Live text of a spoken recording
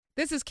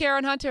This is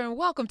Karen Hunter, and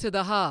welcome to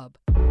The Hub.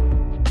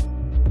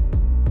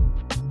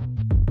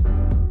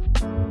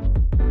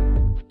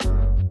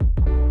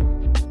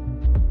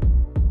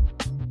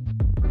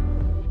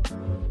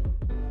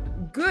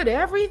 Good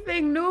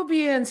everything,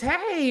 Nubians.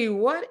 Hey,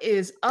 what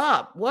is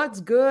up? What's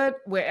good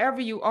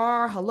wherever you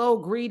are? Hello,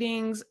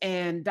 greetings.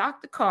 And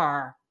Dr.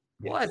 Carr,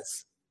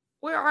 Yes.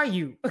 where are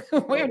you?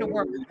 Where in the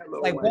world? Hello,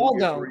 Like my dear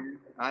Waldo. friend.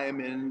 I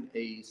am in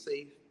a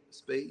safe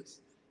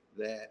space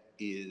that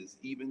is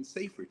even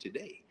safer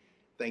today,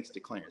 thanks to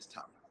Clarence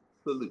Thomas.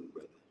 Salute,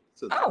 brother.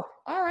 Salute. Oh,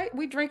 all right.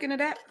 We drinking to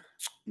that.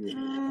 Yeah,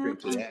 drink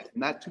to that.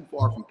 Not too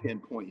far from Penn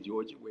Point,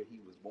 Georgia, where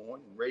he was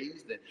born and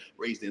raised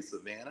in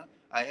Savannah.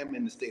 I am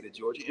in the state of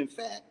Georgia. In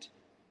fact,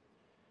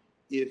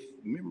 if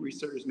memory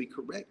serves me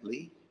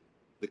correctly,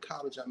 the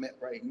college I'm at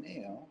right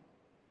now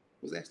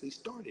was actually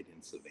started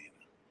in Savannah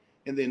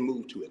and then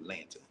moved to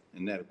Atlanta.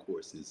 And that, of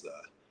course, is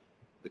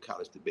the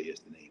college that bears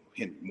the name of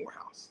Henry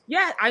Morehouse.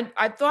 Yeah,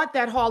 I thought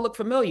that hall looked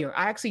familiar.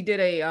 I actually did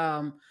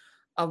a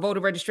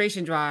voter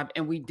registration drive,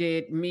 and we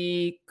did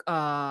me,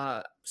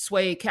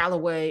 Sway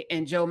Calloway,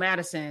 and Joe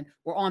Madison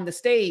were on the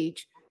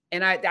stage,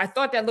 and I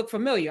thought that looked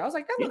familiar. I was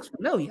like, that looks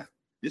familiar.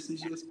 This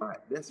is your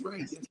spot. That's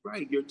right. That's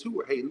right. Your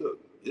tour. Hey, look,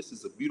 this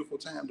is a beautiful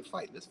time to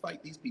fight. Let's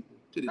fight these people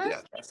to the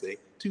death. I say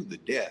to the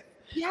death.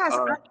 Yes.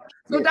 So,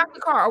 yeah. Dr.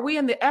 Carr, are we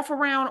in the F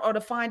around or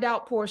the find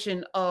out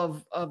portion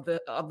of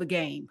the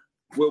game?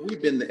 Well, we've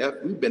been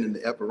in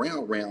the F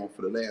around round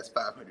for the last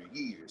 500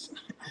 years,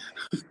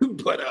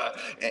 but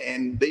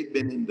and they've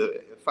been in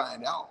the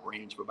find out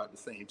range for about the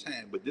same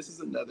time. But this is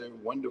another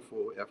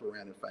wonderful F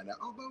around and find out.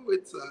 Although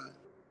it's a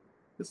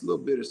little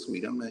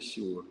bittersweet. I'm not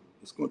sure.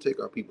 It's going to take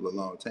our people a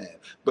long time.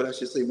 But I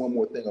should say one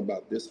more thing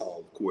about this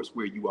hall, of course,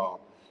 where you all,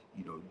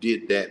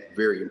 did that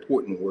very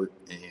important work,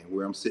 and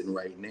where I'm sitting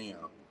right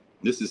now.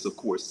 This is, of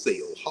course,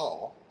 Sale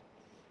Hall.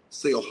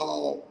 Sale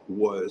Hall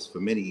was, for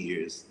many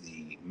years,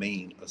 the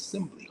main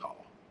assembly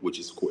hall, which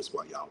is, of course,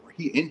 why y'all were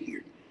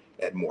here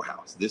at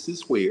Morehouse. This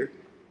is where,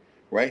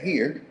 right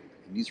here,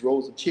 in these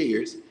rows of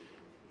chairs,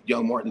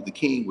 young Martin Luther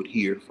King would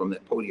hear from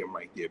that podium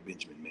right there,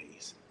 Benjamin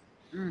Mays.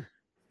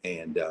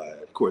 And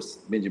of course,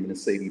 Benjamin and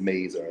Sadie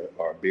Mays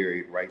are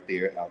buried right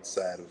there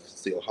outside of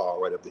Sale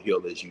Hall, right up the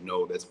hill. As you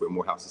know, that's where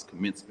Morehouse's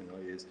commencement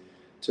is.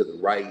 To the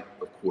right,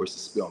 of course,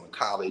 is Spelman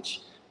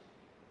College.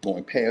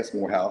 Going past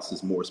Morehouse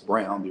is Morris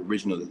Brown, the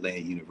original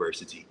Atlanta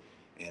University,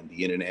 and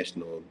the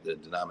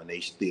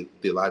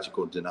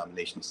Theological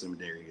Denominational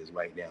Seminary is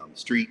right down the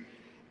street.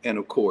 And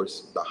of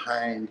course,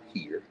 behind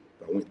here,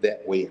 if I went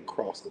that way and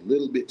crossed a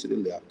little bit to the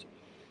left,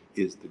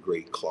 is the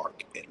great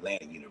Clark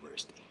Atlanta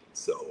University.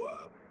 So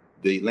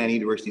the Atlanta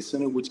University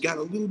Center, which got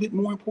a little bit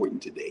more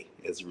important today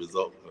as a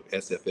result of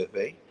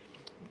SFFA,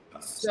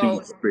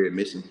 students for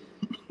admission.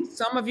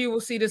 Some of you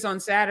will see this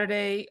on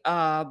Saturday,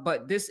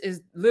 but this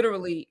is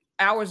literally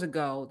hours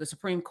ago. The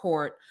Supreme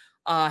Court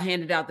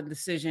handed out the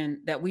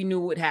decision that we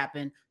knew would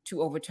happen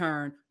to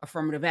overturn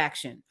affirmative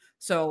action.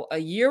 So a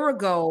year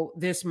ago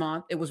this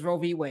month, it was Roe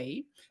v.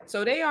 Wade.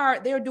 So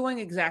they're doing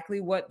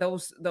exactly what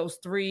those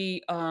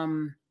three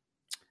I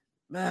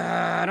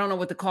don't know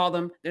what to call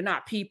them. They're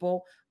not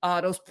people.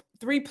 Those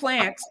three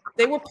plants,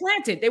 they were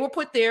planted. They were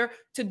put there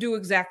to do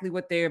exactly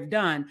what they have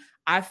done.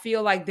 I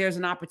feel like there's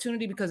an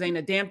opportunity because ain't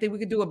a damn thing we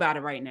could do about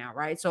it right now,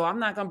 right? So I'm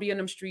not going to be in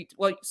them streets.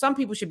 Well, some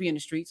people should be in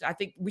the streets. I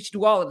think we should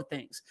do all of the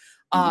things.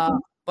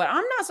 But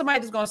I'm not somebody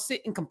that's going to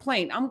sit and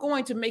complain. I'm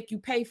going to make you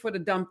pay for the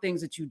dumb things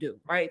that you do,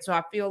 right? So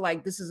I feel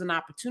like this is an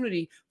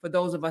opportunity for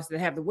those of us that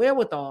have the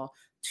wherewithal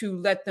to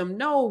let them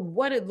know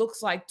what it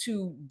looks like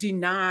to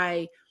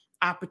deny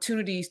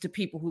opportunities to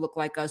people who look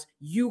like us.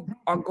 You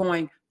are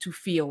going to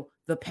feel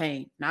the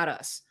pain, not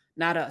us,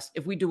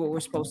 if we do what we're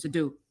supposed to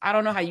do. I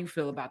don't know how you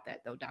feel about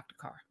that though, Dr.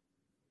 Carr.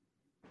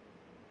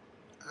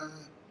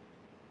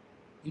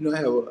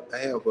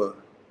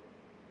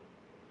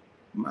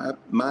 My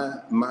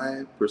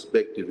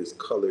perspective is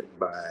colored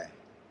by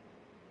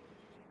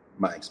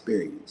my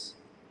experience,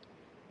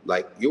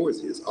 like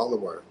yours is. All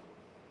of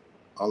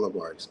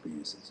our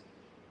experiences.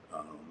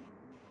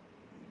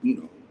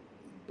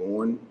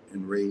 Born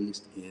and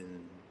raised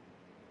in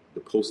the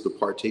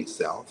post-apartheid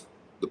South,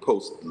 the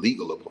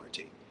post-legal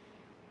apartheid.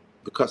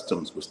 The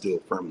customs were still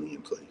firmly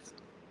in place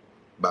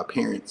by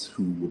parents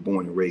who were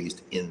born and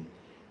raised in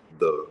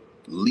the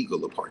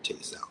legal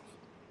apartheid South.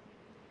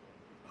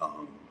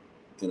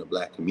 In a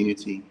Black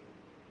community,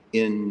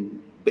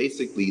 in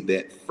basically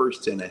that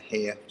first and a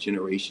half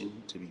generation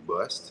to be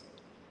bused,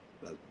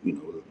 born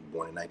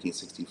in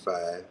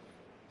 1965,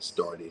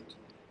 started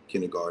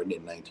kindergarten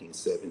in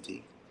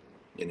 1970.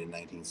 And in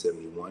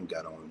 1971,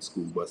 got on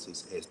school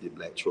buses, as did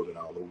Black children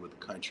all over the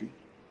country.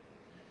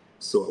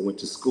 So I went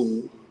to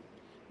school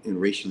in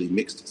racially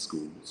mixed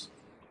schools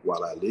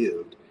while I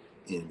lived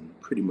in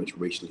pretty much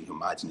racially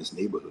homogenous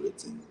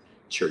neighborhoods and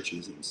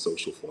churches and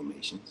social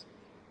formations.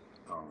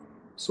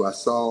 So I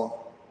saw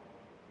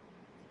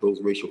those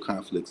racial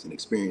conflicts and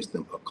experienced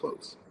them up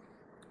close.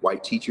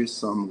 White teachers,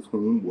 some of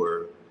whom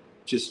were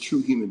just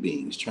true human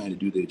beings trying to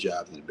do their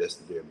job to the best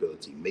of their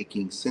ability,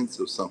 making sense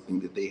of something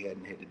that they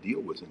hadn't had to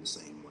deal with in the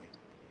same way.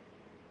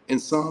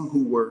 and some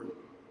who were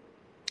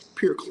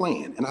pure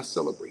Klan, and I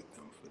celebrate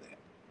them for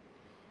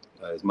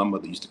that. As my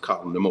mother used to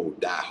call them old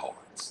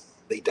diehards.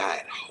 They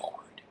died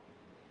hard.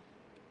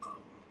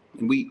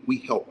 And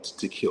we helped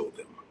to kill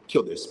them,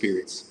 kill their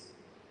spirits,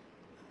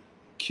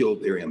 kill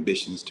their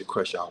ambitions to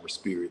crush our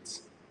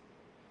spirits.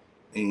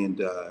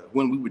 And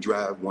when we would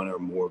drive one or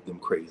more of them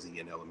crazy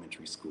in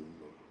elementary school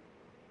or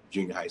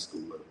junior high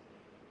school or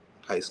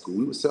high school,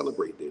 we would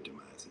celebrate their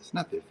demises,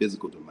 not their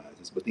physical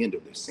demises, but the end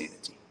of their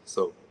sanity.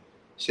 So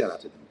shout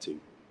out to them too.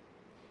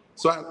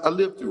 So I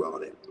lived through all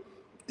that.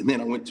 And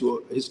then I went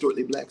to a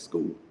historically black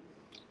school,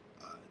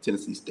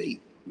 Tennessee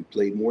State. We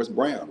played Morris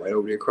Brown right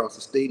over there across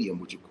the stadium,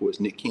 which of course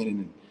Nick Cannon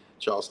and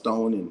Charles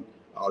Stone and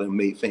all them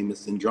made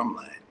famous in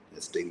Drumline.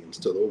 That stadium's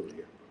still over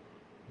there.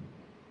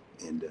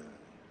 And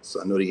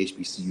so I know the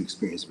HBCU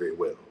experience very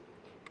well,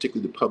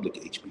 particularly the public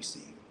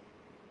HBCU.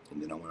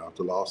 And then I went off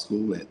to law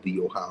school at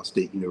the Ohio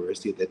State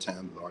University, at that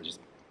time, the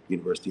largest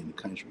university in the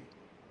country.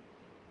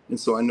 And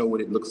so I know what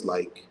it looks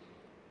like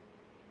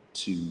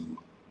to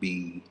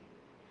be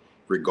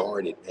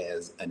regarded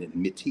as an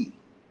admittee.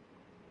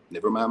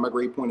 Never mind my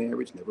grade point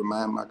average, never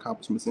mind my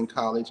accomplishments in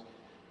college,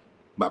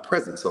 my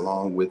presence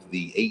along with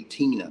the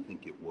 18, I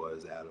think it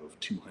was, out of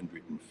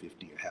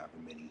 250 or however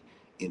many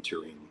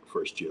entering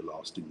first-year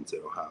law students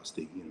at Ohio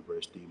State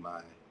University,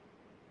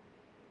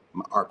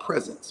 our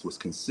presence was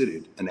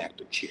considered an act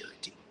of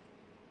charity.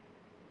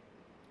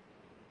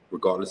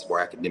 Regardless of our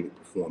academic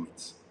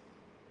performance,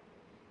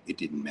 it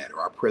didn't matter.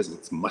 Our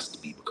presence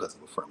must be because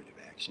of affirmative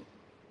action.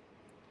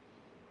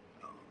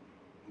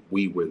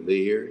 We were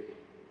there,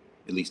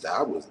 at least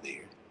I was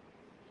there,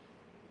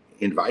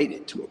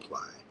 invited to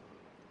apply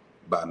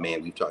by a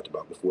man we've talked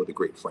about before, the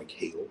great Frank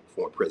Hale,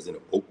 former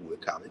president of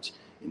Oakwood College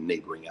in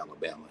neighboring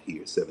Alabama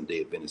here,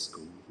 Seventh-day Adventist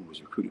school, who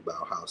was recruited by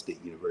Ohio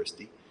State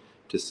University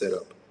to set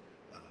up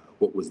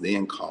what was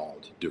then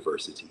called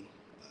diversity,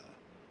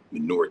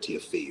 minority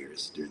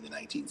affairs during the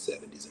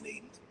 1970s and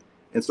 80s.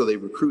 And so they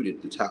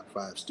recruited the top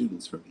 5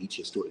 students from each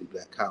historically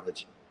black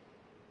college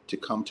to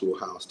come to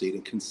Ohio State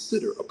and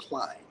consider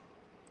applying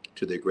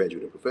to their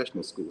graduate and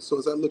professional schools. So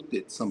as I looked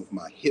at some of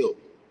my hillbilly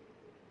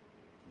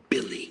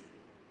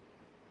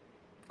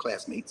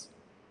classmates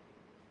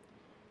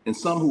and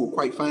some who were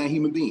quite fine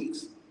human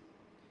beings,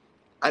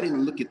 I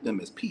didn't look at them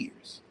as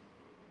peers.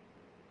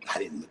 I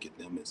didn't look at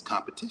them as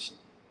competition.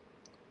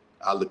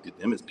 I looked at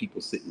them as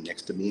people sitting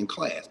next to me in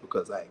class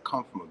because I had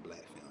come from a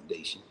black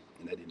foundation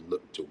and I didn't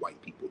look to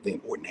white people then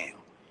or now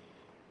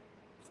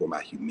for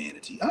my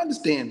humanity. I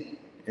understand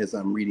as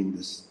I'm reading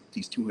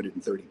these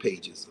 230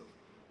 pages of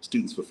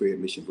Students for Fair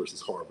Admission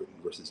versus Harvard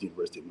versus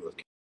University of North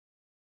Carolina,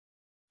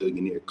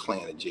 billionaire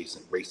Klan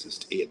adjacent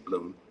racist Ed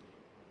Bloom,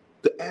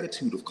 the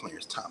attitude of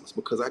Clarence Thomas,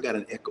 because I got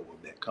an echo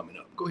of that coming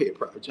up. Go ahead,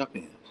 Pryor, jump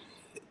in.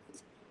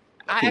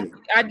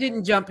 I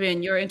didn't jump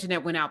in. Your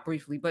internet went out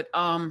briefly, but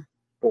Oh,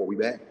 we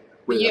back?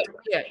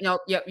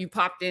 You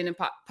popped in and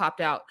popped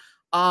out.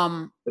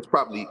 That's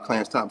probably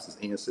Clarence Thomas's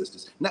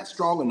ancestors. Not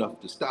strong enough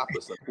to stop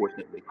us,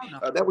 unfortunately. Oh,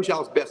 no. That was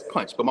y'all's best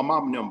punch, but my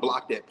mom and them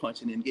blocked that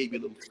punch and then gave you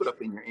a little foot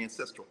up in your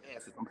ancestral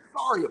asses. I'm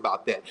sorry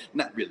about that.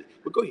 Not really,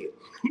 but go ahead.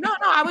 No,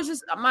 I was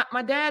just,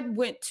 my dad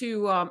went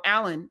to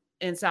Allen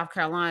in South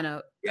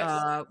Carolina,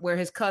 Yes. where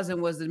his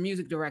cousin was the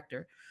music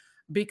director,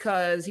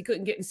 because he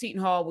couldn't get in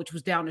Seton Hall, which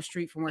was down the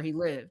street from where he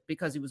lived,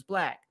 because he was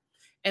black.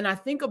 And I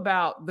think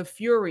about the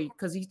fury,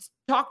 because he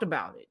talked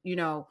about it,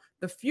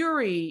 the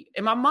fury.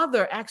 And my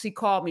mother actually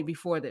called me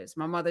before this.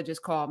 My mother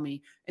just called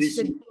me. And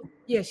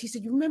she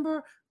said, you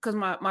remember? Because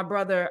my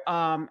brother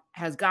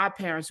has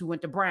godparents who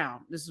went to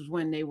Brown. This is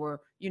when they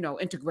were,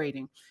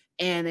 integrating.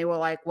 And they were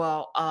like,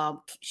 well, I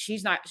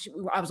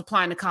was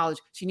applying to college.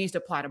 She needs to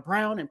apply to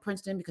Brown and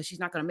Princeton because she's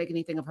not going to make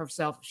anything of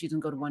herself if she doesn't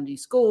go to one of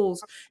these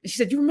schools. And she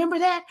said, you remember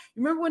that?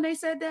 You remember when they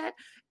said that?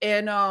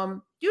 And,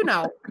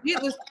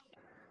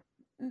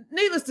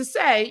 needless to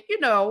say,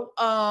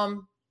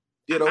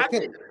 did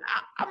okay.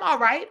 I'm all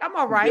right. I'm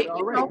all right.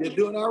 They're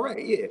doing all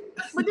right. Yeah.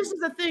 But this is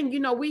the thing,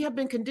 we have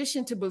been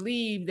conditioned to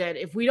believe that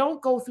if we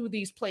don't go through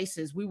these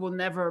places, we will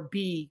never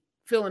be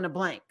fill in the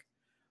blank.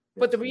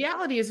 But the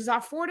reality is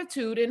our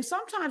fortitude and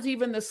sometimes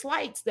even the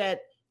slights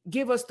that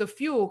give us the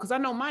fuel. Because I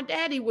know my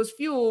daddy was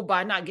fueled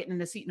by not getting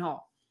into Seton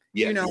Hall.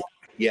 Yes.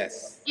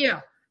 Yes.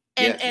 Yeah.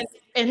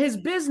 And his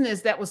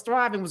business that was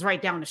thriving was right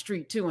down the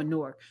street too in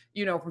Newark,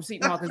 from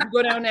Seton Hall. Because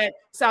you go down that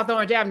South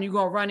Orange Avenue, you're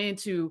gonna run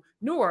into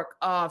Newark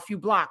a few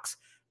blocks.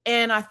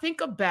 And I think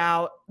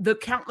about the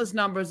countless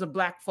numbers of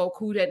black folk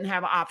who didn't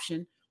have an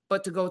option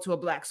but to go to a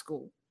black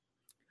school.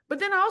 But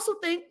then I also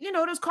think,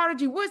 there's Carter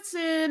G.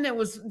 Woodson, there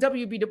was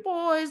W.B. Du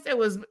Bois, there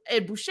was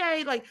Ed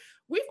Boucher. Like,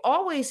 we've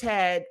always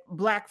had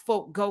black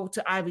folk go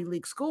to Ivy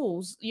League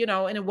schools,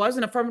 and it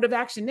wasn't affirmative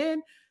action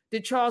then.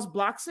 Did Charles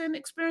Blockson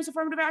experience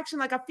affirmative action?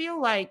 Like, I feel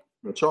like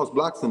Charles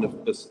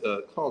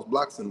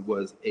Blockson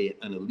was an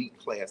elite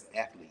class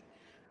athlete.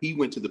 He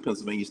went to the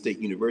Pennsylvania State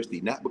University,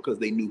 not because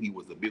they knew he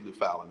was a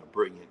bibliophile and a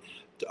brilliant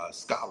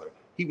scholar.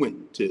 He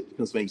went to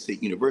Pennsylvania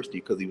State University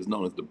because he was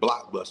known as the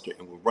blockbuster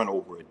and would run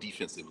over a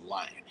defensive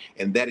line.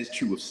 And that is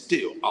true of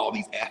still all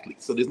these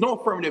athletes. So there's no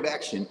affirmative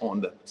action on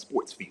the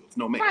sports fields.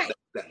 No, man, that's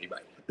exactly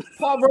right.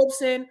 Paul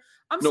Robeson,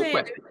 I'm No saying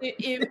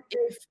question.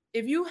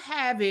 if you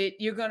have it,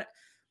 you're going to,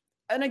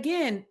 and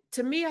again,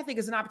 to me, I think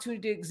it's an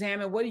opportunity to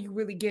examine what are you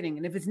really getting.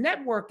 And if it's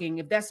networking,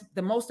 if that's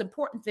the most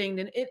important thing,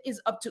 then it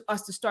is up to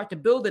us to start to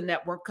build a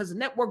network, because the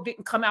network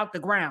didn't come out the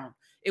ground.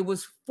 It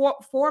was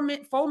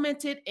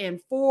fomented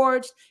and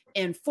forged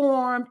and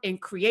formed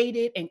and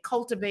created and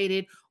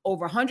cultivated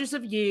over hundreds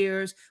of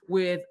years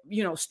with,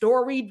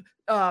 storied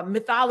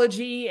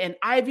mythology and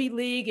Ivy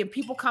League and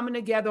people coming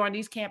together on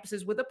these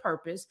campuses with a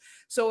purpose.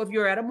 So if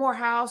you're at a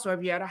Morehouse or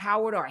if you're at a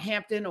Howard or a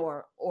Hampton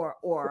or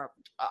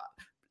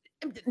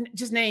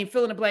just name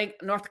fill in the blank,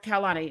 North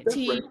Carolina,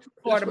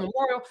 Florida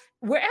Memorial,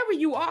 wherever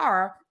you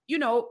are,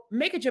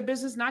 make it your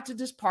business not to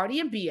just party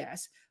and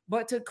BS,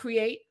 but to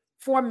create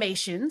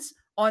formations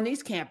on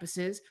these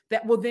campuses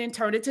that will then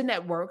turn into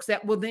networks,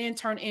 that will then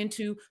turn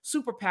into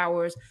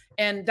superpowers.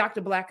 And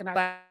Dr. Black and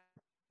I.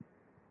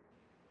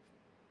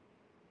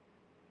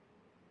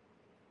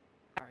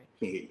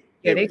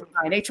 Yeah,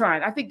 they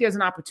trying. I think there's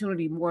an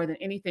opportunity more than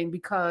anything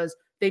because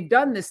they've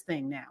done this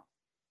thing now.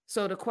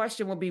 So the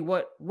question will be,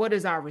 what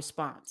is our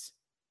response?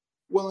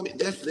 Well, I mean,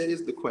 that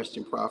is the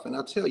question, Prof. And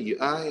I'll tell you,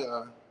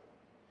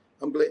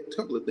 I'm glad. A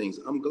couple of things.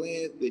 I'm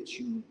glad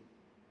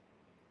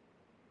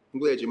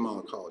your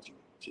mom called you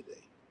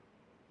today,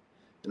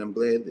 and I'm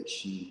glad that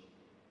she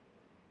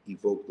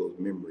evoked those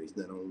memories,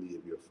 not only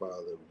of your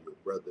father, your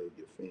brother,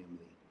 your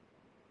family.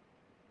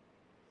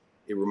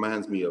 It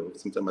reminds me of,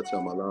 sometimes I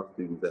tell my law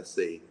students, I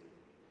say,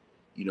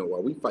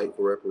 while we fight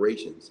for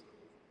reparations,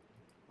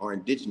 our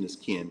indigenous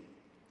kin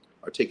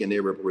are taking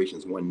their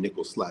reparations one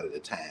nickel slot at a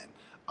time.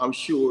 I'm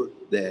sure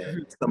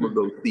that some of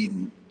those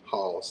Seton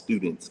Hall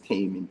students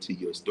came into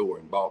your store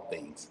and bought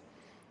things.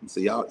 And so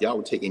y'all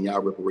were taking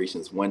y'all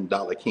reparations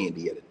 $1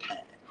 candy at a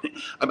time.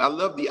 I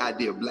love the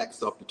idea of Black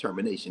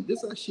self-determination.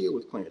 This I share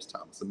with Clarence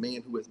Thomas, a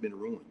man who has been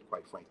ruined,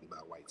 quite frankly, by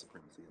white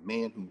supremacy, a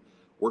man who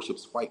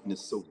worships whiteness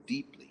so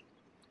deeply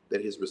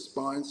that his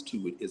response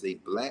to it is a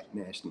Black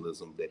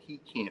nationalism that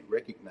he can't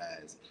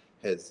recognize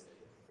has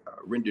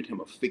rendered him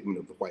a figment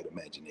of the white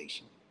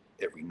imagination.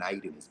 Every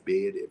night in his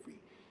bed, every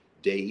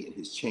day in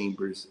his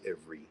chambers,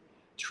 every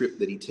trip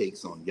that he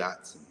takes on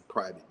yachts and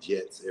private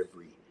jets,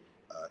 every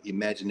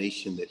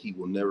imagination that he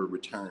will never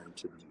return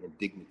to the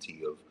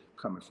indignity of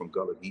coming from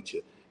Gullah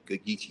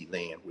Geechee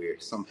land, where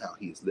somehow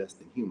he is less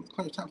than human.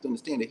 Clarence Thomas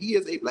understand that he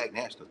is a Black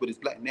nationalist, but his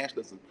Black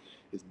nationalism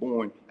is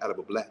born out of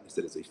a Blackness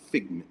that is a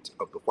figment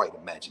of the white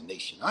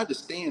imagination. I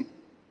understand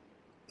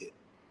it,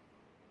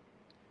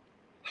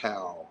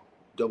 how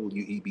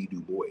W.E.B. Du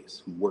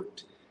Bois, who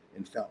worked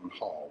in Fountain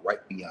Hall,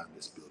 right beyond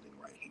this building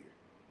right here.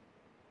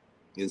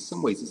 In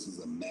some ways, this is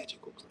a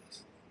magical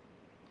place.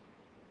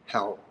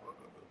 How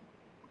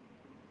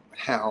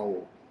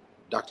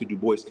Dr. Du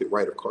Bois could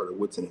write of Carter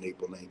Woodson in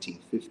April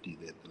 1950,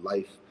 that the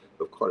life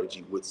of Carter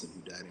G. Woodson,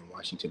 who died in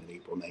Washington in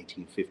April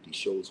 1950,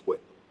 shows what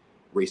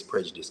race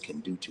prejudice can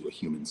do to a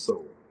human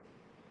soul,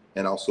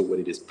 and also what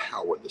it is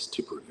powerless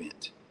to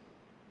prevent.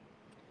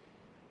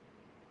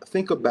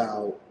 Think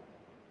about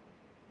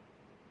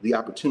the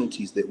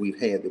opportunities that we've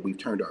had that we've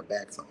turned our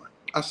backs on.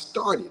 I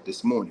started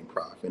this morning,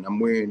 Prof, and I'm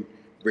wearing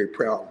very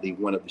proudly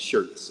one of the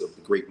shirts of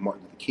the great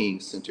Martin Luther King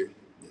Center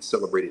that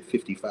celebrated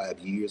 55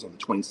 years on the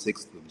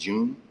 26th of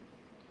June.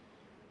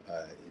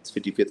 Its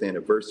 55th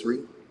anniversary.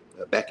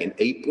 Back in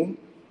April,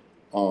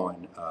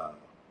 on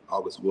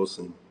August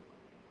Wilson,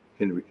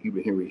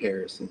 Hubert Henry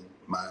Harrison,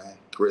 my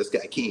Coretta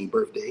Scott King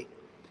birthday,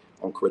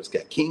 on Coretta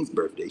Scott King's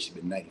birthday, she'd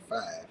been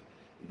 95,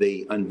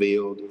 they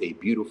unveiled a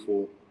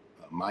beautiful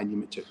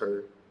monument to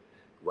her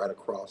right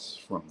across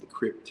from the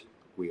crypt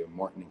where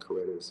Martin and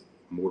Coretta's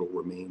mortal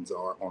remains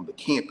are on the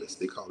campus.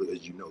 They call it,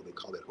 as you know, they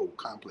call that whole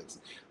complex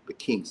the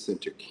King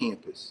Center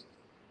campus.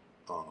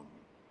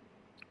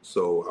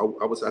 So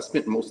I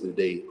spent most of the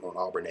day on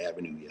Auburn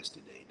Avenue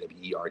yesterday,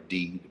 WERD,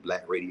 the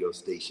Black radio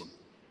station,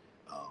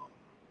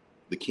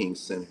 the King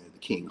Center, the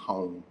King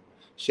Home.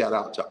 Shout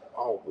out to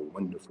all the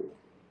wonderful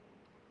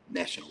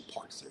National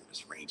Park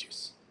Service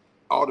Rangers,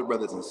 all the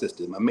brothers and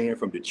sisters. My man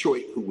from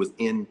Detroit, who was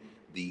in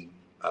the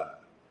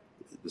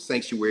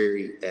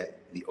sanctuary at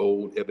the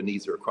old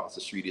Ebenezer across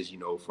the street, as you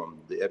know, from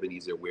the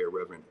Ebenezer where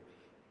Reverend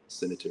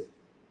Senator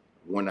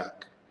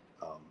Warnock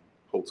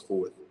holds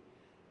forth.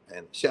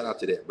 And shout out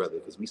to that brother,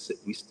 because we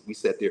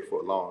sat there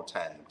for a long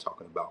time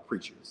talking about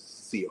preachers,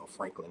 C.L.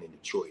 Franklin in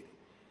Detroit,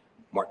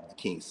 Martin Luther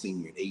King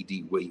Sr. and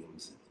A.D.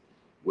 Williams, and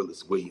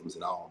Willis Williams,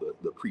 and all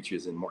the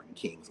preachers in Martin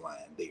King's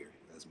line there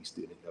as we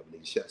stood in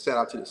Ebenezer. Shout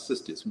out to the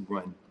sisters who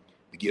run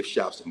the gift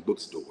shops and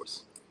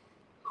bookstores,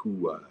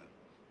 who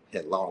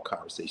had long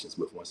conversations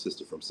with one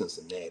sister from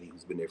Cincinnati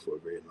who's been there for a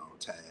very long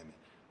time.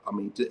 I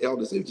mean, the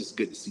elders, it was just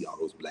good to see all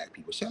those Black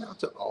people. Shout out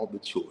to all the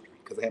children,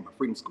 because I had my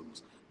Freedom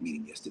Schools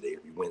meeting yesterday,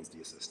 every Wednesday.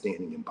 It's a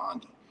standing in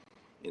Bongi.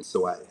 And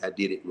so I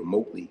did it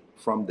remotely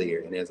from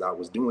there. And as I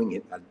was doing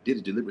it, I did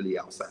it deliberately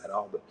outside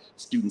all the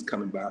students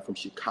coming by from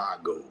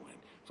Chicago and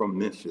from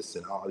Memphis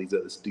and all these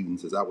other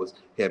students, as I was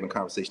having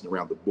conversation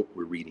around the book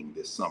we're reading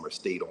this summer,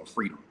 State on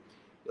Freedom.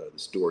 The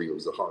story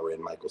of Zahara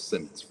and Michael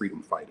Simmons,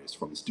 freedom fighters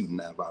from the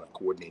Student Nonviolent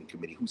Coordinating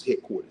Committee, whose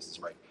headquarters is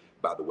right,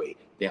 by the way,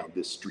 down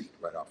this street,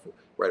 right up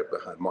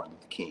behind Martin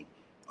Luther King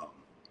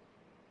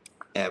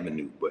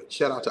Avenue. But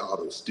shout out to all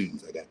those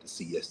students I got to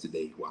see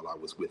yesterday while I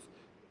was with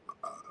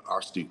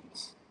our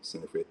students,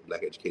 Center for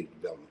Black Educated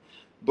Development.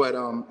 But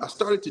I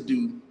started to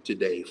do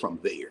today from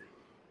there.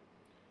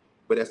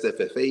 But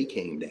SFFA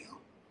came down.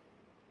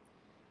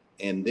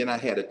 And then I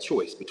had a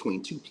choice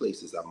between two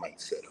places I might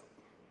set up.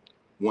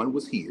 One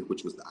was here,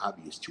 which was the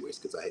obvious choice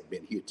because I had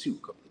been here too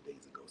a couple of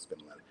days ago,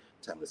 spent a lot of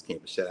time on this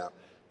campus. Shout out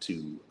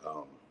to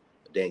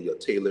Danielle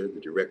Taylor,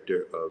 the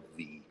director of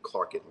the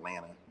Clark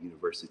Atlanta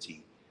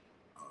University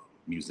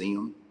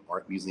Museum,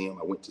 Art Museum.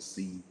 I went to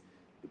see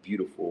the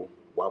beautiful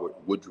Robert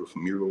Woodruff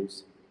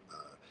murals,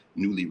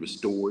 newly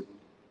restored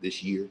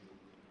this year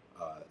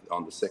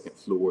on the second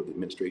floor of the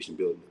administration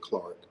building at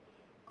Clark.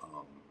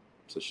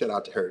 So shout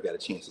out to her, got a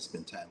chance to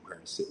spend time with her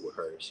and sit with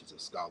her. She's a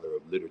scholar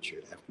of literature,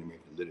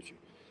 African-American literature,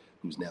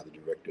 who's now the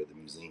director of the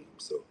museum.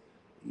 So,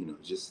 you know,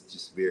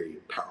 just very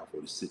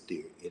powerful to sit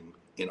there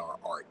in our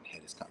art and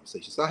have this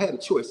conversation. So I had a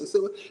choice. I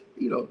said, well,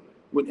 you know,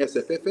 when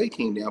SFFA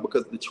came down,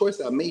 because the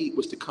choice I made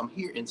was to come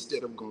here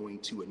instead of going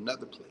to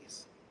another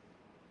place.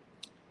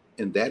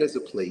 And that is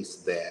a place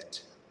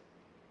that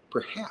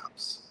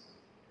perhaps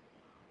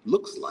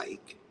looks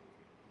like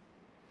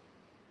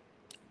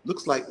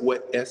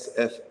what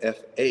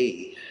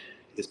SFFA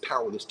is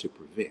powerless to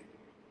prevent.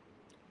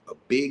 A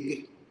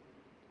big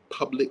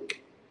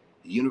public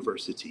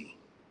university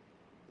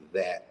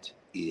that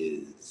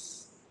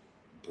is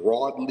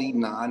broadly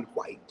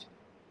non-white,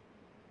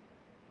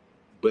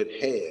 but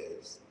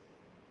has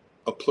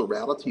a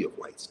plurality of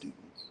white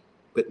students,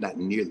 but not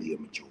nearly a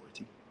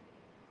majority,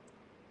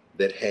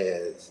 that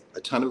has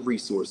a ton of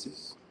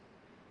resources,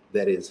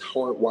 that is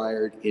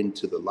hardwired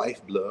into the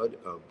lifeblood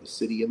of the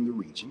city and the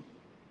region,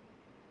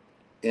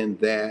 and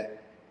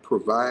that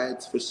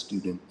provides for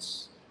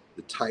students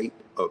the type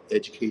of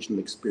educational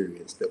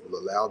experience that will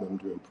allow them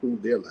to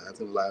improve their lives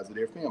and the lives of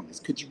their families.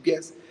 Could you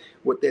guess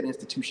what that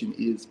institution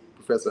is,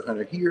 Professor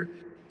Hunter? Here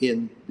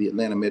in the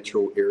Atlanta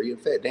metro area, in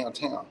fact,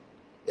 downtown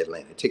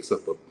Atlanta, it's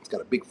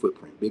got a big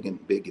footprint, big and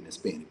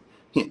expanding.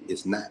 Hint,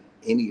 it's not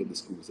any of the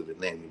schools at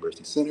Atlanta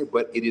University Center,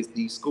 but it is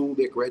the school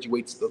that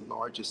graduates the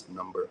largest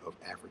number of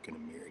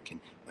African-American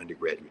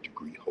undergraduate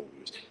degree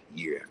holders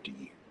year after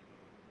year.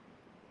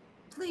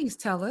 Please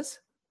tell us.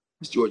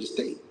 It's Georgia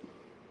State.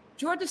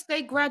 Georgia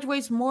State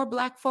graduates more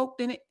Black folk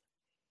than it.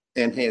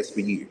 And has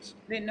for years.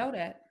 Didn't know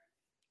that.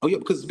 Oh yeah,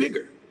 because it's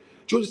bigger.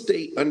 Georgia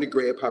State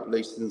undergrad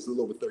population is a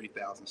little over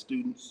 30,000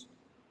 students.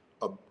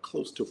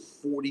 Close to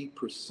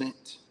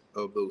 40%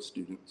 of those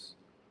students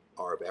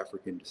are of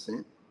African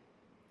descent.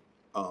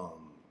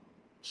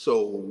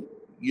 So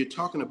you're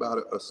talking about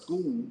a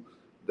school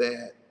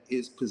that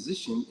is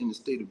positioned in the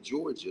state of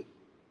Georgia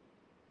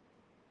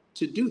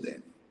to do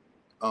that.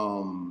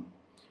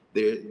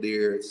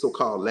 Their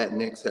so-called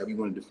Latinx, however you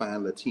want to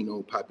define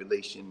Latino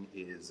population,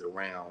 is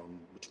around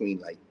between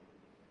like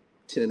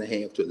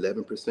 10.5% to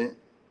 11%.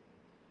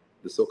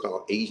 The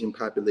so-called Asian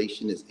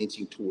population is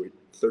inching toward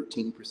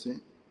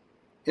 13%.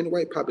 And the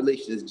white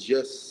population is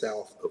just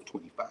south of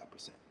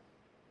 25%.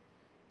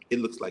 It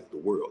looks like the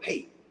world.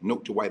 Hey,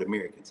 note to white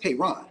Americans. Hey,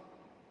 Ron,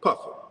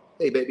 Puffer,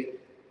 hey, baby,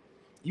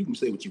 you can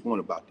say what you want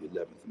about the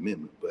 11th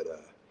Amendment, but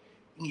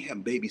you ain't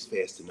having babies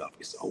fast enough.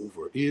 It's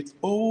over. It's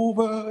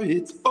over.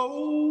 It's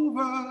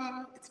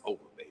over. It's over,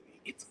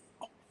 baby. It's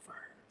over.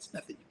 It's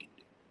nothing you can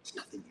do. It's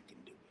nothing you can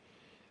do.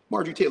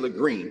 Marjorie Taylor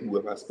Greene,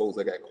 who I suppose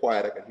I got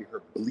quiet, I could hear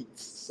her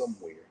bleats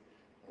somewhere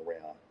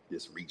around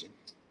this region.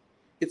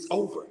 It's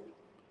over.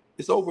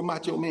 It's over,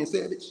 Macho Man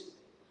Savage.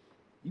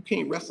 You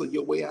can't wrestle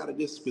your way out of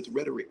this with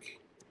rhetoric.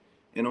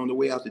 And on the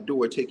way out the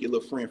door, take your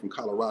little friend from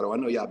Colorado. I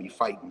know y'all be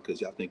fighting because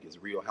y'all think it's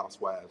Real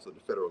Housewives of the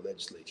federal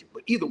legislature.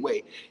 But either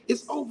way,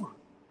 it's over.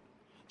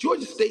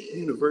 Georgia State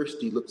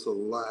University looks a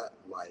lot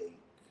like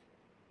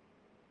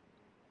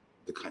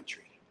the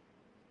country.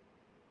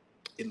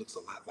 It looks a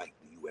lot like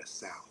the U.S.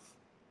 South.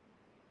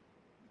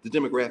 The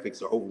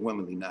demographics are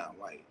overwhelmingly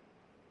non-white.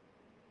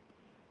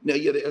 Now,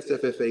 yeah, the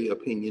SFFA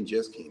opinion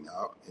just came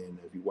out, and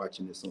if you're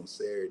watching this on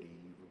Saturday,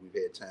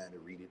 we've had time to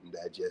read it and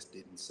digest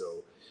it, and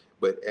so,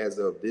 but as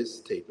of this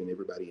taping,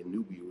 everybody in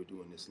Nubia, we're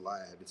doing this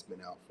live, it's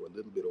been out for a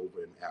little bit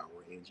over an hour.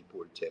 Angie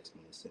Porter texted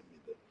me and sent me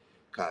the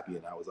copy,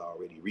 and I was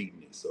already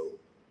reading it, so,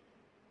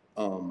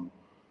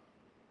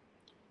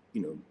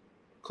 you know,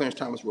 Clarence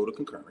Thomas wrote a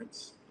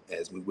concurrence,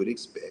 as we would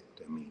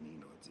expect. I mean, you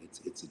know,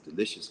 it's a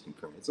delicious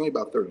concurrence. It's only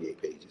about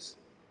 38 pages.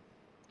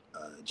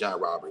 John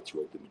Roberts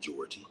wrote the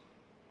majority.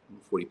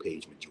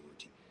 40-page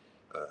majority.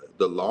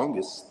 The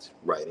longest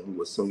writing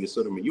was Sonia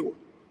Sotomayor.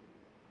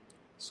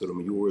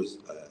 Sotomayor's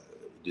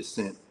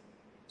dissent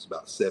is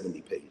about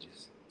 70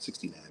 pages,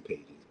 69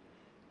 pages.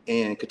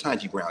 And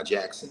Ketanji Brown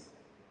Jackson,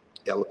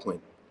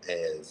 eloquent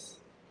as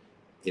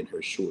in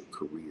her short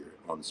career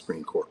on the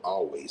Supreme Court,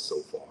 always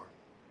so far,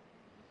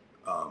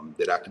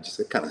 that I can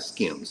just kind of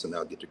skim. So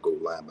now I get to go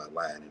line by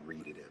line and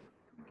read it and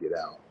get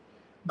out.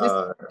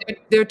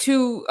 There are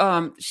two.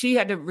 She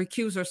had to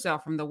recuse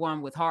herself from the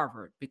one with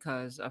Harvard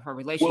because of her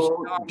relationship.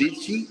 Well, did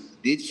she,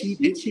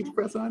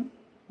 Professor Honey?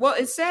 Well,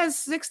 it says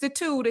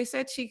 6-2. They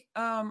said she.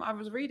 I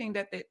was reading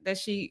that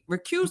she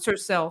recused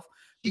herself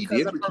because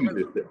She did of recuse her,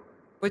 herself.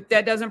 but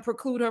that doesn't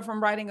preclude her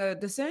from writing a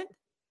dissent.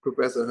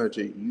 Professor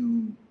Hunter,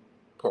 you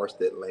parsed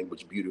that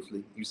language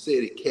beautifully. You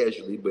said it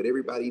casually, but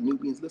everybody,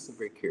 Nubians, listen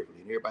very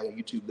carefully. And everybody on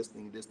YouTube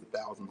listening to this, the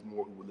thousands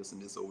more who will listen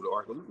to this over the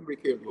article, listen very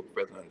carefully what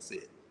Professor Hunter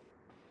said.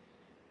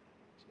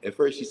 At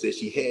first, she said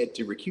she had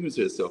to recuse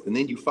herself, and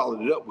then you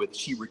followed it up with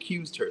she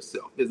recused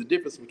herself. There's a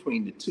difference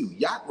between the two.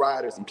 Yacht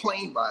riders and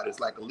plane riders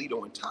like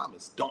Alito and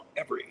Thomas don't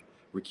ever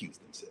recuse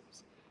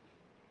themselves.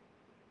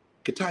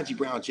 Ketanji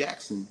Brown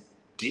Jackson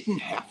didn't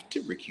have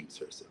to recuse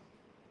herself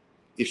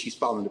if she's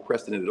following the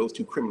precedent of those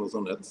two criminals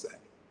on the other side.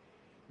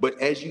 But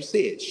as you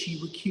said, she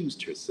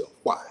recused herself.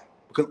 Why?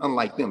 Because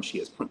unlike them, she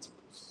has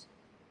principles.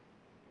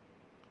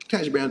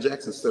 Ketanji Brown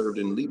Jackson served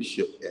in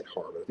leadership at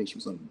Harvard. I think she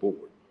was on the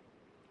board.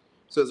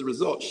 So as a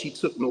result, she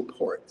took no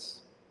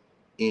parts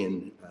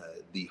in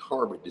the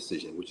Harvard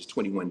decision, which is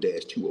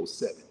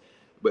 21-207.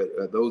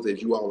 But those,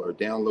 as you all are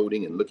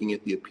downloading and looking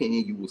at the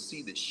opinion, you will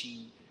see that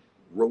she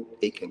wrote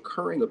a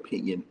concurring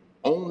opinion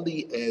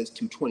only as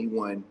to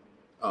 20-1199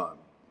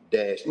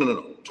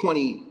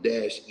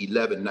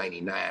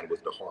 was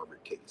the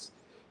Harvard case.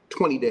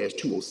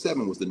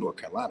 20-207 was the North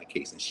Carolina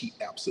case, and she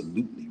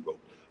absolutely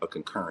wrote a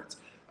concurrence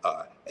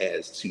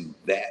as to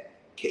that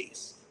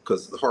case.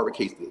 Because the Harvard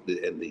case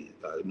and the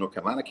North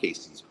Carolina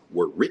cases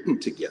were written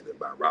together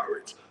by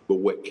Roberts. But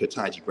what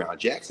Ketanji Brown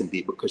Jackson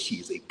did, because she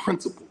is a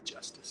principled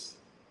justice,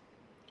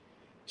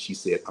 she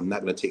said, I'm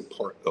not going to take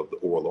part of the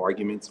oral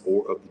arguments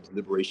or of the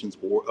deliberations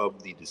or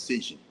of the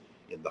decision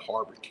in the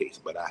Harvard case,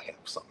 but I have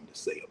something to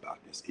say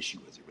about this issue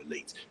as it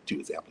relates to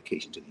its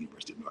application to the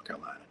University of North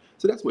Carolina.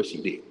 So that's what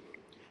she did.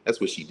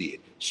 That's what she did.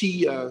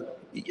 She, I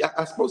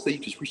suppose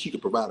that she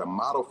could provide a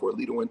model for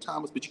Alito and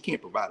Thomas, but you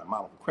can't provide a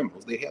model for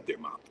criminals. They have their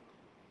model.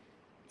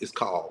 It's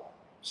called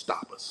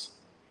Stop Us.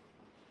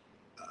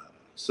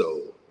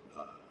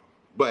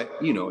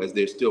 But, you know, as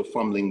they're still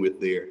fumbling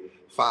with their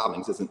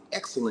filings, there's an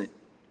excellent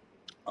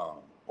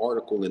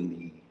article in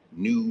the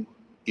new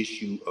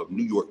issue of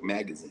New York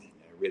Magazine.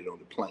 I read it on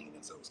the plane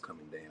as I was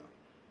coming down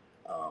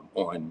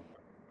on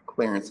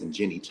Clarence and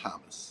Jenny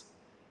Thomas.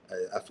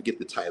 I forget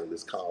the title.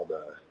 It's called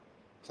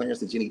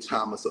Clarence and Jenny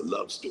Thomas, A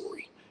Love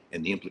Story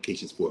and the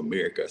Implications for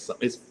America or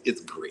something.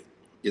 It's great.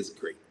 It's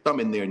great.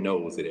 Thumbing their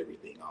nose at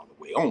everything all the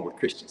way. Onward,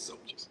 Christian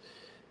soldiers.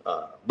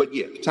 But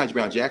yeah, Ketanji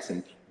Brown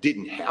Jackson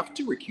didn't have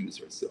to recuse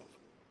herself.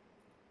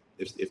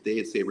 If they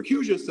had said,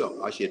 recuse yourself,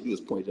 all she had to do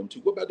was point them to,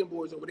 what about them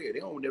boys over there?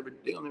 They don't never,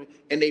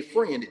 and their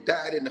friend that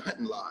died in the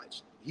hunting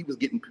lodge, he was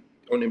getting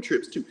on them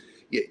trips too.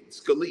 Yeah,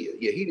 Scalia,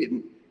 yeah, he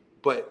didn't,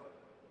 but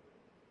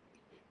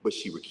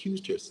she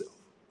recused herself.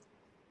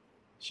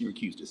 She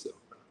recused herself.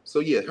 So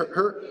yeah,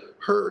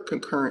 her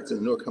concurrence in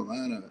the North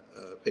Carolina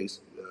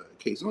case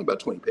is only about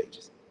 20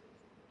 pages.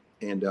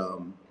 And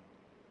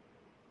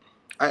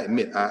I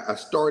admit, I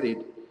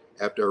started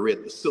after I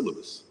read the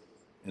syllabus,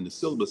 and the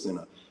syllabus in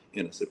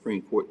a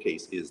Supreme Court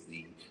case is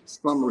the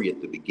summary at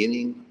the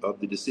beginning of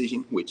the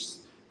decision, which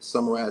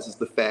summarizes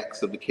the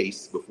facts of the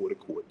case before the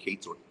court,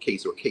 case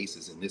or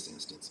cases in this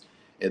instance,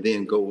 and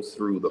then goes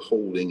through the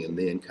holding and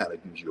then kind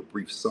of gives you a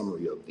brief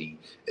summary of the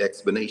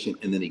explanation,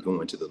 and then they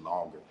go into the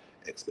longer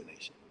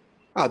explanation.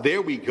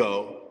 There we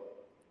go.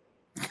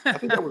 I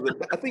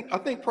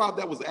think Prob,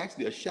 that was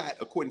actually a shot,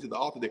 according to the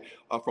author there,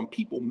 from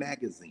People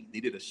magazine. They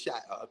did a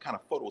shot, a kind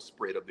of photo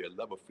spread of their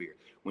love affair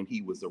when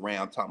he was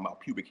around talking about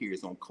pubic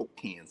hairs on Coke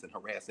cans and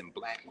harassing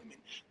Black women.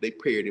 They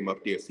paired him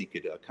up there so he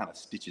could kind of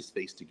stitch his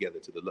face together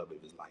to the love of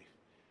his life.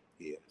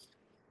 Yes.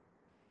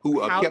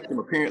 Who kept him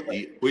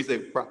apparently, what do you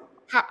say, Prob?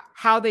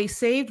 How they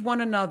saved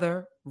one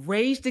another,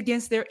 raged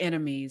against their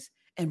enemies,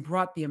 and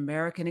brought the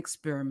American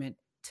experiment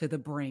to the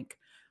brink.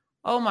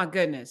 Oh my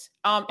goodness.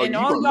 And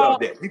all y'all,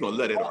 you're gonna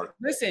love that article.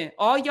 Listen,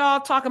 all y'all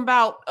talking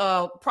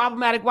about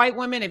problematic white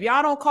women. If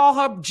y'all don't call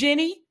her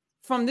Jenny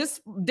from this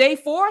day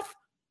forth,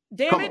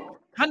 damn it,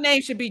 her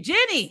name should be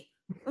Jenny.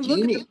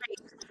 Jenny. Look at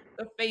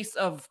the face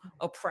of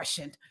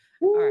oppression.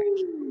 All right.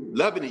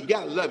 Loving it. You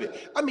gotta love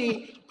it. I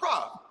mean,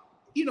 Prof,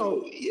 you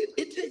know,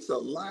 it takes a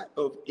lot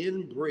of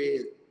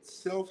inbred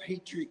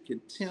self-hatred,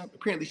 contempt.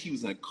 Apparently she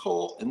was in a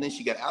cult, and then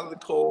she got out of the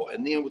cult,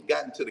 and then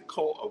got into the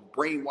cult of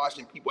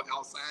brainwashing people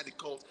outside the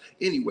cult.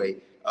 Anyway,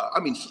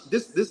 I mean,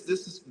 this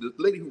is the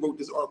lady who wrote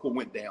this article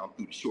went down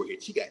through the short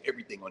head. She got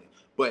everything on it.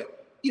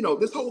 But you know,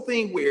 this whole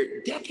thing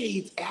where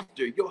decades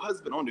after your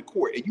husband on the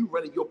court and you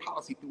running your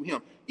policy through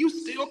him, you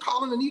still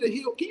calling Anita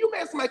Hill. Can you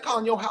imagine somebody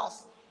calling your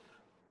house?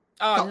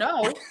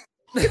 No.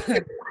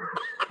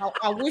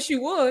 I wish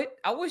you would.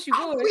 I wish you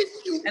would.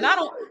 And I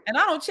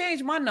don't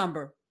change my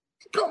number.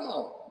 Come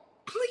on.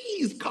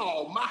 Please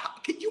call my house.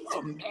 Can you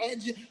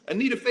imagine?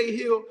 Anita Faye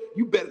Hill,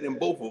 you better than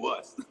both of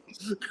us.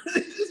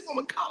 This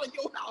woman calling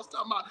your house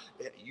talking about,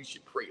 yeah, you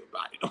should pray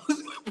about it.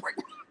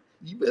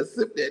 You better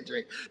sip that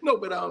drink. No,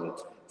 but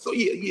so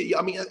yeah.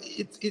 I mean,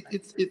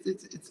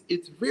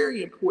 it's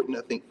very important,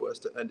 I think, for us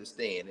to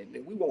understand,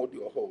 and we won't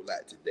do a whole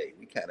lot today.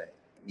 We kind of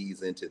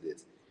ease into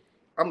this.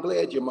 I'm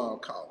glad your mom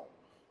called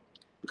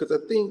because I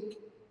think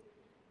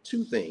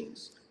two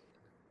things.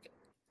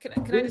 Can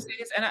I just say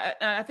this? And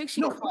I think she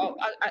called.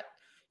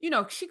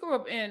 She grew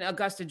up in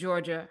Augusta,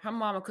 Georgia. Her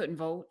mama couldn't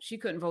vote. She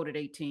couldn't vote at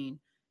 18.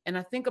 And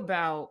I think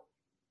about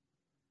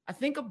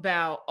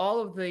all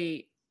of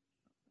the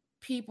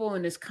people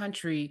in this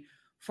country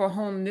for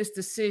whom this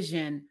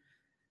decision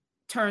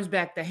turns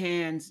back the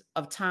hands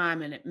of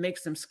time, and it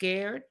makes them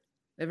scared.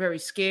 They're very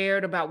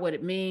scared about what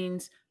it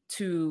means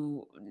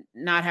to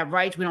not have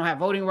rights. We don't have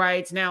voting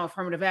rights now,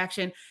 affirmative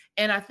action.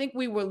 And I think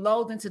we were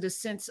lulled into the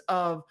sense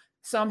of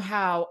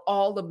somehow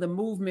all of the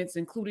movements,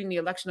 including the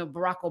election of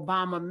Barack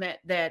Obama, meant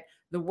that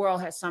the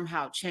world has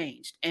somehow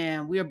changed.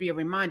 And we'll be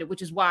reminded,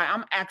 which is why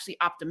I'm actually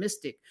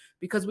optimistic,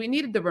 because we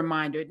needed the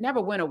reminder. It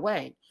never went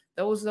away.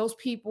 Those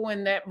people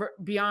in that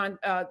Beyond,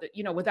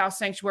 Without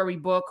Sanctuary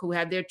book who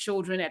had their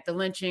children at the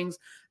lynchings.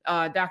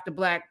 Dr.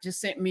 Black just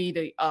sent me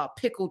the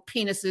pickled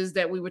penises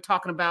that we were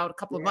talking about a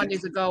couple of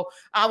Mondays ago.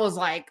 I was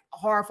like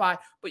horrified.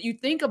 But you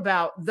think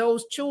about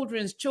those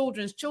children's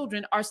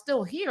children are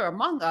still here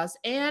among us,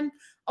 and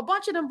a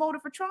bunch of them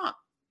voted for Trump.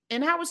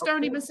 And Howard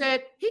Stern even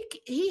said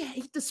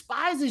he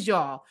despises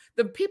y'all.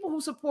 The people who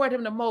support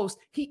him the most,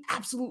 he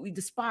absolutely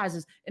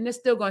despises. And they're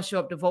still going to show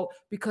up to vote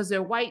because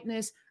their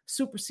whiteness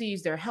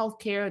supersedes their health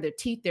care, their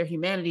teeth, their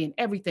humanity, and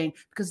everything,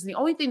 because it's the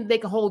only thing they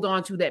can hold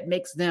on to that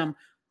makes them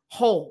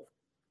whole.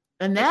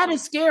 And that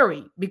is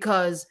scary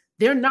because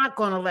they're not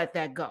going to let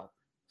that go.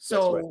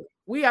 So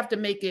we have to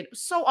make it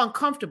so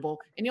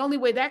uncomfortable. And the only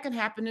way that can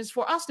happen is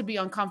for us to be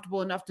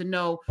uncomfortable enough to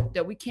know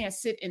that we can't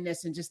sit in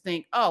this and just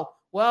think, oh,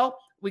 well,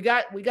 we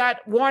got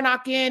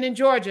Warnock in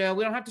Georgia.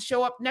 We don't have to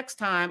show up next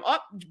time.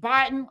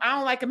 Biden, I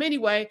don't like him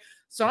anyway,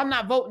 so I'm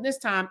not voting this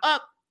time.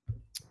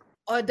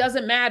 It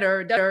doesn't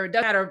matter. It doesn't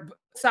matter.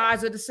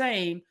 Sides are the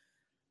same.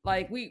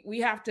 Like we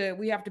have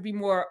to be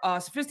more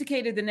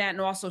sophisticated than that, and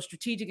also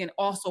strategic, and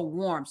also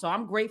warm. So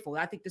I'm grateful.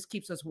 I think this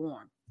keeps us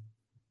warm.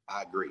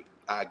 I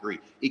agree.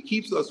 It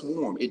keeps us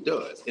warm. It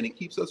does. And it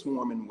keeps us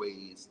warm in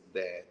ways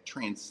that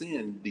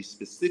transcend the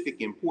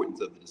specific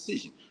importance of the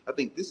decision. I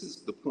think this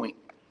is the point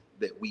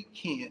that we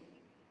can,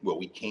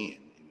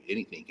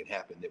 anything can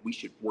happen, that we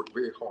should work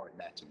very hard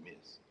not to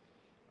miss.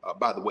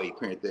 By the way,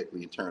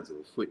 parenthetically, in terms of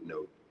a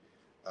footnote,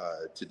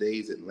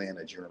 today's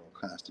Atlanta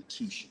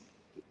Journal-Constitution,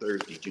 the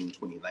Thursday, June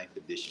 29th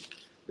edition,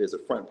 there's a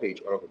front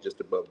page article just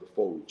above the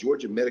fold.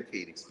 Georgia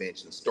Medicaid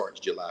expansion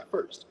starts July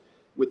 1st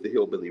with the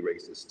hillbilly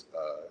racist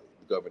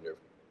governor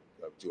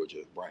of Georgia,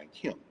 Brian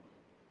Kemp.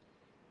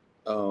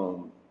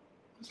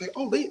 It's like,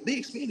 oh, they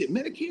expanded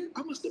Medicare?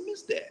 I must have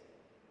missed that.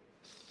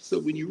 So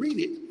when you read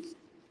it,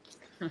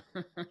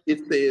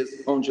 it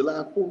says, on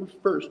July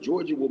 1st,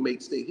 Georgia will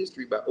make state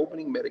history by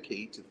opening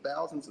Medicaid to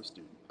thousands of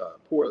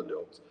poor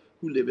adults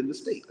who live in the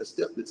state, a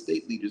step that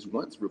state leaders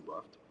once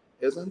rebuffed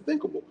as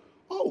unthinkable.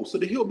 Oh, so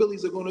the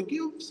hillbillies are going to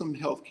give some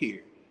health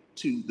care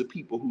to the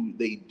people who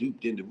they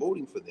duped into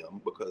voting for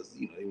them because,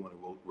 they want to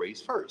vote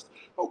race first.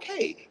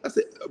 Okay, I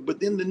said, but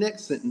then the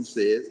next sentence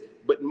says,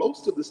 but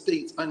most of the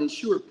state's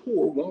uninsured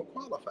poor won't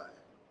qualify.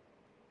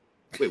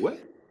 Wait, what?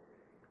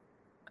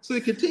 So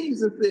it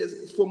continues and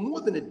says, for more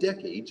than a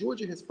decade,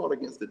 Georgia has fought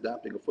against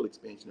adopting a full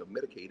expansion of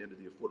Medicaid under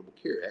the Affordable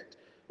Care Act,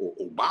 or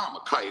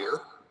Obamacare,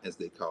 as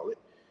they call it,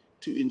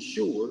 to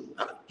ensure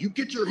you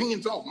get your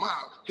hands off my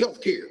health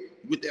care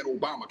with that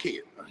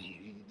Obamacare.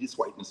 This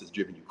whiteness has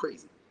driven you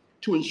crazy.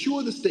 To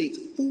ensure the state's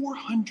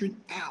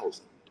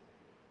 400,000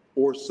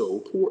 or so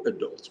poor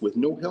adults with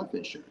no health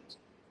insurance,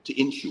 to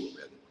insure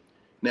rather.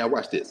 Now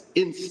watch this.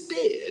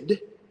 Instead,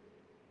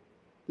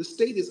 the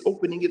state is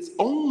opening its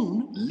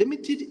own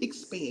limited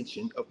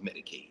expansion of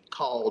Medicaid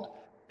called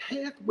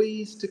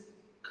Pathways to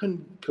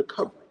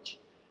Coverage,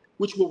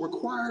 which will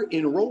require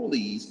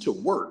enrollees to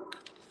work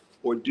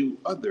or do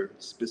other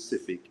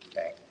specific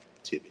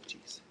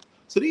activities.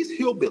 So these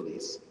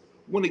hillbillies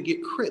want to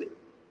get credit.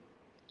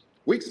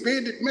 We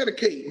expanded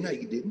Medicaid. No,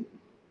 you didn't.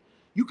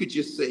 You could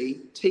just say,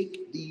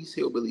 take these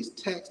hillbillies'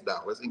 tax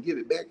dollars and give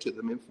it back to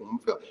them in form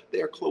of health.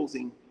 They are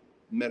closing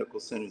medical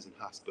centers and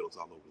hospitals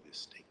all over this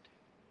state.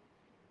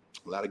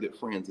 A lot of good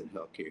friends in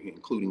healthcare here,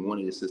 including one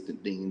of the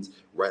assistant deans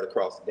right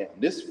across down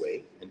this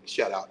way. And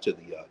shout out to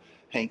the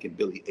Hank and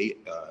Billy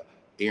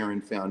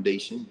Aaron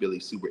Foundation, Billy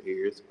Super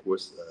Ayers, of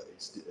course,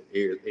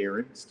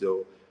 Aaron,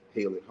 still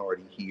hail and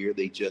hearty here.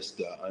 They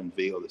just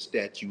unveiled a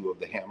statue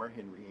of the hammer,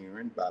 Henry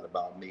Aaron,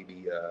 about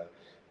maybe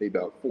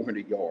about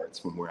 400 yards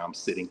from where I'm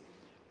sitting.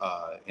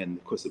 And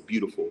of course,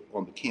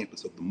 on the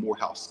campus of the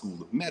Morehouse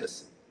School of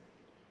Medicine.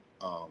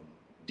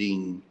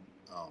 Dean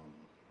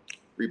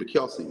Reba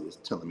Kelsey was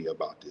telling me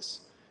about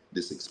this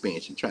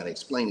expansion, trying to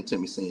explain it to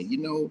me, saying,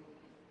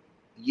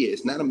 yeah,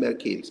 it's not a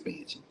Medicaid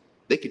expansion.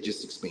 They could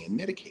just expand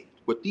Medicaid.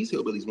 What these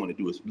hillbillies want to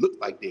do is look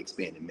like they're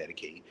expanding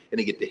Medicaid, and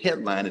they get the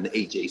headline in the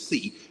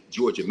AJC,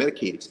 Georgia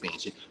Medicaid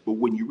expansion. But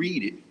when you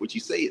read it, what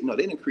you say is, no,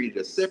 they didn't create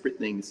a separate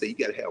thing to say you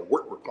got to have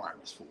work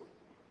requirements for it.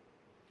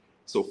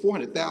 So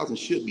 400,000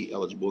 should be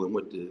eligible, and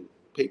what the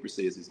paper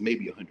says is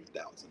maybe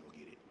 100,000 will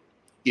get it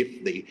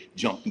if they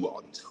jump through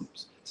all these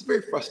hoops. It's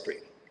very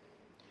frustrating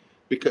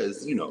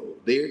because, you know,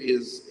 there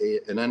is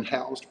an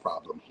unhoused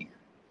problem here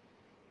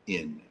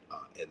in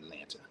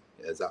Atlanta.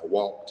 As I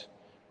walked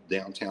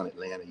downtown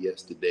Atlanta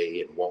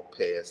yesterday and walked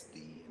past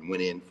and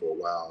went in for a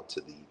while to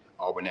the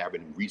Auburn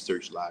Avenue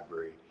Research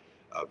Library,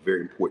 a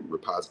very important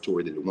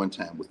repository that at one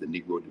time was the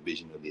Negro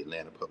Division of the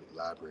Atlanta Public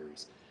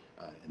Libraries,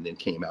 and then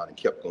came out and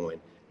kept going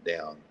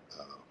down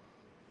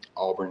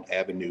Auburn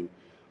Avenue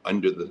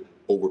under the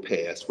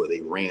overpass where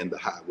they ran the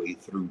highway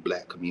through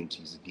Black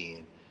communities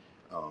again,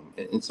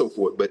 and so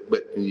forth. But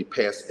when you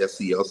pass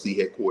SCLC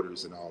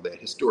headquarters and all that,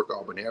 historic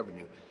Auburn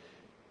Avenue,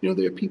 you know,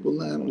 there are people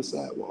lying on the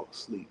sidewalk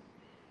asleep.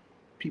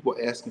 People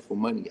asking for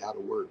money out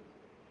of work.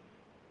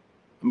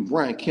 I mean,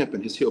 Brian Kemp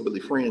and his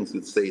hillbilly friends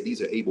would say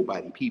these are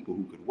able-bodied people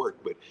who could work,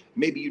 but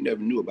maybe you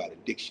never knew about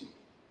addiction,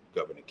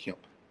 Governor Kemp.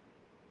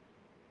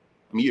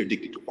 I mean, you're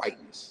addicted to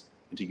whiteness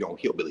and to your own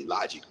hillbilly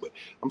logic, but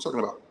I'm talking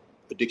about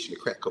addiction to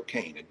crack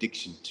cocaine,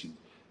 addiction to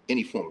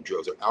any form of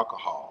drugs or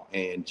alcohol.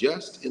 And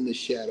just in the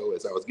shadow,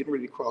 as I was getting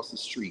ready to cross the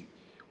street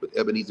with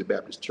Ebenezer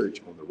Baptist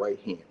Church on the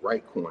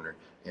right corner,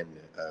 and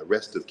the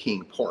rest of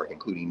King Park,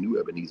 including New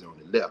Ebenezer on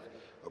the left,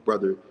 a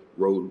brother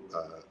rode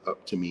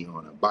up to me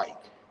on a bike.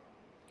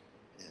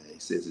 He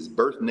says his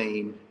birth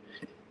name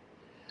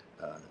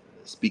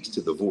speaks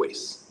to the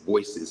voice.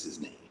 Voice is his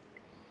name.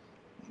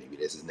 Maybe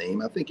that's his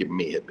name. I think it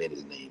may have been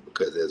his name,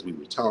 because as we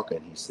were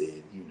talking, he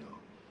said, you know,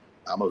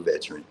 I'm a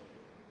veteran.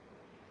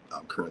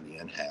 I'm currently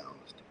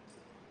unhoused.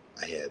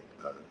 I had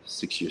a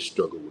 6-year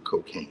struggle with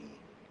cocaine.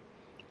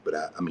 But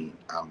I mean,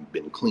 I've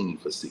been clean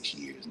for 6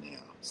 years now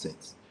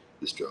since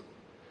the struggle.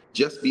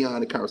 Just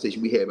beyond the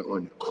conversation we had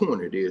on the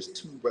corner, there's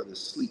 2 brothers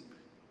asleep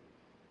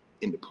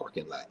in the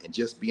parking lot. And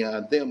just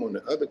beyond them on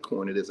the other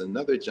corner, there's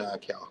another John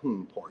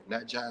Calhoun Park,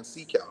 not John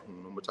C.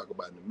 Calhoun, I'm gonna talk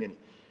about in a minute,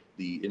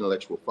 the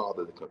intellectual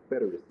father of the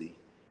Confederacy,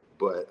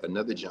 but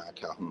another John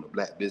Calhoun, a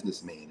Black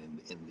businessman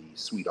in the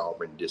Sweet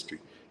Auburn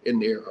district.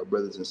 And there are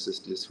brothers and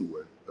sisters who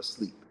are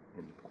asleep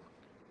in the park.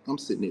 I'm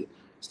standing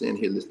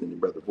here listening to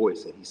Brother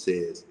Voice, and he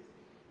says,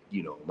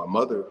 you know, my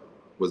mother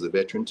was a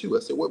veteran too. I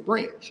said, what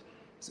branch?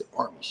 He said,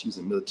 Army. She was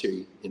in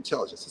military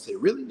intelligence. I said,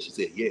 really? She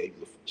said, yeah,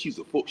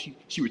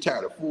 she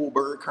retired a full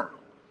bird colonel.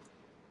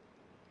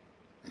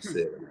 I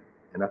said,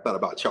 and I thought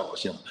about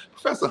Charles Young.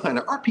 Professor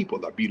Hunter, our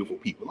people are beautiful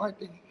people, aren't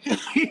they?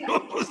 You know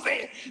what I'm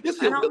saying? This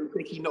guy really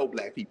think he know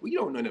Black people. You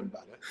don't know nothing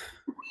about us.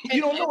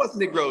 You don't know us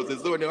Negroes,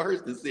 as Zora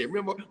Hurston said.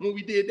 Remember when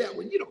we did that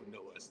one? You don't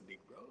know us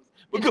Negroes.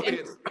 But go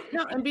ahead.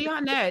 No, and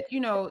beyond that, you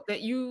know,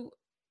 that you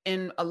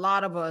and a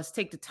lot of us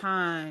take the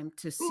time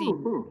to see,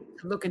 to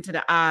look into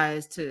the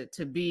eyes, to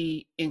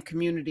be in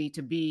community,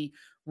 to be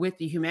with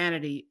the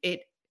humanity.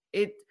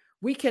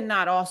 We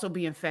cannot also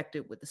be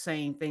infected with the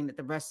same thing that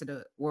the rest of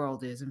the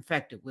world is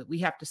infected with. We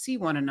have to see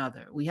one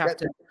another. We have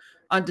to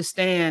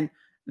understand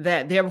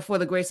that they're before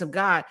the grace of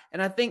God.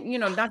 And I think, you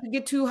know, not to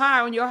get too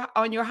high on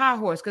your high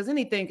horse, because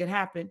anything can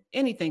happen.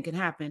 Anything can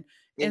happen.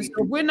 And so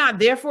we're not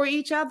there for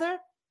each other.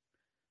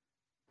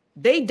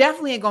 They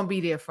definitely ain't gonna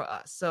be there for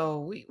us.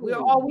 So we're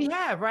all we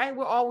have, right?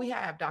 We're all we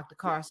have, Dr.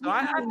 Carr. So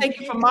I thank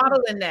you for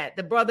modeling that.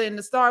 The brother in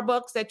the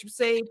Starbucks that you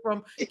saved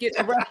from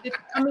getting arrested.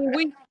 I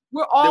mean,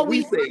 we're all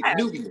we have.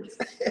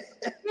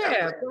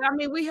 Yeah, but I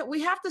mean,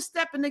 we have to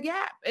step in the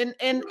gap, and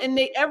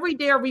they every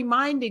day are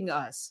reminding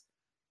us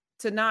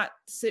to not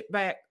sit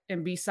back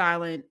and be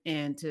silent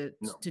and to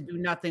do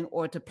nothing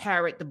or to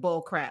parrot the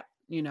bull crap.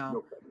 You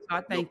know. I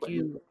thank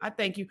you. I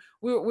thank you.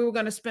 We were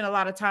going to spend a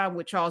lot of time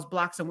with Charles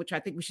Blockson, which I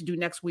think we should do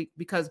next week,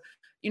 because,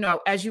 you know,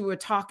 as you were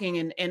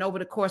talking and over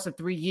the course of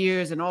 3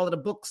 years and all of the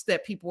books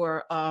that people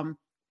are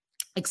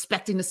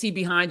expecting to see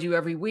behind you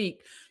every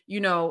week, you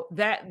know,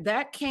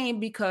 that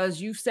came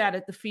because you sat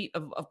at the feet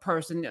of a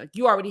person.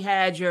 You already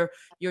had your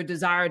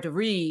desire to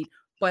read,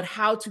 but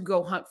how to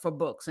go hunt for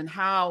books and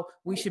how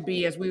we should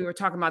be, as we were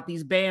talking about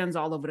these bans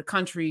all over the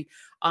country.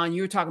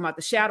 You were talking about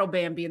the shadow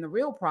ban being the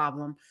real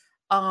problem.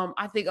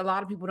 I think a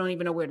lot of people don't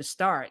even know where to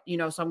start, you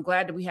know, so I'm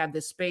glad that we have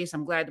this space.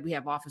 I'm glad that we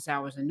have office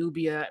hours in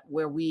Nubia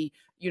where we,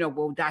 you know,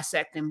 will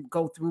dissect and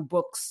go through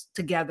books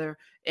together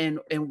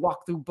and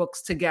walk through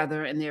books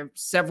together. And there are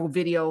several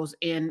videos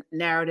in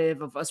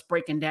narrative of us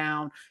breaking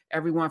down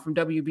everyone from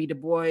W.B. Du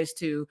Bois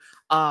to,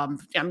 I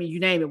mean, you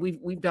name it.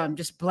 We've done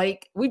just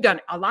Blake. We've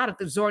done a lot of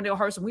the Zora Neale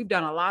Hurston. We've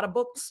done a lot of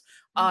books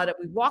that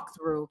we walk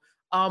through.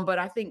 But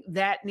I think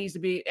that needs to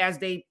be, as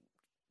they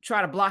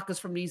try to block us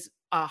from these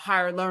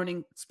higher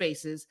learning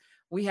spaces,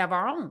 we have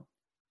our own.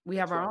 We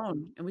have our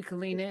own, and we can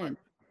lean in.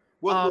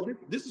 Well,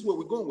 this is where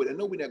we're going with it. I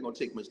know we're not going to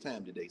take much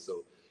time today,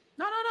 so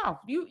no.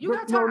 You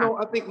got time. No.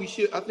 I think we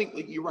should. I think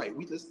you're right.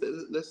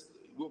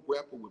 We'll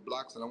grapple with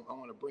blocks, and I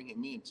want to bring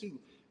him in too,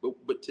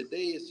 But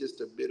today is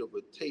just a bit of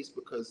a taste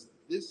because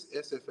this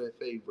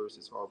SFFA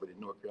versus Harvard in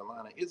North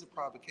Carolina is a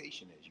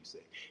provocation, as you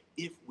say,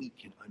 if we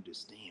can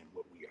understand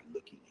what we are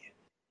looking at.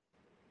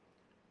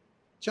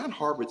 John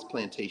Harvard's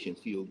Plantation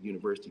Field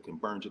University can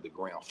burn to the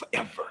ground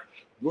forever.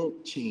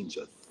 Won't change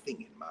a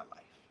thing in my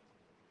life.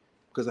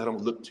 Because I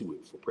don't look to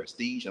it for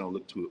prestige. I don't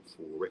look to it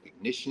for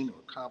recognition or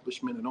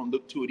accomplishment. I don't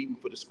look to it even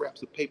for the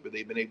scraps of paper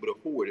they've been able to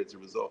hoard as a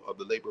result of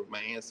the labor of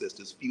my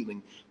ancestors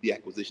fueling the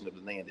acquisition of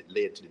the land that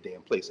led to the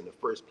damn place in the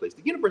first place.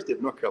 The University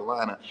of North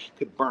Carolina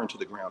could burn to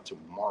the ground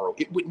tomorrow.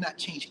 It would not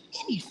change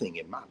anything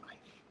in my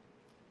life.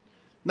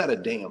 Not a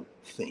damn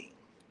thing.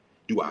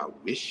 Do I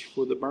wish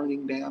for the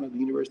burning down of the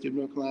University of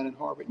North Carolina and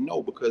Harvard?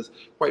 No, because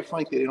quite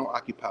frankly, they don't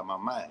occupy my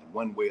mind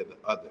one way or the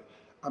other.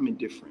 I'm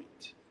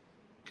indifferent.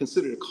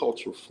 Consider the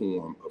cultural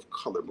form of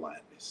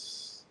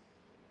colorblindness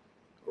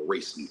or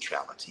race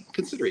neutrality.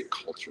 Consider it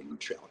cultural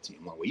neutrality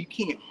in one way. You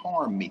can't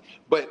harm me.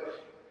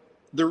 But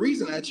the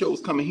reason I chose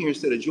coming here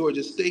instead of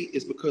Georgia State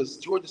is because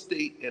Georgia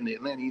State and the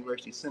Atlanta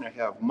University Center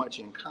have much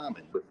in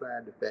common,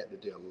 besides the fact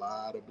that there are a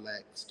lot of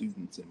black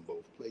students in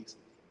both places.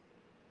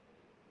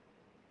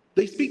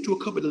 They speak to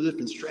a couple of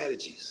different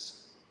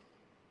strategies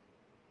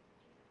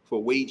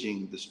for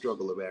waging the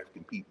struggle of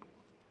African people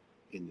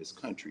in this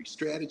country.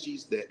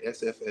 Strategies that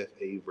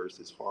SFFA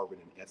versus Harvard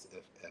and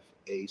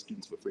SFFA,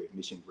 Students for Fair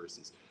Admission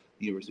versus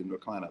the University of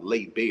North Carolina,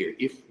 lay bare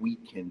if we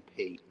can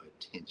pay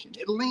attention.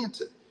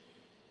 Atlanta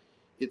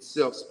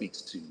itself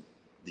speaks to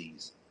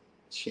these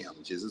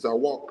challenges. As I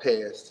walk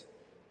past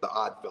the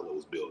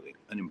Oddfellows building,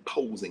 an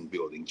imposing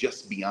building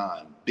just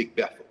beyond Big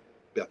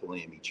Bethel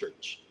AME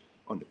Church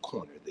on the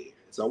corner there.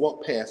 As I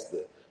walk past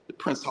the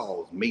Prince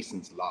Hall's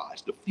Mason's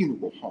Lodge, the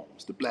funeral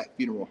homes, the black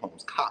funeral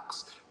homes,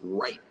 Cox,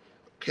 right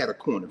cat a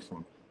corner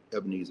from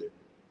Ebenezer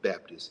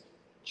Baptist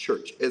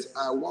Church. As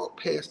I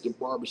walk past the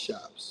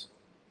barbershops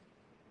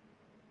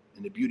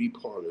and the beauty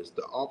parlors,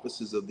 the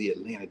offices of the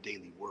Atlanta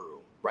Daily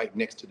World, right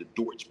next to the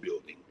Dortch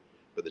building,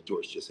 where the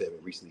Dortch just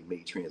having recently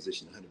made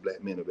transition, 100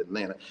 Black Men of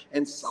Atlanta,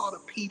 and saw the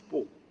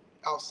people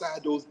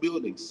outside those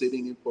buildings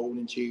sitting in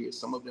folding chairs,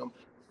 some of them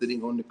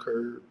sitting on the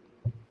curb,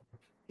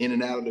 in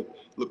and out of the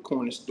little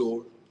corner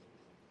store.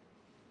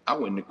 I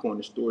went in the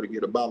corner store to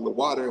get a bottle of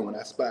water, and when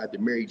I spied the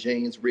Mary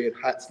Jane's Red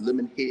Hots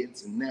Lemon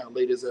Heads, and now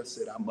later, as I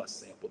said, I must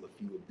sample a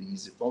few of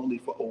these, if only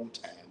for old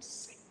time's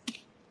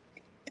sake.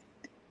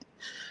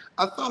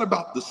 I thought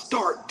about the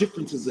stark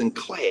differences in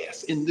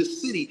class in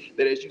this city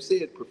that, as you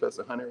said,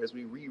 Professor Hunter, as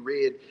we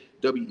reread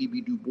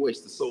W.E.B. Du Bois,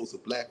 The Souls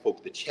of Black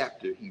Folk, the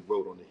chapter he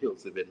wrote on the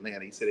hills of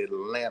Atlanta, he said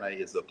Atlanta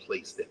is a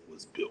place that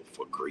was built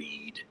for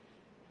greed.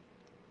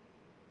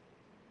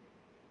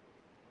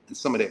 And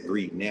some of that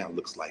greed now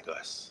looks like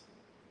us.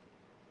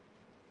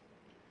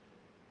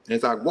 And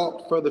as I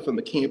walked further from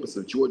the campus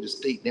of Georgia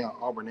State down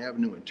Auburn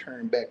Avenue and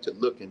turned back to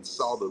look and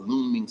saw the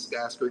looming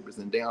skyscrapers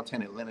in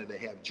downtown Atlanta that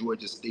have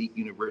Georgia State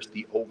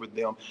University over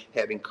them,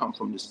 having come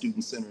from the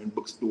student center and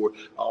bookstore,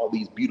 all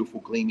these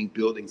beautiful gleaming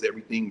buildings,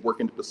 everything,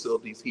 working the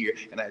facilities here.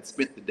 And I had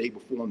spent the day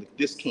before on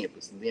this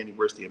campus in the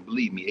university, and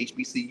believe me,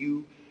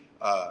 HBCU,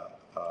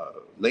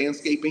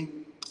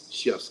 landscaping,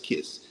 chef's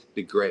kiss.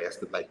 The grass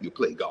look like you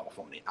play golf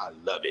on it. I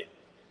love it.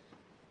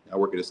 I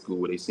work at a school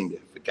where they seem to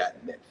have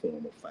forgotten that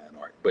form of fine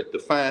art. But the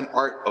fine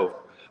art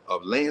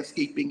of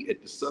landscaping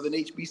at the Southern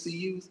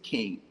HBCUs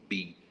can't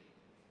be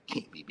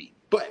beat.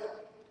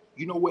 But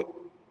you know what,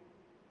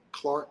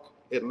 Clark,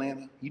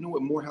 Atlanta, you know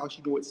what Morehouse,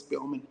 you know what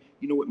Spelman,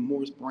 you know what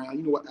Morris Brown,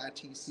 you know what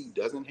ITC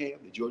doesn't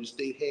have, that Georgia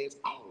State has?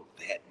 All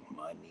that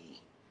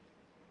money.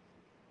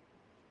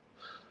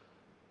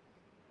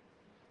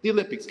 The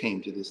Olympics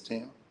came to this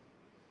town.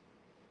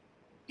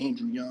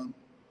 Andrew Young,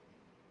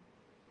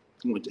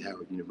 who went to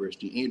Howard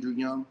University. Andrew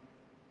Young,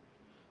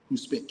 who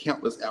spent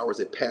countless hours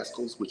at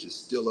Pasco's, which is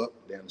still up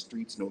down the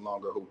streets, no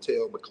longer a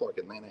hotel, but Clark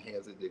Atlanta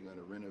has it. They're going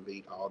to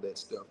renovate all that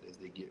stuff as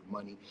they get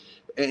money.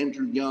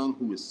 Andrew Young,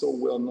 who is so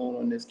well known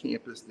on this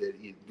campus that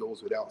it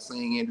goes without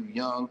saying. Andrew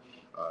Young,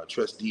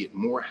 trustee at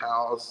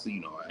Morehouse,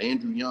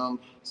 Andrew Young,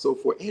 so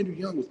forth. Andrew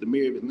Young was the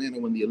mayor of Atlanta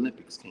when the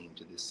Olympics came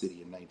to this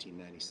city in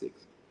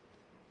 1996.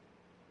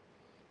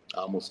 I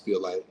almost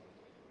feel like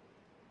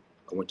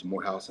I went to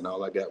Morehouse and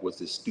all I got was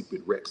this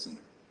stupid rec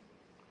center.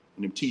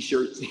 And them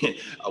t-shirts,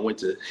 I went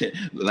to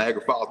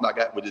Niagara Falls and I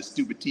got with this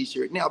stupid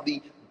t-shirt. Now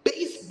the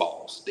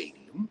baseball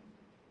stadium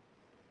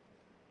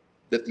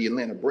that the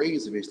Atlanta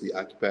Braves eventually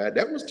occupied,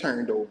 that was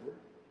turned over.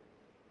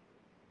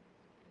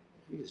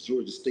 It's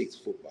Georgia State's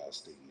football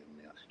stadium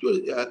now.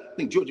 I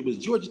think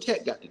Georgia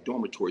Tech got the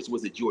dormitories.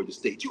 Was it Georgia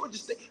State? Georgia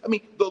State,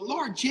 the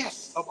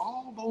largesse of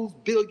all those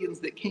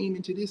billions that came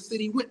into this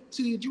city went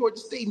to Georgia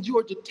State and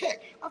Georgia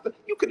Tech. I thought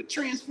you could have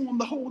transformed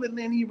the whole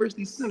Atlanta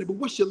University Center, but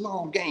what's your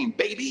long game,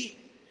 baby?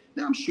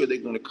 Now I'm sure they're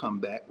going to come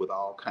back with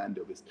all kinds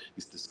of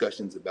these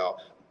discussions about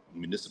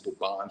municipal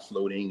bond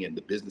floating and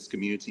the business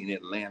community in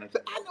Atlanta.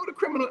 I know the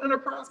criminal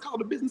enterprise called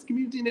the business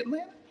community in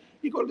Atlanta.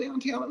 You go to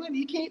downtown Atlanta,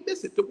 you can't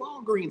miss it. The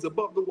Walgreens,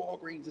 above the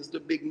Walgreens is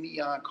the big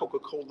neon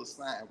Coca-Cola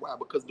sign. Why?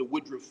 Because the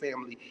Woodruff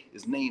family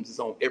names is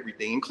on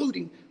everything,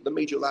 including the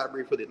major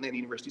library for the Atlanta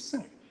University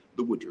Center,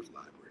 the Woodruff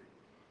Library.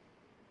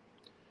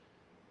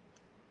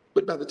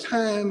 But by the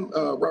time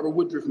Robert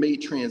Woodruff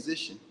made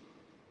transition,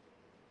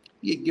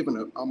 he had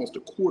given almost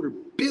 $250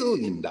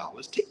 million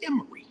to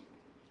Emory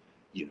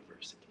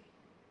University.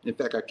 In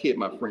fact, I kid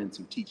my friends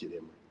who teach at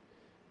Emory.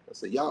 I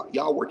say,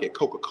 y'all work at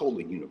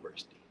Coca-Cola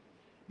University,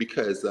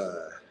 because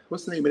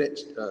what's the name of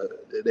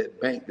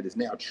that bank that is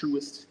now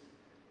Truist?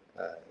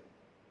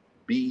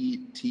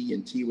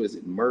 BT&T, what is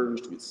it,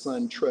 merged with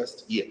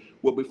SunTrust? Yeah.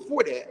 Well,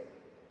 before that,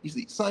 you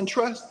see,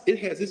 SunTrust, it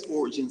has its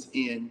origins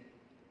in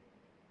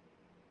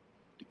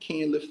the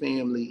Candler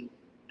family,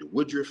 the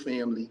Woodruff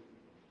family.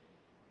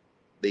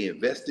 They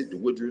invested, the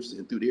Woodruffs,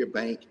 and through their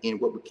bank in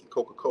what was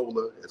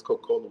Coca-Cola. As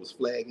Coca-Cola was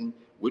flagging,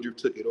 Woodruff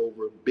took it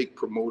over, big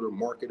promoter,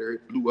 marketer,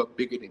 it blew up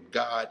bigger than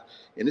God,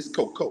 and it's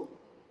Coca-Cola.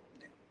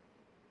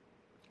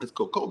 It's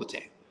Coca-Cola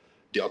Town,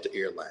 Delta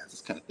Airlines,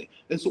 this kind of thing.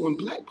 And so when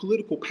Black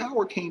political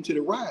power came to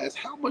the rise,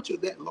 how much of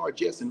that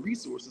largesse and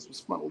resources was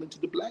funneled into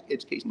the Black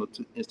educational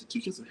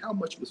institutions, and how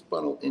much was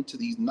funneled into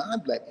these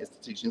non-Black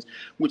institutions,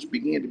 which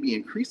began to be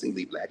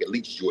increasingly Black, at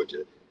least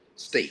Georgia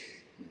State.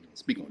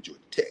 Speaking on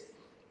Georgia Tech,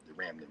 the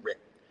Ramblin' Wreck.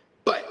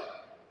 But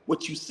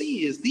what you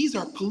see is these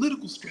are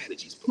political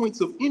strategies,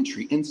 points of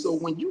entry. And so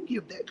when you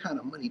give that kind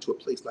of money to a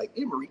place like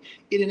Emory,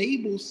 it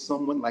enables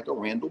someone like a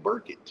Randall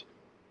Burkett,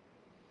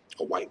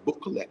 a white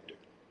book collector,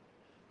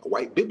 a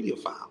white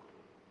bibliophile,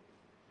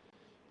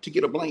 to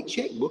get a blank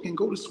checkbook and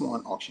go to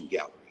Swan auction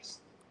galleries,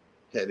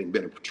 having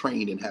been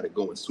trained in how to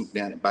go and swoop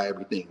down and buy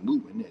everything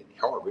moving at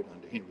Harvard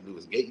under Henry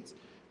Louis Gates,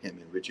 him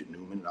and Richard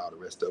Newman and all the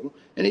rest of them.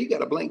 And then you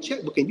got a blank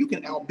checkbook and you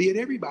can outbid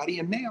everybody.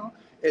 And now,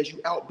 as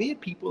you outbid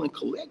people and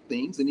collect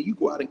things, and then you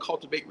go out and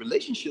cultivate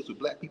relationships with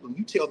Black people, and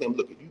you tell them,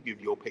 look, if you give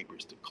your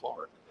papers to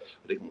Clark,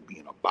 they're going to be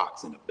in a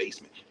box in the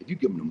basement. If you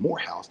give them to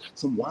Morehouse,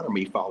 some water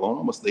may fall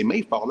on them. They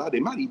may fall out. They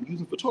might even use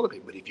them for toilet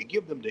paper. But if you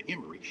give them to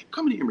Emory,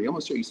 come to Emory. I'm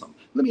going to show you something.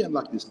 Let me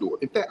unlock this door.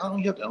 In fact, I don't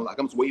even have to unlock.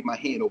 I'm just wave my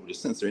hand over the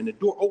sensor, and the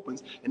door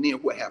opens. And then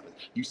what happens?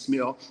 You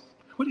smell,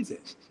 what is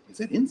that? Is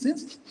that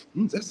incense?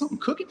 Is that something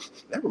cooking?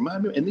 That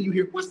reminds me. And then you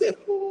hear, what's that?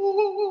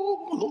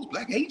 Oh, those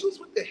Black angels?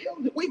 What the hell?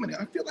 Wait a minute.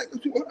 I feel like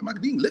those people, am I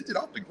being lifted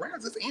off the ground?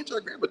 Is this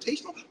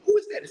anti-gravitational? Who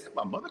is that? Is that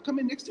my mother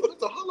coming next to it?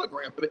 That's a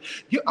hologram. But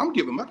yeah, I'm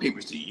giving my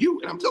papers to you,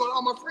 and I'm telling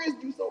all my friends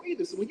to do so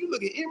either. So when you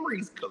look at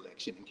Emory's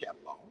collection and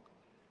catalog,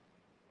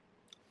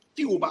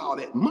 fueled by all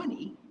that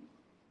money,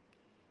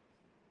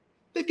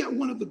 they've got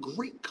one of the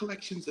great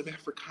collections of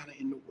Africana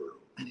in the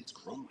world, and it's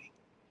growing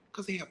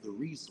because they have the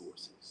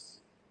resources.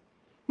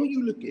 When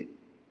you look at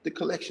the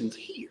collections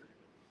here,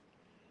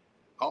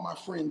 all my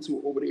friends who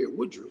are over there at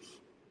Woodruff,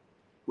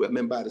 who haven't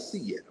been by the sea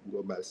yet, I'm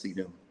going by to see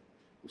them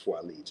before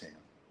I leave town.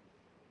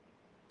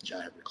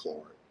 John Henry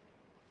Clark,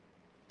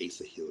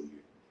 Asa Hilliard.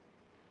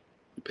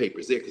 The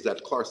paper's there because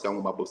at Clark's, I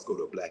want my books to go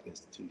to a Black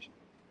institution.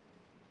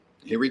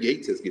 Henry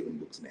Gates has given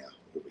books now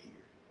over here.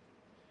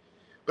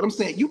 But I'm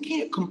saying you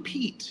can't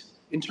compete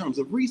in terms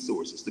of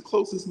resources. The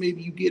closest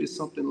maybe you get is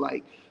something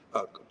like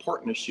a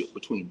partnership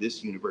between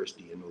this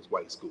university and those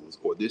white schools,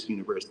 or this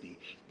university,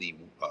 the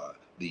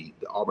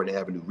Auburn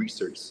Avenue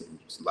Research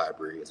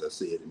Library, as I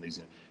said.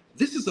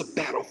 This is a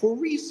battle for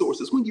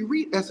resources. When you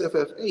read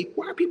SFFA,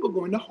 why are people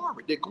going to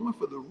Harvard? They're going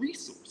for the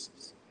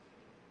resources,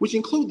 which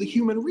include the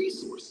human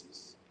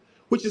resources,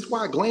 which is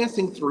why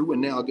glancing through,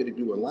 and now I'll get to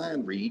do a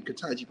line read,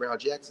 Ketanji Brown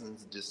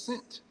Jackson's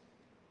dissent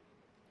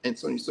and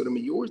Sonia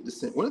Sotomayor's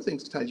dissent. One of the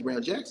things Ketanji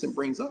Brown Jackson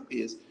brings up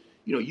is,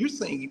 you're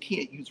saying you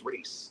can't use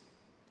race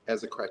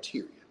as a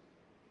criteria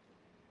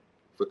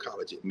for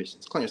college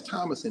admissions. Clarence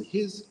Thomas, in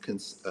his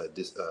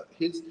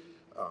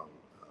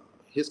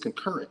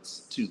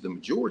concurrence to the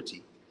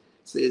majority,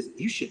 says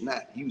you should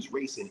not use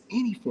race in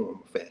any form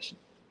or fashion.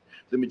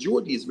 The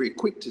majority is very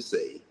quick to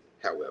say,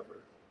 however,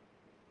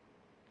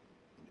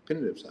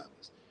 independent of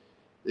Thomas,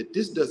 that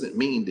this doesn't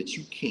mean that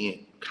you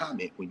can't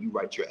comment when you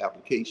write your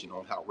application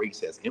on how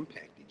race has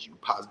impacted you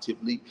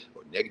positively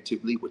or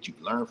negatively, what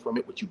you've learned from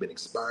it, what you've been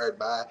inspired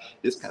by,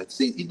 this kind of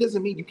thing. It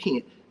doesn't mean you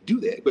can't do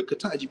that. But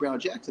Ketanji Brown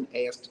Jackson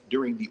asked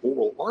during the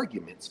oral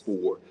arguments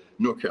for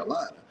North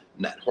Carolina,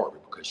 not Harvard,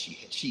 because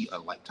she,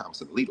 unlike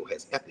Thomas and Alito,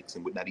 has ethics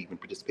and would not even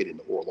participate in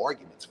the oral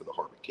arguments for the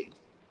Harvard case,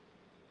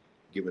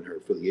 given her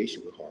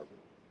affiliation with Harvard,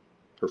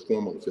 her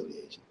formal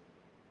affiliation.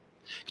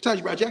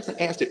 Ketanji Brown Jackson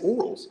asked at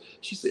orals,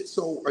 she said,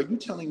 so are you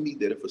telling me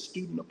that if a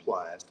student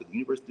applies to the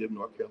University of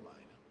North Carolina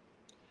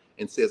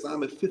and says,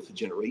 I'm a fifth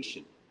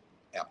generation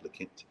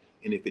applicant,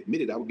 and if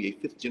admitted, I would be a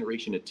fifth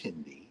generation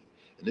attendee,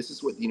 and this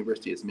is what the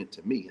university has meant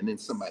to me, and then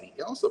somebody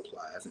else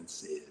applies and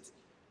says,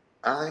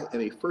 I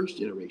am a first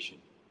generation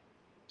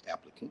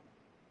applicant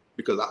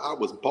because I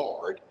was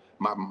barred.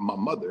 My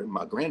mother,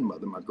 my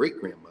grandmother, my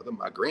great-grandmother,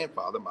 my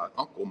grandfather, my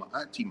uncle, my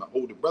auntie, my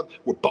older brother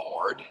were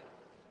barred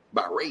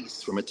by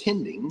race from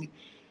attending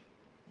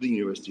the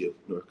University of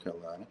North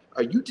Carolina.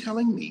 Are you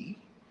telling me,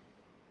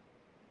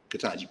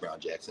 Ketanji Brown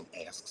Jackson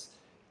asks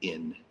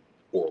in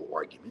oral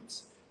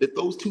arguments, that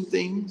those two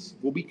things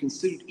will be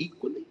considered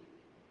equally?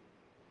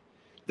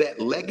 That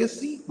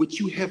legacy, which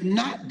you have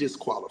not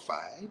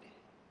disqualified,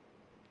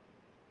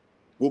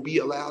 will be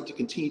allowed to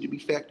continue to be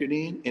factored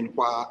in, and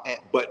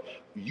but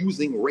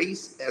using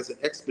race as an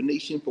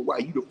explanation for why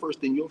you the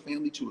first in your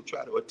family to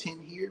try to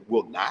attend here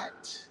will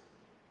not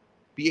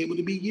be able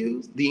to be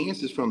used? The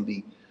answers from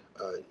the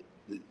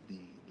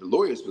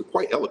lawyers were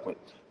quite eloquent.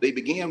 They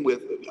began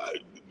with,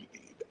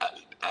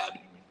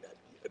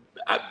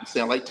 I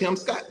sound like Tim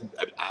Scott.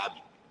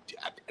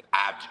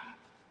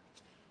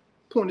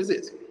 Point is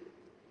this.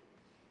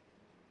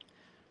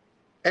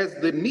 As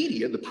the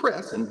media, the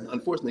press, and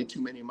unfortunately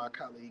too many of my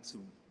colleagues who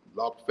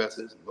law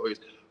professors and lawyers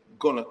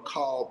going to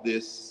call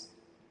this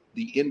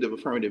the end of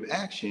affirmative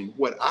action,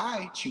 what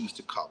I choose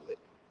to call it,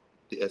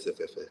 the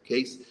SFFF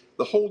case,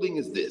 the holding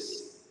is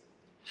this.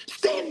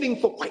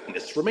 Standing for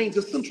whiteness remains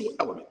a central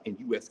element in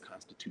U.S.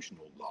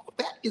 constitutional law.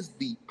 That is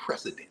the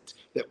precedent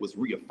that was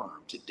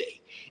reaffirmed today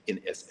in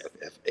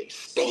SFFA.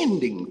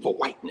 Standing for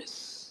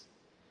whiteness.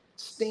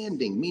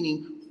 Standing,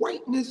 meaning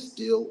whiteness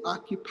still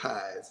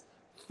occupies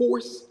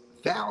force,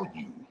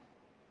 value,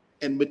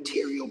 and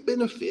material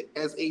benefit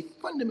as a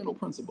fundamental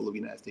principle of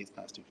United States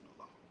constitutional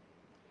law.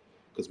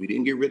 Because we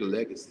didn't get rid of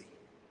legacy.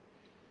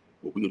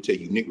 Well, we're going to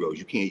tell you Negroes,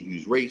 you can't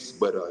use race,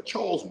 but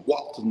Charles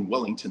Walton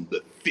Wellington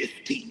the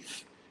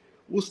 15th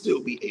will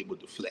still be able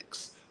to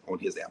flex on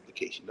his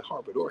application to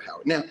Harvard or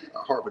Howard. Now,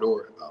 Harvard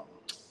or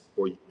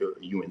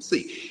UNC.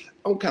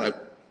 I'll kind of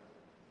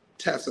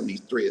tie some of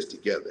these threads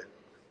together.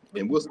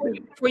 And we'll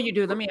spend. Before you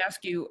do, let me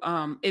ask you,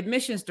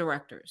 admissions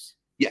directors.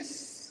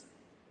 Yes.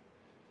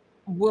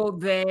 Will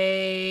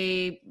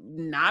they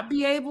not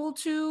be able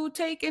to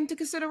take into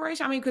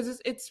consideration? I mean, because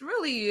it's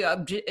really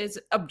it's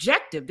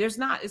objective. It's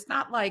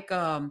not like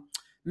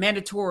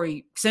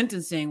mandatory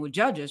sentencing with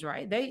judges,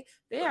 right? They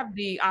have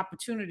the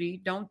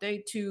opportunity, don't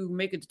they, to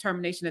make a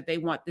determination that they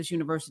want this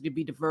university to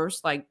be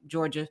diverse, like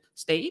Georgia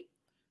State?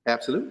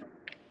 Absolutely.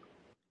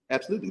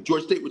 Absolutely.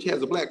 Georgia State, which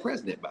has a black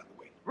president, by the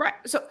way. Right.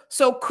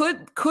 So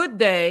could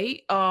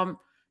they,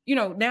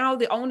 now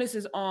the onus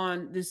is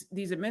on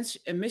these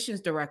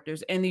admissions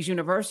directors and these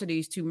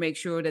universities to make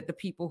sure that the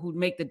people who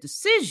make the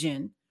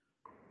decision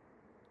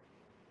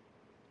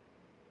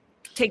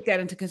take that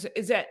into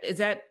consideration. Is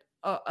that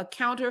a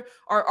counter?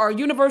 Are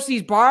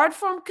universities barred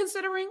from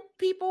considering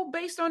people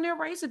based on their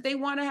race if they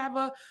want to have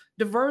a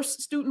diverse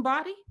student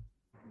body?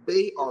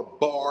 They are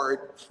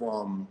barred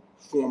from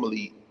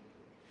formally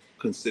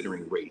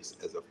considering race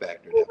as a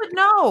factor. Who would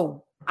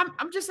know?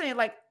 I'm just saying,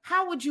 like,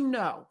 how would you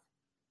know?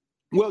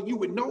 Well, you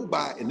would know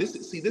by, and this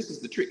is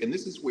the trick, and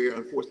this is where,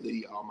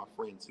 unfortunately, all my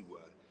friends who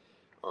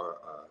are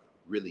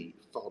really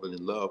falling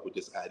in love with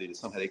this idea that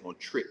somehow they're going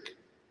to trick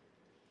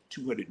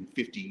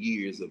 250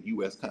 years of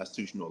U.S.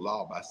 constitutional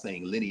law by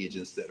saying lineage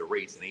instead of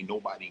race, and ain't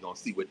nobody gonna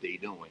see what they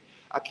doing.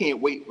 I can't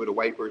wait for the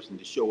white person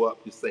to show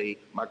up to say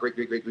my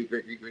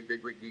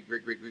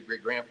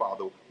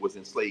great-great-great-great-great-great-great-great-great-great-grandfather was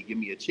enslaved. Give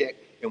me a check.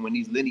 And when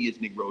these lineage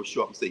Negroes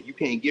show up and say you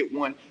can't get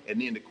one, and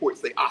then the court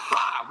say,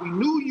 "Aha! We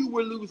knew you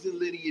were losing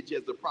lineage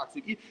as a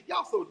proxy."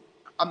 Y'all so.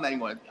 I'm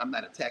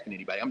not attacking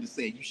anybody. I'm just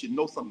saying you should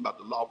know something about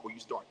the law before you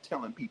start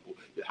telling people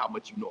how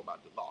much you know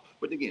about the law.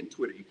 But again,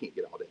 Twitter, you can't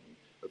get all that in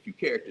a few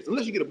characters,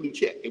 unless you get a blue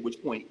check, at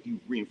which point you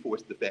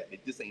reinforce the fact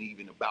that this ain't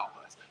even about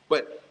us.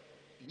 But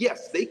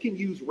yes, they can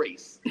use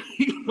race.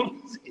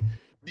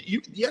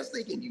 Yes,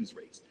 they can use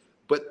race,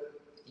 but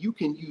you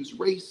can use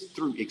race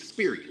through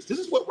experience. This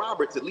is what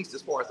Roberts, at least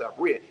as far as I've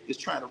read, is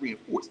trying to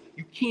reinforce.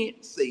 You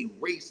can't say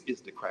race is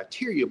the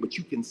criteria, but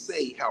you can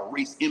say how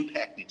race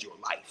impacted your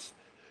life.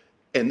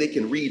 And they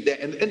can read that.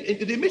 And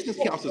the admissions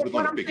counselors are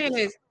going to figure this out. What I'm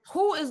saying is,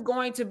 who is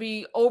going to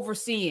be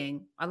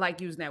overseeing, I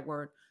like using that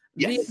word,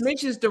 yes, the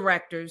admissions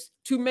directors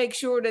to make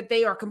sure that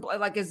they are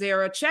like, is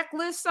there a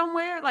checklist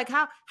somewhere? Like,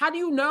 how do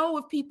you know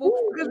if people,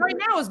 because right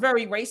now it's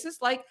very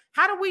racist. Like,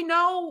 how do we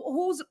know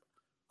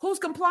who's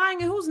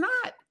complying and who's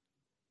not?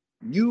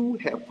 You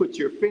have put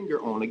your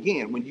finger on,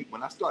 again,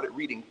 when I started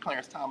reading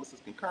Clarence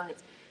Thomas's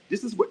concurrence,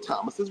 this is what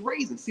Thomas is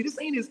raising. See, this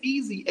ain't as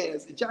easy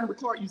as John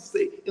Clark used to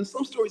say, in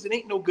some stories, it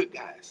ain't no good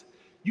guys.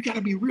 You got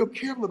to be real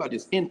careful about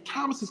this. In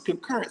Thomas's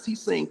concurrence,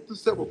 he's saying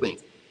several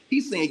things.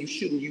 He's saying you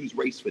shouldn't use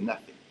race for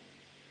nothing.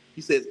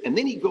 He says, and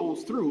then he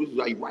goes through, this is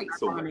why he writes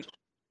so much.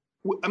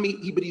 I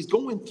mean, but he's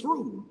going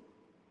through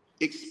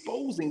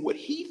exposing what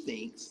he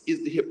thinks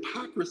is the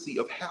hypocrisy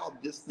of how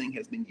this thing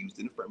has been used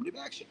in affirmative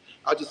action.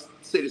 I'll just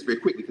say this very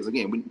quickly, because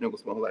again, we're not going to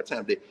spend a whole lot of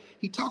time there.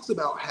 He talks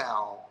about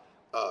how,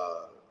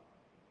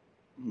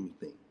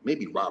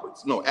 maybe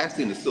Roberts, no,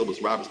 actually in the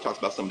syllabus, Roberts talks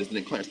about some of this, and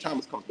then Clarence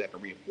Thomas comes back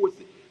and reinforces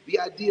it. The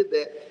idea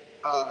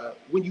that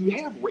when you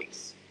have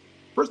race,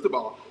 first of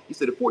all, he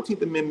said the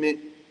 14th Amendment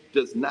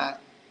does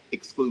not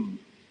exclude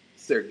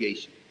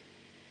segregation.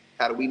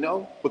 How do we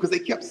know? Because they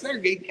kept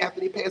segregating after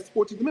they passed the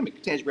 14th Amendment.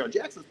 Ketanji Brown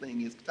Jackson's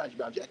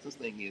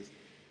thing is,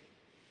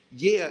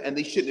 yeah, and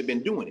they shouldn't have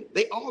been doing it.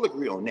 They all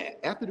agree on that.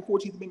 After the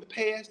 14th Amendment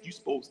passed, you're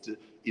supposed to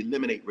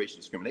eliminate racial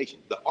discrimination.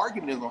 The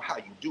argument is on how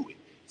you do it.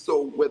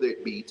 So whether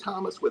it be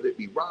Thomas, whether it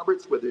be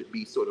Roberts, whether it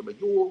be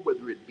Sotomayor,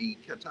 whether it be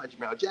Ketanji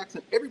Brown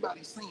Jackson,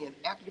 everybody's saying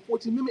after the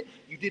 14th Amendment,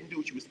 you didn't do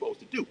what you were supposed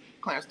to do.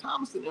 Clarence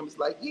Thomas and them is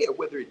like, yeah,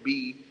 whether it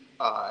be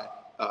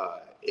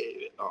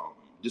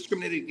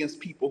discriminated against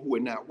people who are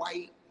not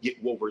white,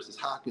 get Woe versus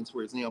Hopkins,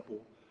 for example,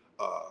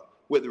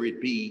 whether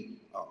it be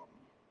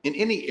in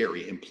any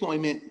area,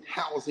 employment,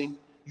 housing,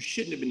 you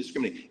shouldn't have been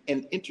discriminated.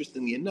 And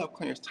interestingly enough,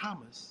 Clarence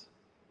Thomas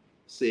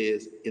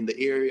says in the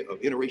area of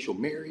interracial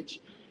marriage,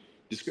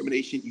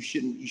 discrimination, you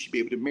should be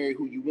able to marry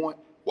who you want.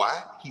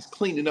 Why? He's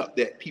cleaning up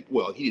that people,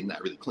 well, he did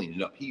not really clean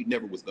it up. He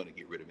never was going to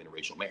get rid of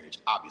interracial marriage,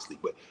 obviously,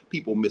 but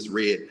people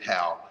misread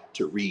how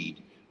to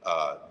read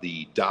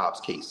the Dobbs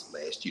case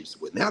last year. So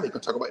now they're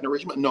going to talk about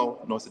interracial marriage. No,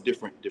 it's a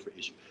different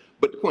issue.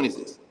 But the point is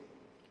this.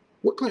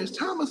 What Clarence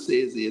Thomas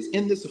says is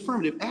in this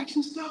affirmative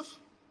action stuff,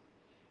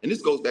 and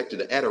this goes back to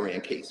the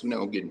Adirond case. We're not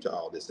going to get into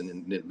all this. And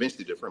then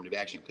eventually the affirmative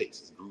action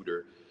cases,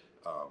 Grutter,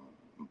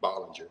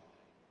 Bollinger.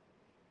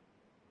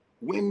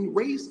 When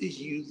race is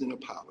used in a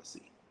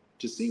policy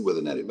to see whether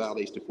or not it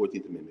violates the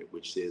 14th Amendment,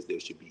 which says there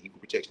should be equal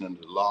protection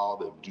under the law,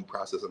 the due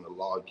process under the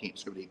law, you can't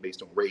discriminate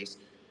based on race.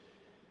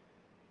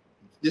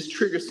 This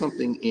triggers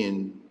something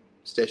in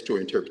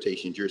statutory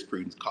interpretation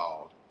jurisprudence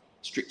called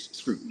strict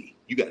scrutiny.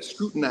 You got to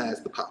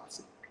scrutinize the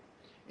policy.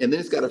 And then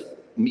it's got to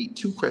meet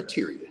two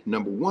criteria.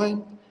 Number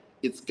one,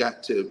 it's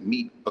got to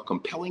meet a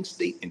compelling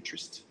state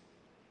interest.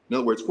 In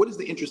other words, what is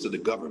the interest of the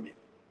government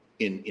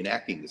in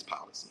enacting this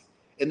policy?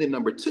 And then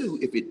number two,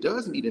 if it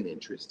does meet an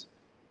interest,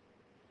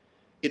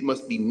 it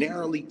must be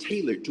narrowly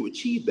tailored to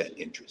achieve that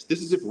interest.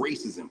 This is if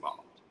race is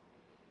involved.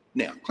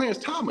 Now, Clarence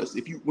Thomas,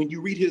 when you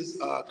read his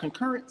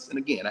concurrence, and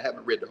again, I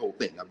haven't read the whole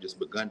thing, I've just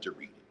begun to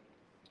read it.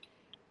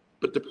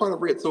 But the part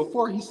I've read so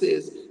far, he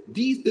says,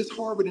 this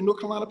Harvard and North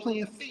Carolina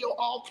plan fail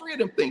all three of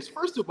them things.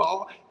 First of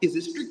all, is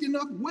it strict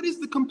enough? What is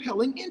the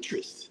compelling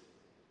interest?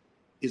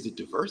 Is it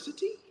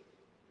diversity?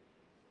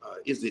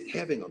 Is it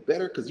having a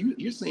better, because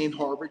you're saying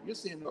Harvard, you're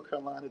saying North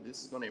Carolina,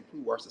 this is going to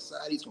improve our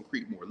society, it's going to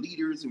create more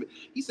leaders.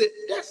 He said,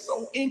 that's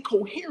so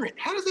incoherent.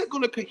 How is that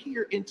going to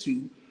cohere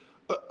into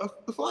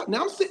a fly?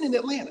 Now I'm sitting in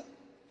Atlanta.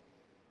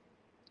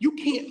 You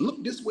can't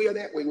look this way or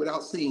that way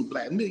without seeing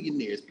black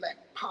millionaires, black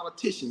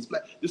politicians,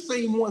 the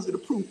same ones that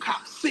approved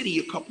Cop City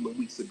a couple of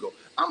weeks ago.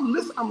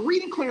 I'm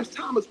reading Clarence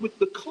Thomas with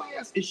the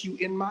class issue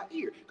in my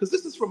ear, because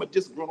this is from a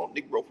disgruntled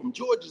Negro from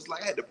Georgia. It's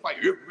like, I had to fight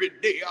every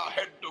day. I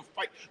had to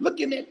fight.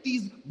 Looking at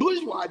these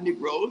bourgeois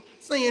Negroes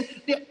saying,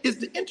 is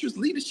the interest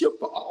leadership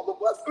for all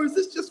of us, or is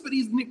this just for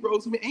these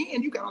Negroes?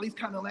 And you got all these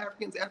continental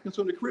Africans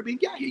from the Caribbean.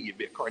 Yeah, I hear you,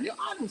 Vic Carr.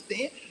 I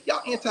understand.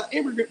 Y'all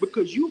anti-immigrant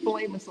because you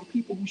blaming some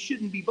people who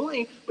shouldn't be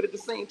blamed, but at the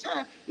same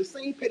time, the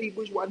same petty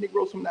bourgeois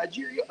Negroes from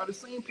Nigeria are the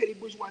same petty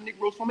bourgeois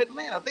Negroes from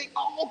Atlanta. They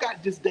all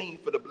got disdain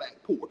for the black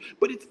poor,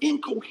 but it's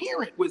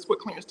incoherent with what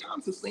Clarence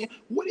Thomas is saying.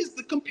 What is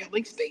the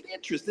compelling state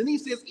interest? And he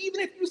says, even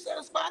if you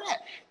satisfy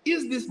that,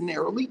 is this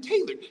narrowly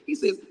tailored? He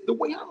says, the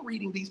way I'm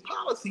reading these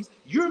policies,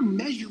 you're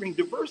measuring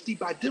diversity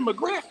by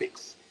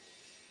demographics.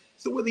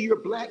 So whether you're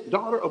a black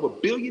daughter of a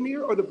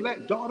billionaire or the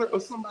black daughter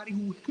of somebody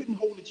who couldn't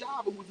hold a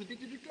job or was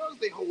addicted to drugs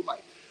their whole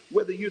life,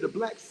 whether you're the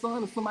black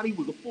son of somebody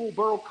who was a full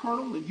borough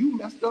colonel and you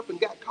messed up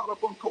and got caught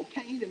up on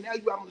cocaine and now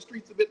you're out on the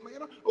streets of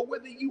Atlanta, or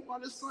whether you are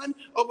the son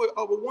of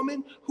a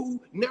woman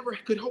who never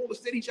could hold a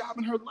steady job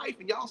in her life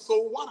and y'all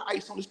sold water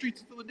ice on the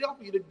streets of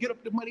Philadelphia to get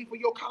up the money for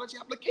your college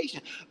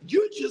application.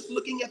 You're just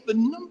looking at the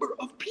number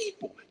of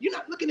people. You're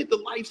not looking at the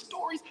life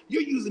stories.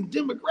 You're using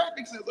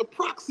demographics as a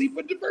proxy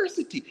for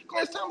diversity.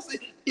 Clarence Thomas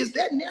said, is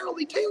that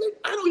narrowly tailored?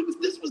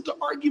 This was the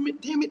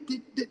argument, damn it,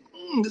 this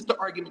is the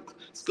argument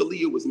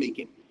Scalia was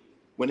making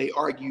when they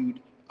argued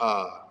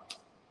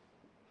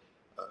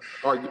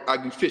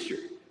Fisher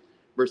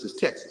versus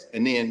Texas.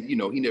 And then, he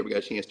never got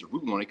a chance to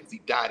rule on it because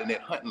he died in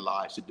that hunting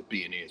lodge that the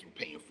billionaires were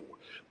paying for.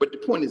 But the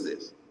point is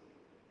this.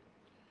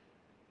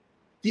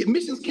 The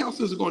admissions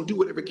counselors are going to do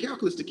whatever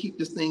calculus to keep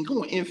this thing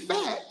going. In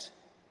fact,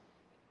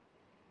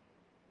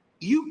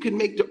 you can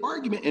make the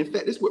argument, in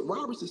fact, this is what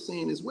Roberts is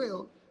saying as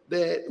well,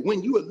 that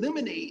when you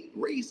eliminate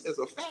race as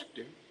a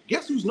factor,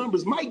 guess whose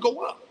numbers might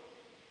go up?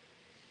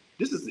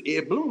 This is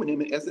Ed Bloom and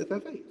them in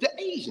SFFA, the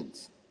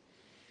Asians.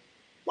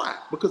 Why?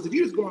 Because if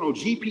you're just going on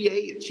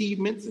GPA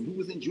achievements and who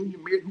was in junior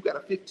merit, who got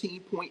a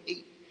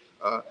 15.8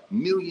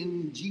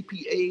 million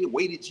GPA,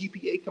 weighted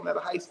GPA coming out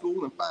of high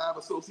school and 5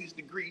 associate's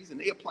degrees, and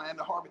they applying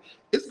to Harvard,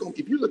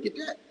 if you look at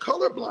that,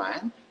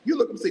 colorblind, you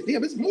look and say,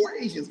 damn, it's more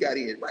Asians got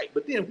in, right?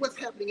 But then what's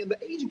happening in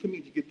the Asian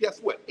community? Because guess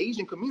what?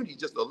 Asian community is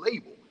just a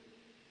label.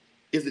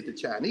 Is it the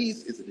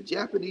Chinese? Is it the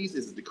Japanese?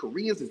 Is it the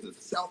Koreans? Is it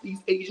the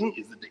Southeast Asian?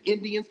 Is it the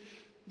Indians?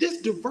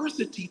 This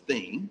diversity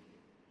thing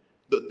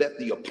that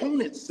the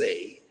opponents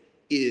say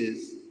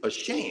is a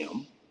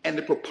sham, and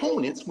the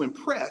proponents, when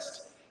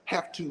pressed,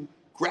 have to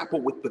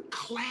grapple with the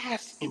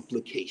class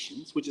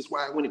implications, which is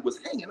why when it was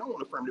hanging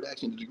on affirmative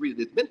action to the degree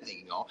that it's been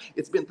hanging on,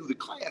 it's been through the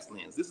class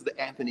lens. This is the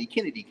Anthony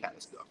Kennedy kind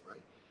of stuff, right?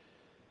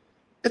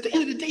 At the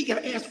end of the day, you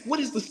got to ask,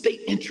 what is the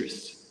state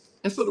interest?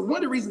 And so one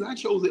of the reasons I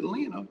chose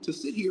Atlanta to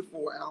sit here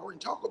for an hour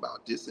and talk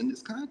about this in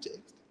this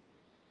context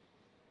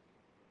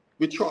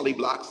with Charlie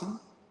Blockson,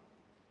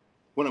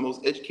 one of the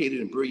most educated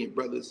and brilliant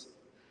brothers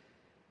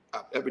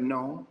I've ever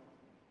known,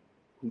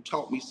 who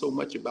taught me so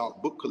much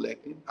about book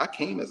collecting. I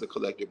came as a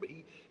collector, but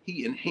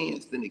he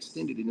enhanced and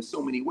extended it in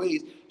so many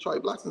ways. Charlie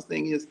Blockson's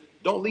thing is,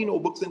 don't leave no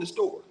books in the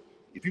store.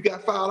 If you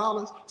got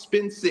 $5,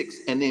 spend $6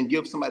 and then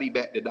give somebody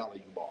back the dollar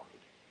you borrowed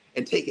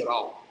and take it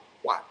all.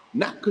 Why?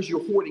 Not because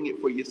you're hoarding it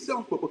for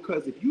yourself, but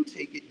because if you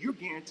take it, you're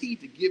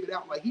guaranteed to give it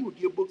out like he would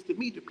give books to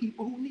me, to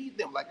people who need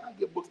them, like I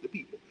give books to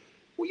people.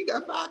 Well, you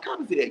got 5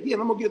 copies of that. Yeah,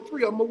 I'm going to give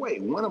 3 of them away.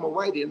 One I'm going to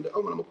write in, the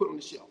other one I'm going to put on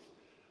the shelf.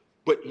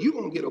 But you're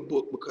going to get a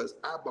book because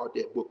I bought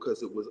that book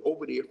because it was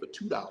over there for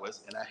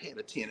 $2 and I had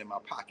a 10 in my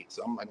pocket.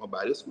 So I'm like, going to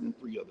buy this one and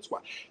 3 others. Why?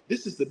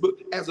 This is the book,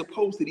 as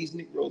opposed to these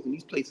Negroes in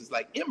these places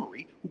like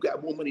Emory, who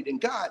got more money than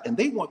God, and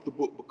they want the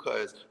book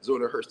because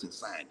Zora Hurston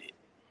signed it.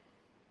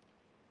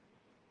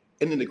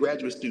 And then the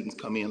graduate students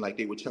come in, like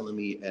they were telling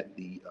me at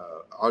the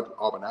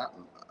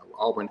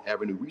Auburn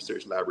Avenue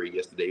Research Library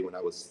yesterday when I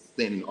was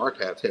standing in the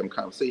archives having a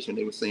conversation.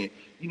 They were saying,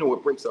 you know,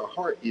 what breaks our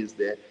heart is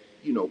that,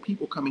 you know,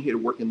 people coming here to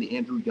work in the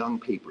Andrew Young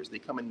papers. They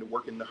come in to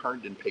work in the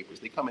Herndon papers.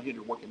 They come in here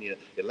to work in the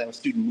Atlanta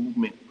Student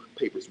Movement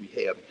papers we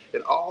have,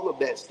 and all of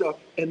that stuff.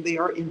 And they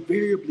are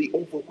invariably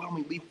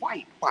overwhelmingly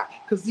white. Why?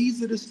 Because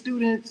these are the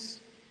students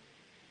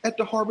at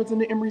the Harvards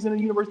and the Emorys and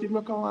the University of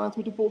North Carolina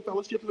with the full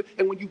fellowships.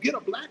 And when you get a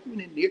black one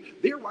in there,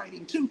 they're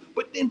writing too.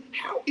 But then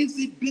how is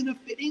it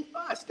benefiting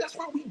us? That's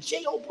why we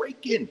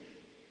jailbreaking.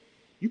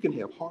 You can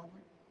have Harvard.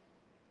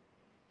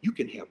 You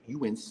can have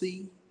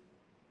UNC.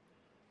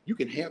 You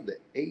can have the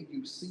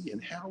AUC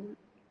and Howard.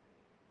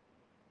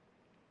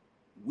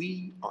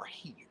 We are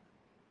here.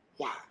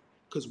 Why?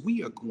 Because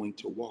we are going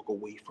to walk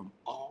away from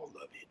all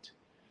of it.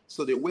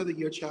 So that whether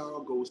your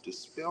child goes to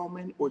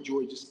Spelman or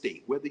Georgia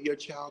State, whether your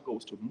child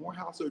goes to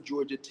Morehouse or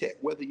Georgia Tech,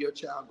 whether your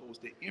child goes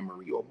to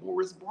Emory or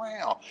Morris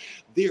Brown,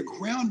 their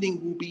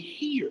grounding will be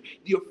here.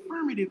 The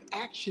affirmative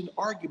action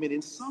argument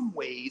in some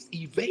ways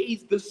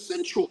evades the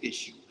central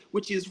issue,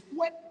 which is,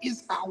 what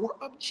is our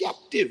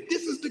objective?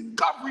 This is the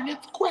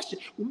governance question.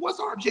 What's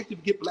our objective?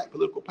 To get black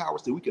political power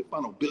so we could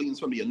funnel billions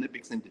from the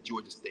Olympics into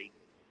Georgia State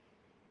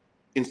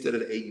instead of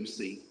the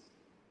AUC?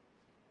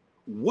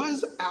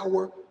 Was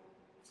our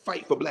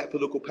fight for black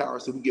political power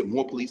so we get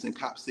more police in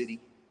Cop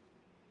City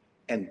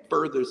and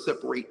further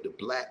separate the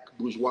black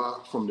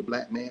bourgeois from the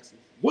black masses?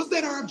 Was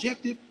that our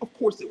objective? Of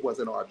course it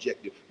wasn't our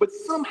objective, but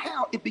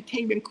somehow it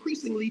became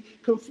increasingly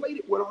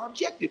conflated with our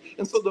objective.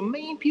 And so the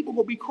main people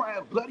will be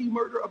crying bloody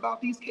murder about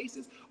these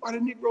cases are the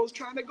Negroes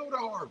trying to go to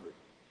Harvard,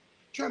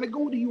 trying to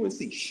go to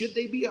UNC. Should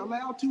they be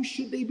allowed to?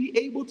 Should they be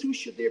able to?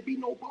 Should there be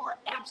no bar?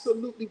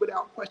 Absolutely,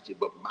 without question.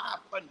 But my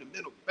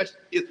fundamental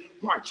question is,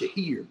 why aren't you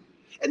here?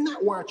 And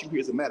not why aren't you here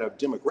as a matter of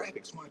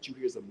demographics, why aren't you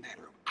here as a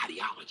matter of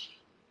ideology?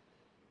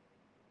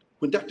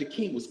 When Dr.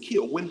 King was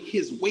killed, when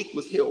his wake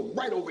was held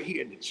right over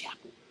here in the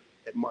chapel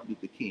at Martin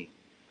Luther King,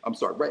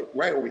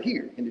 right over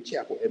here in the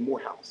chapel at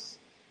Morehouse,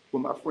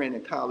 when my friend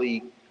and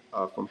colleague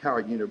from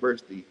Howard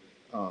University,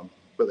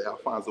 Brother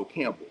Alfonso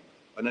Campbell,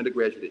 an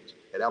undergraduate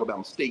at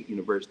Alabama State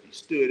University,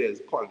 stood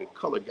as part of the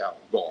color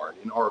guard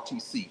in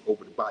ROTC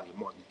over the body of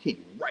Martin Luther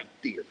King, right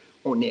there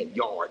on that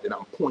yard that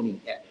I'm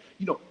pointing at.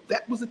 You know,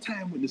 that was a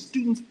time when the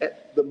students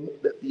at the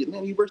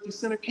Atlanta University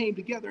Center came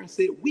together and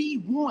said, we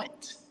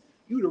want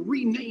you to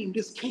rename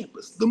this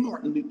campus the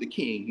Martin Luther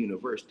King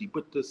University,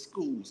 but the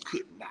schools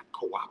could not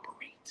cooperate,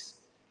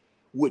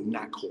 would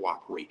not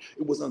cooperate.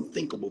 It was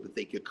unthinkable that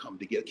they could come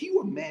together. Can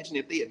you imagine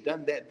if they had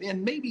done that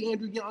then? Maybe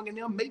Andrew Young and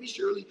them, maybe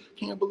Shirley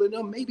Campbell and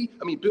them,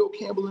 Bill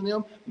Campbell and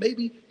them,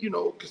 maybe,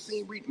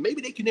 Kasim Reed,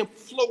 maybe they can then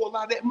flow a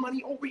lot of that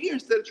money over here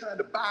instead of trying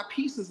to buy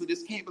pieces of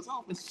this campus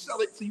off and sell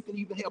it so you can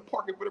even have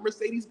parking for the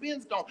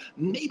Mercedes-Benz dome.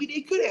 Maybe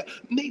they could have,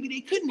 maybe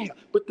they couldn't have.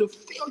 But the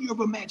failure of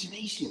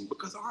imagination,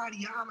 because our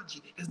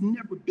ideology has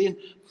never been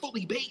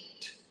fully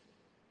baked,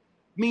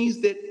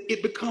 means that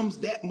it becomes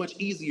that much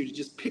easier to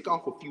just pick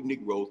off a few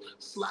Negroes,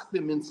 slot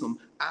them in some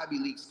Ivy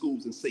League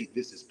schools and say,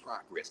 this is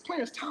progress.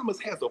 Clarence Thomas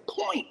has a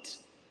point,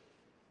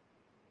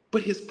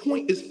 but his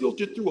point is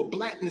filtered through a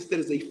blackness that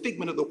is a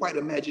figment of the white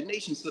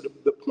imagination. So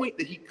the point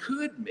that he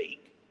could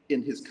make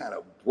in his kind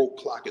of broke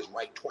clock is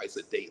right twice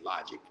a day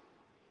logic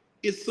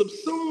is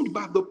subsumed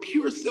by the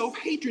pure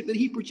self-hatred that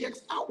he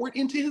projects outward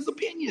into his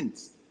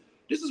opinions.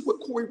 This is what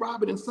Corey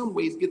Robin in some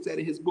ways gets at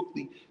in his book,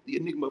 The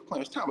Enigma of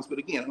Clarence Thomas. But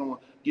again, I don't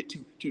want to get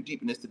too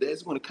deep in this today. I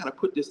just want to kind of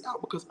put this out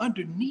because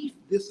underneath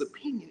this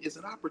opinion is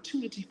an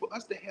opportunity for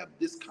us to have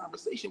this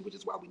conversation, which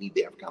is why we need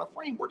the Africana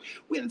framework.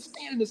 We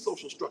understand in this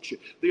social structure,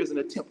 there's an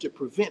attempt to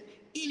prevent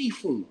any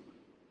form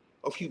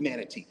of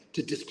humanity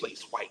to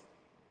displace white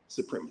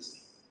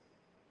supremacy,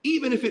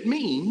 even if it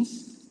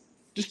means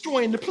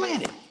destroying the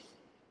planet.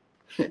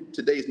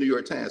 Today's New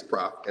York Times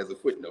prof, as a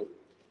footnote,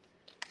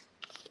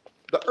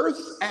 the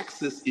Earth's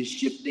axis is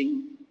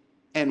shifting,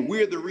 and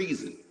we're the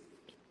reason.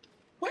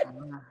 What?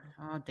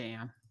 Oh,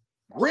 damn.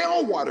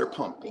 Groundwater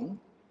pumping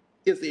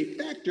is a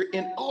factor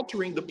in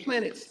altering the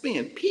planet's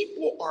spin.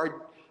 People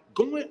are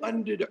going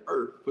under the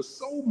Earth for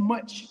so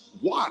much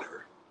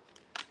water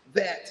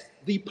that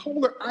the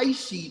polar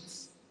ice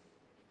sheets,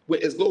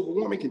 as global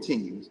warming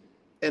continues,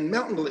 and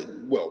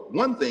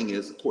one thing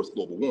is, of course,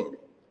 global warming,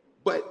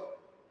 but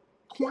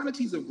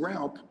Quantities of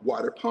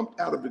groundwater pumped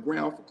out of the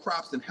ground for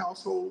crops and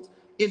households.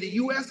 In the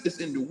US, it's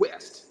in the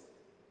West.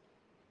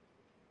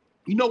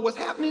 You know what's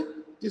happening?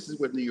 This is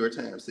what the New York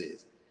Times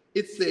says.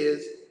 It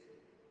says,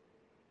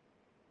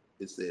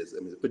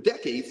 for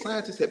decades,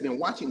 scientists have been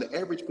watching the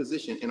average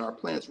position in our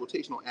planet's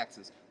rotational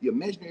axis, the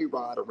imaginary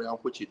rod around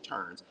which it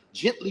turns,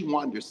 gently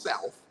wander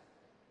south,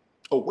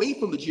 away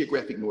from the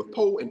geographic North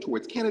Pole and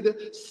towards Canada.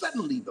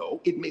 Suddenly,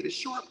 though, it made a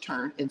sharp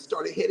turn and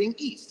started heading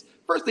east.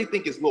 First, they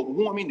think it's global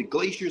warming, the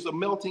glaciers are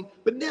melting,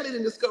 but now they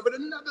discovered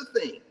another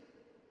thing.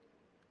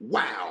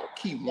 Wow,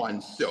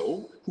 Ki-Wan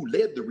So, who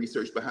led the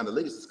research behind the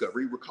latest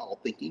discovery, recalled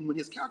thinking when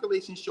his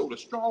calculations showed a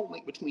strong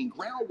link between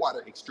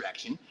groundwater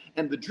extraction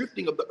and the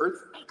drifting of the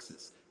Earth's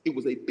axis. It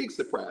was a big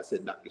surprise,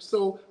 said Dr.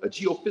 So, a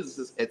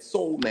geophysicist at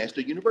Seoul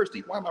National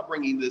University. Why am I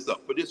bringing this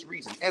up? For this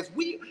reason. As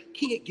we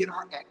can't get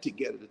our act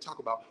together to talk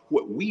about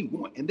what we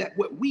want, and that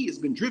what we has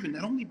been driven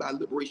not only by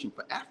liberation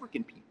for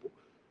African people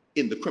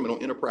in the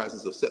criminal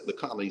enterprises of settler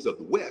colonies of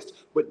the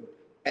West,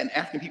 and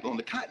African people on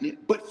the continent,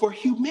 but for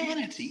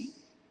humanity.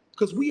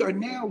 Because we are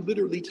now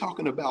literally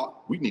talking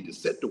about, we need to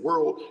set the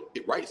world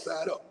right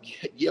side up.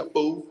 Yeah,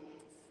 fool.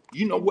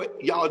 You know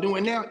what y'all are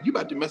doing now? You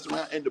about to mess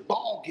around and the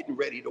ball getting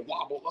ready to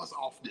wobble us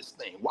off this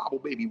thing. Wobble,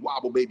 baby,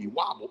 wobble, baby,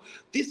 wobble.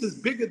 This is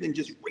bigger than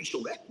just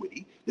racial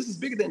equity. This is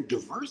bigger than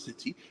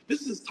diversity.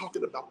 This is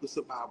talking about the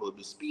survival of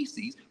the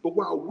species. But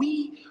while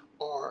we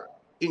are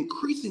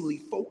increasingly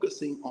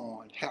focusing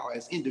on how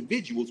as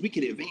individuals we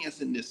can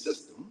advance in this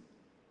system,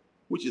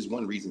 which is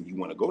one reason you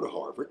want to go to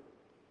Harvard,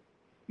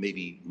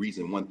 maybe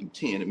reason 1 through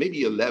 10, and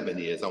maybe 11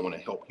 is I want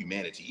to help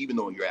humanity, even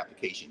though in your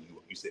application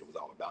you said it was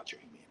all about your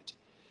humanity.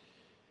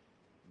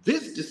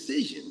 This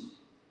decision,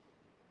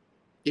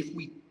 if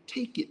we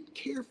take it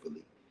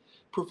carefully,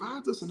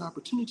 provides us an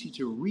opportunity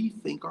to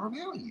rethink our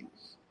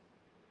values.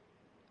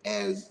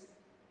 As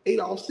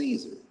Adolf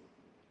Caesar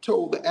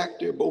told the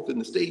actor, both in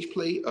the stage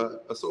play,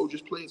 A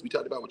Soldier's Play, as we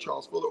talked about with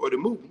Charles Fuller, or the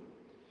movie,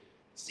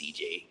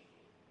 CJ,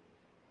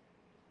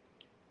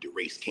 the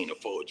race can't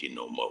afford you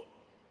no more.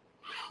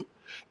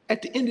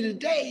 At the end of the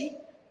day,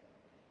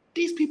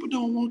 these people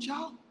don't want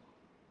y'all.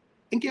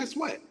 And guess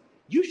what?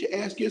 You should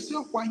ask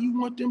yourself why you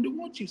want them to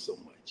want you so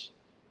much.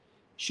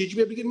 Should you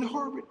be able to get into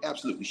Harvard?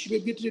 Absolutely. Should you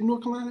be able to get to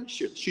North Carolina?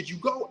 Sure. Should you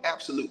go?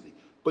 Absolutely.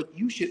 But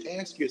you should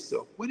ask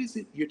yourself, what is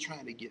it you're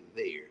trying to get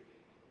there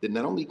that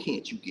not only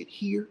can't you get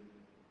here,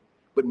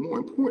 but more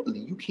importantly,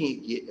 you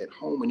can't get at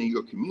home and in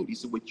your community.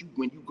 So when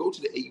you go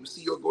to the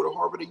AUC or go to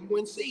Harvard or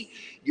UNC,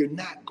 you're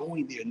not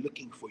going there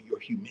looking for your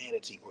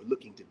humanity or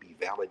looking to be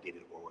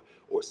validated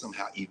or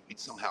somehow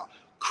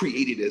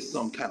created as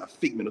some kind of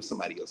figment of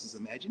somebody else's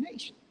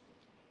imagination.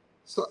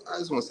 So I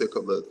just want to say a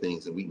couple other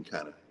things and we can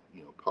kind of,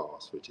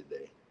 pause for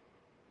today,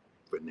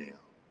 for now.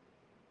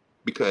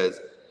 Because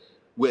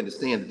we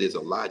understand that there's a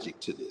logic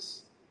to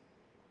this.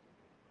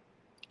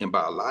 And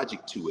by a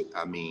logic to it,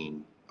 I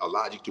mean a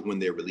logic to when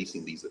they're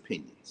releasing these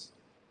opinions.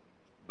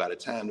 By the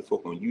time the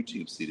folk on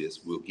YouTube see this,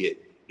 we'll get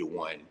the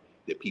one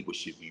that people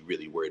should be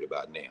really worried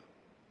about now.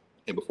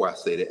 And before I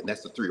say that, and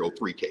that's the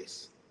 303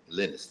 case,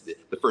 Lennis,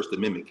 the First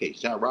Amendment case.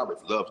 John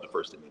Roberts loves the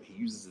First Amendment.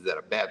 He uses it as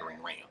a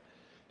battering ram.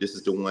 This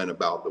is the one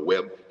about the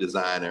web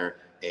designer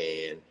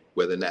and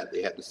whether or not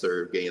they have to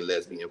serve gay and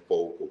lesbian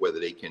folk or whether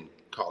they can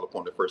call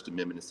upon the First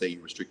Amendment and say you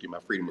restricted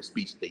my freedom of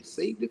speech. They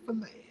saved it for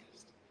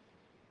last.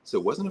 So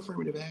it wasn't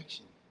affirmative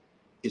action.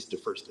 It's the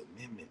First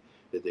Amendment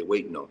that they're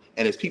waiting on.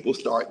 And as people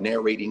start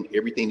narrating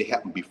everything that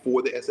happened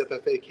before the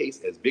SFFA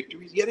case as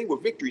victories, yeah, they were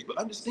victories, but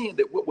understand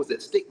that what was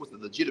at stake was the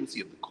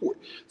legitimacy of the court.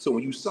 So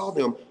when you saw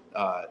them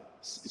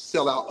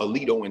sell out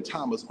Alito and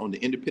Thomas on the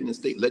independent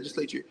state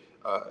legislature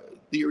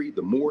theory,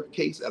 the Moore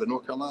case out of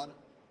North Carolina,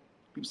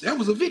 people say that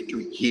was a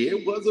victory. Yeah,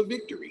 it was a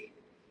victory.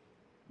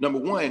 Number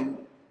one,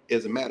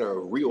 as a matter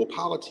of real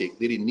politics,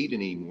 they didn't need it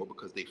anymore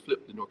because they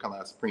flipped the North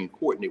Carolina Supreme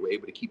Court and they were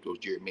able to keep those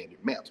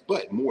gerrymandered maps.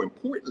 But more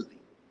importantly,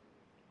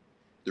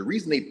 the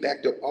reason they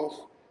backed up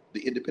off the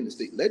independent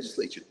state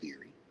legislature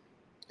theory,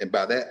 and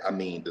by that I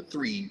mean the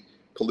three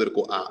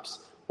political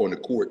ops on the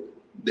court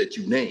that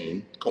you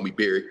named, Comey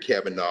Barrett,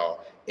 Kavanaugh,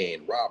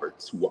 and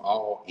Roberts, who were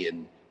all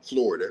in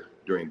Florida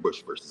during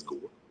Bush versus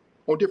Gore,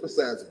 on different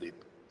sides of the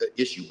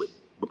issue with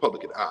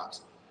Republican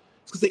ops,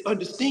 because they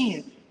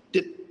understand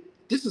that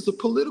this is a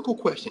political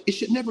question. It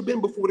should never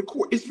been before the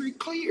court. It's very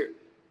clear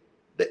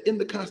that in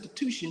the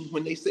Constitution,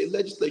 when they say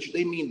legislature,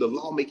 they mean the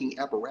lawmaking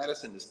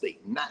apparatus in the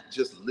state, not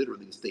just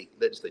literally the state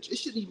legislature. It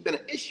shouldn't even been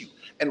an issue.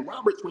 And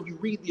Roberts, when you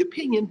read the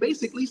opinion,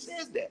 basically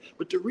says that.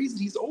 But the reason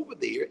he's over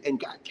there and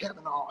got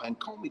Kavanaugh and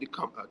Comey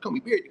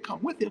Barrett to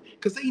come with him,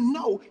 because they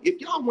know if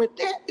y'all went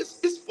that,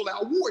 it's full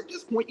out war at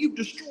this point. You've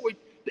destroyed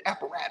the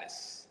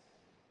apparatus.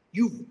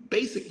 You've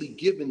basically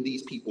given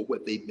these people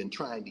what they've been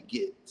trying to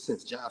get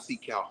since John C.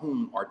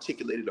 Calhoun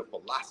articulated a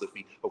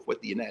philosophy of what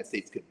the United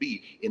States could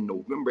be in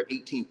November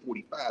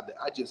 1845 that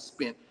I just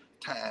spent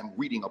time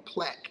reading a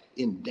plaque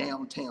in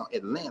downtown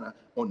Atlanta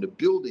on the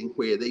building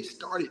where they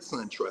started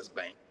SunTrust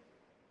Bank,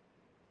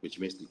 which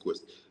eventually, of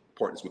course,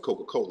 partners with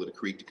Coca-Cola to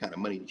create the kind of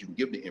money that you can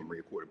give to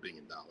Emory, $250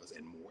 million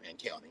and more and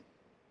counting.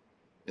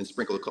 and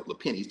sprinkle a couple of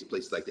pennies to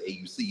places like the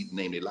AUC to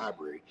name their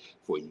library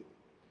for you.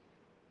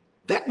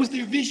 That was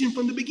their vision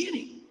from the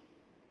beginning.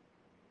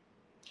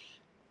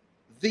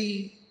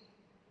 The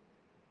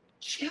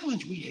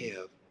challenge we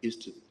have is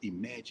to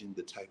imagine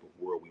the type of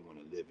world we want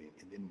to live in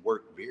and then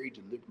work very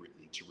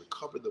deliberately to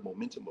recover the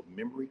momentum of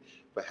memory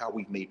for how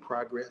we've made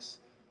progress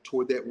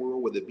toward that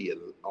world, whether it be at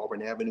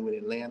Auburn Avenue in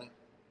Atlanta,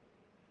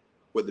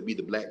 whether it be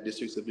the black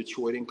districts of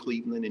Detroit and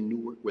Cleveland and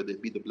Newark, whether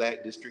it be the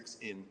black districts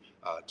in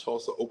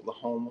Tulsa,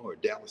 Oklahoma, or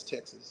Dallas,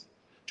 Texas,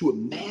 to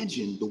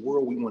imagine the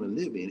world we want to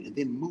live in and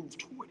then move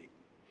toward it.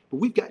 But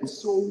we've gotten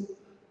so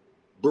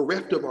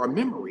bereft of our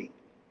memory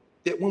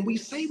that when we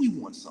say we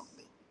want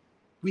something,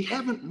 we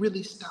haven't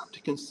really stopped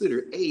to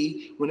consider,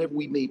 A, whenever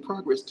we made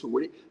progress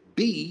toward it,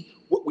 B,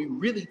 what we're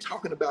really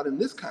talking about in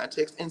this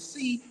context, and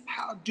C,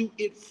 how do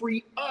it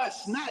free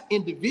us, not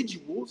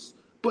individuals,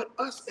 but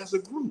us as a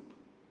group.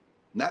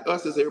 Not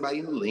us as everybody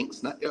in the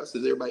links, not us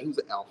as everybody who's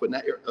an alpha,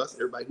 not us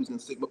everybody who's in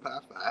Sigma Pi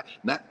Phi,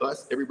 not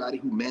us everybody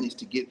who managed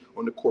to get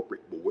on the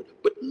corporate board,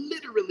 but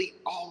literally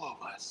all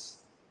of us.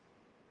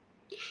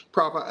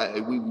 Prof,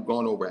 we've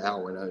gone over an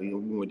hour, and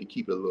we wanted to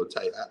keep it a little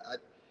tight.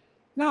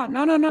 No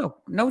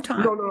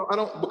time. No, I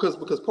don't,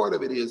 because part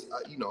of it is,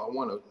 I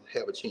want to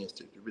have a chance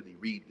to really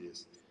read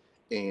this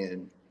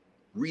and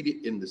read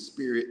it in the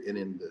spirit and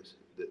in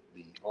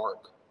the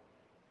arc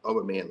of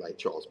a man like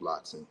Charles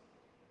Blockson,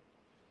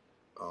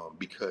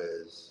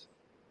 because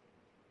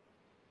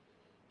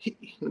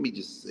let me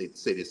just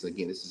say this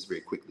again. This is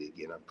very quickly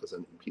again, because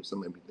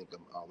some of me think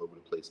I'm all over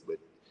the place, but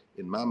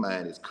in my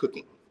mind, it's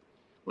cooking.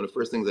 One of the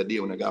first things I did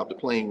when I got off the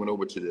plane, went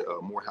over to the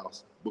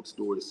Morehouse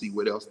bookstore to see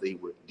what else they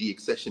were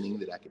de-accessioning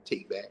that I could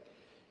take back.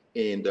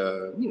 And,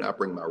 I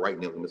bring my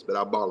writing elements, but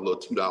I bought a little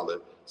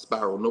 $2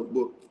 spiral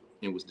notebook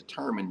and was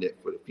determined that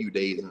for the few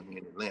days I'm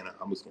in Atlanta,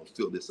 I'm just going to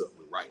fill this up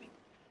with writing.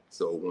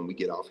 So when we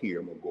get off here,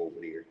 I'm going to go over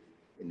there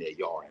in their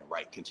yard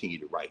and continue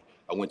to write.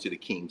 I went to the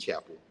King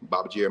Chapel.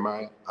 Baba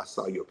Jeremiah, I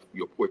saw your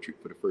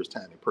portrait for the first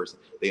time in person.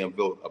 They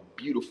unveiled a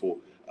beautiful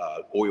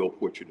oil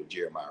portrait of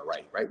Jeremiah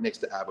Wright, right next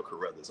to Ivor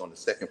Carruthers on the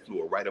second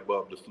floor, right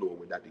above the floor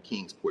where Dr.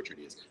 King's portrait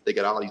is. They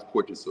got all these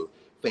portraits of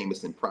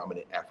famous and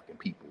prominent African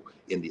people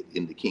in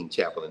the King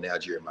Chapel, and now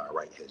Jeremiah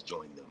Wright has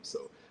joined them.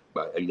 So,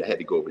 but I had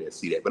to go over there and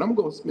see that. But I'm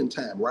going to spend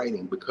time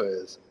writing,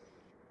 because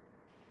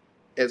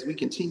as we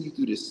continue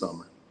through this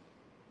summer,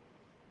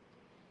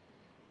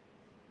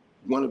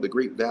 one of the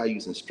great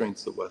values and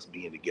strengths of us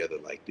being together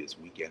like this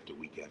week after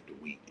week after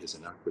week is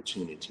an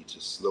opportunity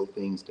to slow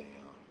things down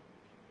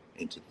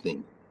and to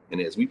think. And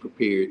as we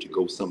prepare to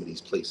go some of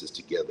these places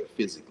together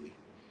physically,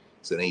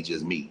 so it ain't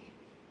just me,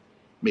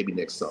 maybe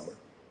next summer,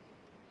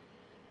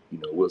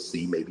 we'll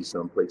see maybe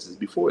some places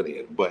before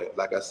then. But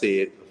like I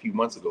said a few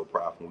months ago,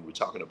 Prof, when we were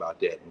talking about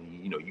that,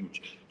 and you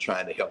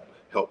trying to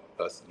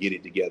help us get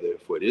it together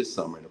for this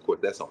summer, and of course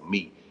that's on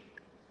me.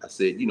 I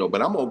said,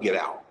 but I'm gonna get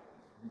out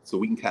so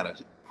we can kind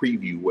of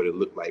preview what it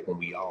looked like when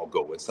we all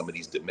go in some of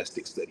these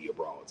domestic study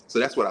abroads. So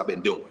that's what I've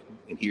been doing,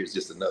 and here's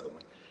just another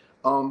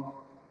one.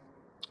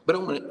 But I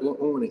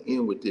want to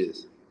end with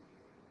this.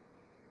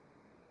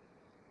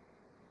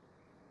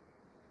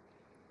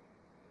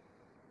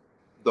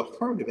 The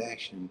affirmative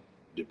action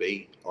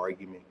debate,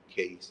 argument,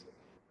 case,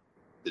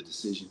 the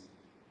decision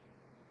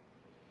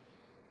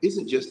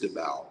isn't just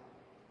about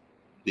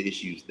the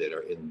issues that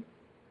are in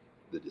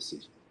the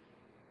decision.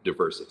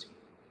 Diversity,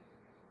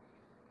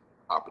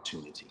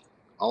 opportunity,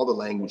 all the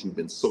language we've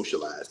been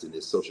socialized in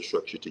this social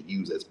structure to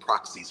use as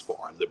proxies for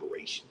our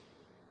liberation,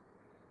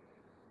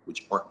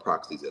 which aren't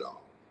proxies at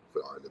all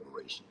for our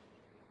liberation.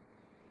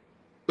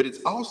 But it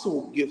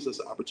also gives us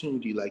an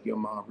opportunity, like your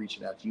mom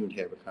reaching out to you and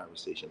having a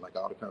conversation, like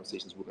all the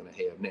conversations we're going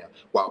to have now,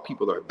 while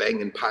people are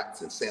banging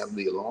pots and sounding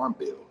the alarm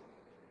bell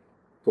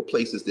for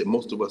places that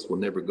most of us will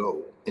never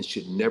go and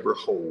should never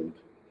hold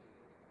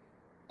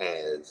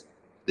as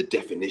the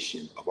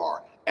definition of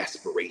our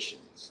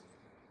aspirations.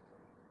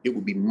 It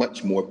would be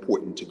much more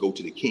important to go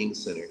to the King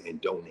Center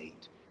and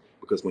donate,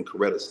 because when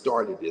Coretta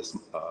started this,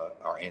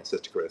 our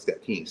ancestor Coretta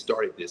Scott King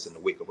started this in the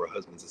wake of her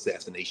husband's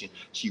assassination,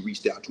 she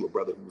reached out to a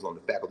brother who was on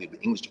the faculty of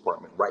the English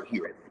department right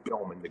here at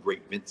Spelman, the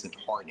great Vincent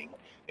Harding.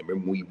 And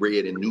remember, we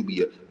read in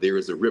Nubia, There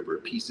is a River,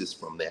 pieces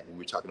from that. We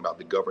were talking about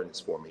the governance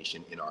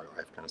formation in our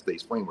Africana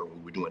States framework. When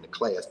we were doing the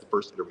class, the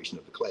first iteration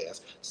of the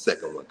class,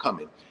 second one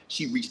coming.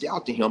 She reached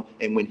out to him,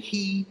 and when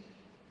he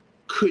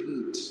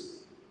couldn't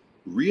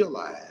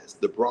realize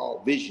the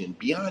broad vision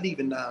beyond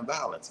even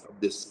nonviolence of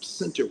this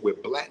center where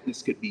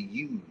Blackness could be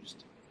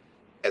used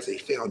as a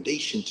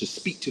foundation to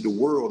speak to the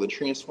world and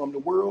transform the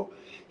world,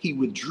 he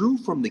withdrew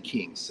from the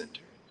King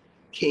Center,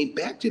 came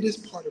back to this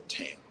part of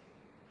town,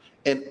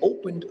 and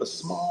opened a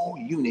small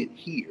unit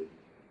here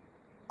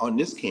on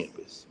this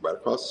campus, right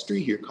across the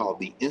street here, called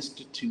the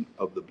Institute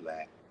of the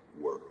Black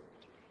World.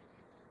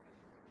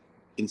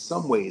 In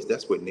some ways,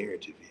 that's what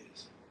narrative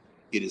is.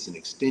 It is an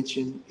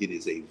extension, it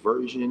is a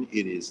version,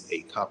 it is a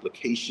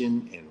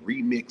complication and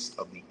remix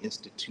of the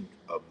Institute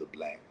of the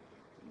Black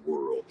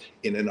World.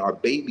 And in our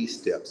baby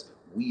steps,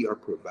 we are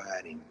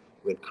providing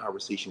in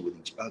conversation with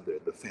each other,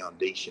 the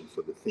foundation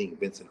for the thing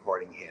Vincent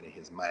Harding had in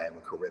his mind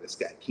when Coretta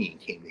Scott King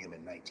came to him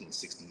in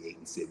 1968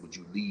 and said, would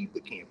you leave the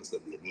campus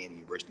of the Indiana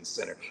University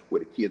Center where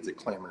the kids are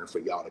clamoring for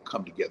y'all to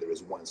come together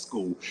as one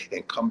school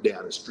and come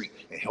down the street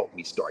and help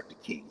me start the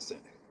King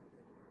Center?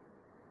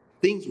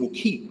 Things will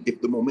keep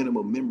if the momentum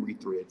of memory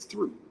threads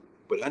through.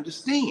 But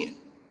understand,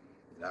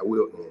 and I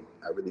will end,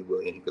 I really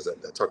will end, because I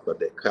talked about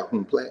that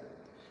Calhoun plaque.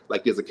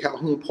 Like there's a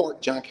Calhoun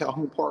Park, John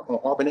Calhoun Park on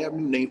Auburn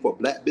Avenue, named for a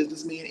black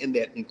businessman in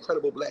that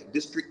incredible black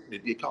district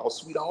that they call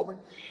Sweet Auburn.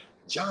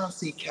 John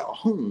C.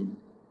 Calhoun,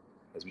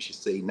 as we should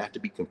say, not to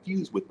be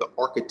confused with the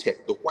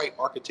architect, the white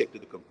architect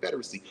of the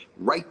Confederacy,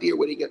 right there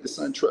where they got the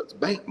SunTrust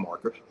Bank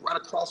marker, right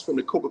across from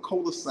the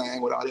Coca-Cola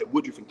sign with all that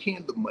Woodruff and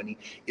Camden money,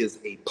 is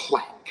a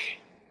plaque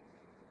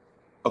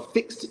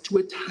affixed to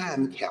a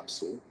time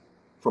capsule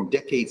from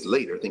decades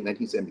later, I think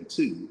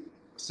 1972,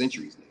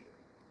 centuries later,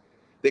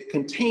 that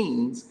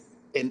contains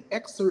an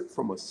excerpt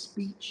from a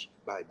speech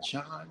by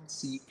John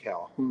C.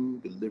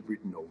 Calhoun delivered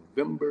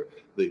November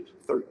the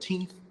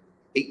 13th,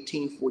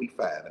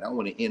 1845. And I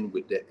want to end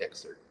with that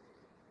excerpt,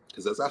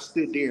 because as I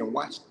stood there and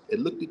watched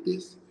and looked at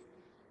this,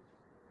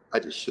 I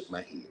just shook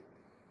my head.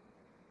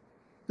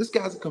 This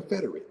guy's a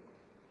Confederate.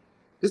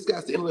 This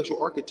guy's the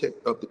intellectual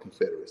architect of the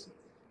Confederacy.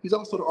 He's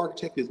also the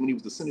architect, when he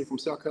was the senator from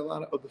South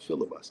Carolina, of the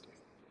filibuster.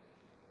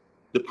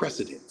 The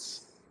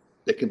precedents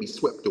that can be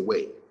swept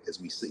away,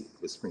 as we see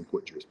with Supreme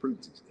Court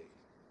jurisprudence these days.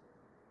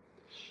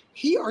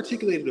 He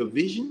articulated a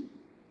vision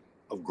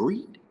of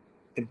greed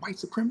and white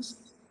supremacy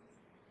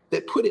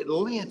that put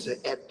Atlanta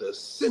at the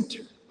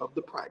center of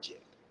the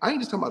project. I ain't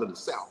just talking about the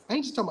South. I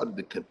ain't just talking about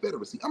the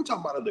Confederacy. I'm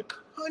talking about the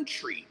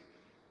country.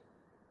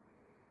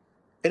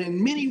 And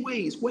in many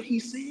ways, what he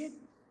said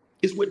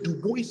is what Du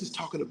Bois is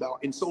talking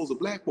about in Souls of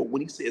Black Folk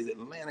when he says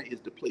Atlanta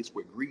is the place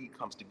where greed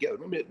comes together.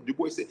 Remember that Du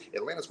Bois said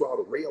Atlanta's where all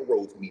the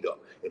railroads meet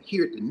up. And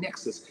here at the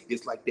Nexus,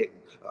 it's like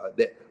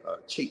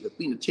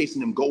Athena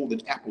chasing them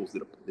golden apples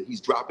that he's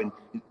dropping.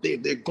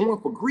 They're going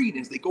for greed,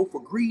 and as they go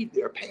for greed,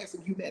 they're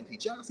passing humanity.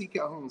 John C.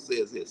 Calhoun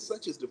says this: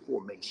 such is the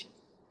formation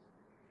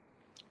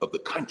of the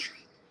country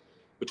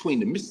between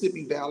the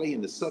Mississippi Valley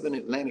and the southern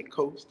Atlantic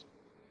coast,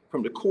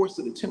 from the course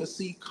of the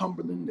Tennessee,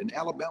 Cumberland, and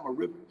Alabama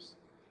rivers,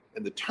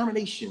 and the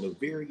termination of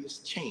various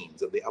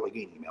chains of the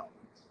Allegheny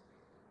Mountains,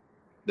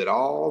 that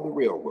all the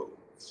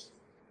railroads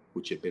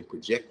which have been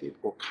projected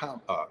or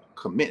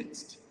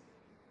commenced,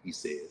 he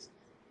says,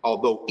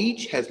 although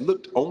each has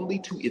looked only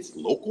to its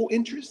local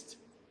interest,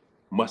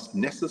 must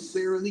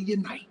necessarily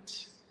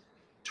unite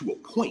to a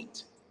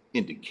point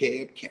in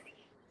DeKalb County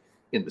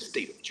in the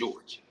state of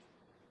Georgia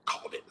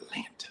called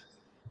Atlanta,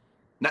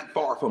 not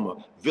far from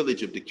a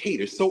village of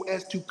Decatur, so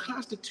as to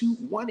constitute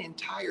one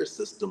entire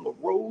system of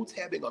roads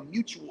having a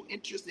mutual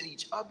interest in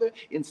each other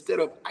instead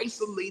of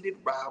isolated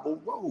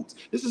rival roads.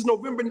 This is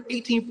November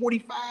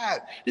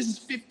 1845. This is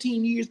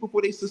 15 years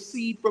before they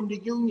secede from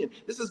the Union.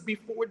 This is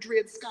before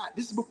Dred Scott.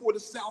 This is before the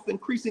South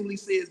increasingly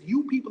says,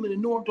 you people in the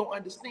North don't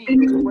understand.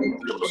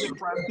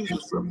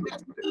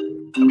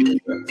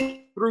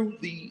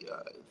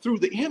 Through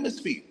the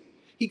hemisphere.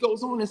 He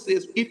goes on and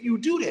says, if you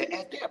do that,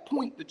 at that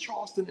point, the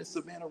Charleston and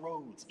Savannah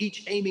roads,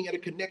 each aiming at a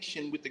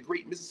connection with the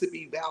great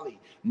Mississippi Valley,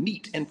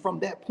 meet. And from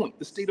that point,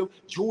 the state of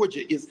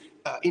Georgia is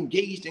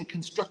engaged in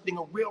constructing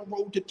a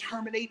railroad to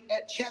terminate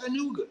at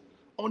Chattanooga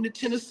on the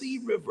Tennessee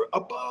River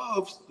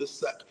above the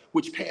Suck,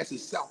 which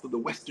passes south of the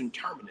western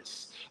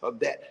terminus of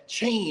that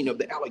chain of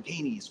the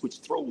Alleghenies, which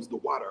throws the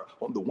water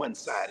on the one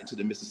side into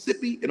the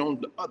Mississippi and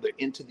on the other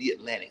into the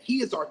Atlantic.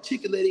 He is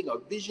articulating a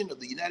vision of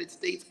the United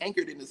States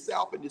anchored in the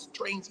South in this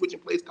train switching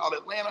place called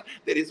Atlanta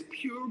that is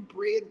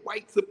purebred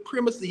white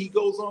supremacy. He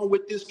goes on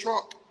with this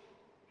trunk.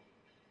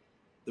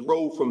 The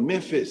road from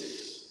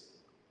Memphis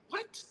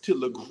to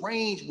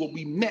LaGrange will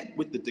be met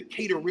with the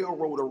Decatur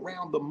Railroad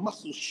around the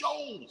Muscle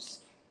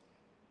Shoals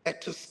at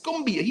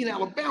Tuscumbia in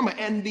Alabama,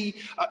 and the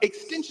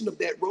extension of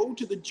that road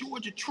to the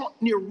Georgia trunk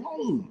near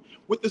Rome,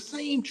 with the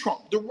same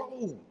trunk, the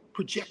road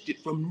projected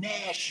from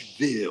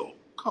Nashville.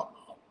 Come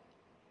on.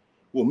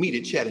 We'll meet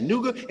at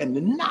Chattanooga, and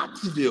the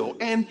Knoxville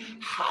and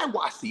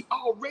Hiawassee,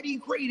 already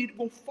graded,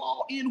 will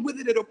fall in with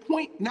it at a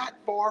point not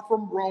far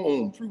from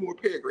Rome. 3 more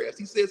paragraphs.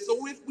 He says,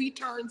 so if we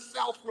turn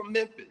south from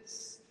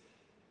Memphis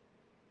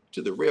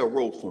to the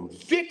railroad from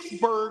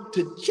Vicksburg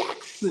to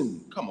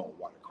Jackson, come on,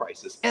 water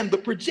crisis, and the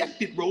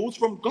projected roads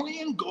from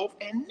Glen Gulf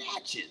and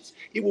Natchez,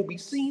 it will be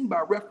seen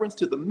by reference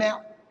to the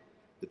map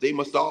that they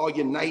must all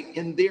unite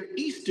in their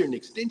eastern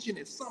extension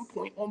at some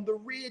point on the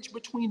ridge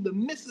between the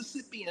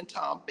Mississippi and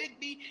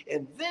Tombigbee,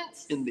 and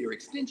thence in their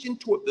extension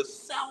toward the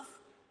South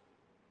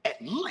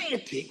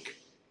Atlantic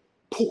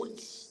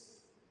ports.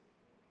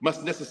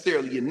 Must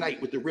necessarily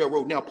unite with the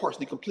railroad now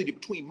partially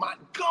completed between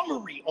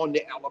Montgomery on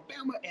the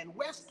Alabama and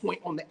West Point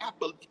on the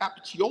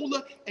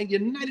Apalachicola, and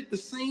united the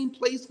same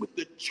place with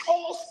the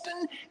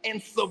Charleston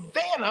and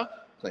Savannah,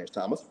 Clarence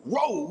Thomas,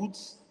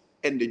 roads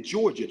and the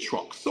Georgia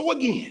trunk. So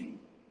again,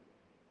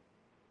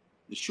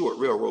 The short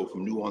railroad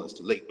from New Orleans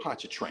to Lake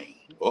Pontchartrain.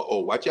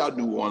 Watch out,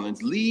 New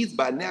Orleans. Leads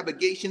by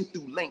navigation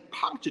through Lake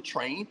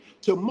Pontchartrain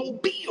to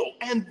Mobile,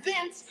 and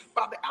thence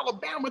by the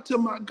Alabama to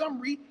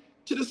Montgomery.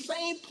 To the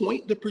same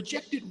point, the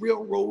projected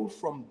railroad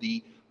from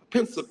the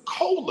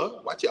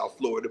Pensacola, watch out,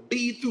 Florida,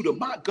 be through the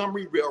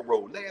Montgomery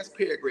Railroad. Last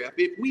paragraph.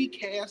 If we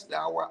cast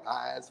our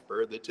eyes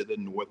further to the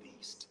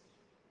northeast.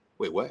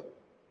 Wait, what?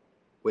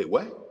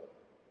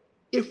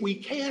 If we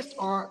cast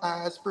our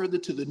eyes further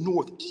to the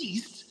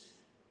northeast,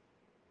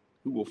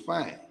 we will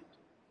find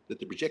that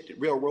the projected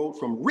railroad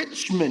from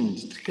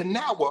Richmond to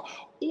Kanawha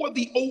or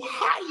the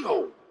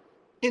Ohio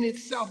in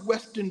its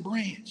southwestern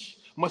branch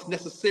must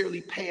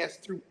necessarily pass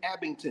through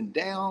Abington,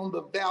 down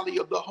the valley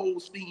of the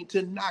Holstein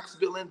to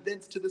Knoxville, and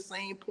thence to the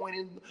same point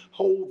in the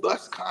whole,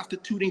 thus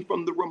constituting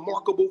from the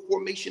remarkable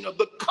formation of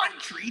the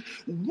country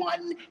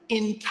one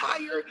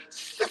entire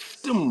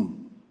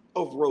system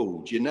of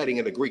roads uniting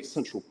at a great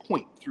central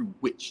point through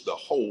which the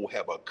whole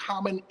have a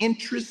common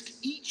interest,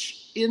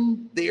 each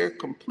in their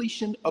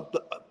completion of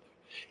the other,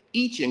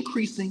 each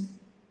increasing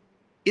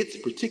its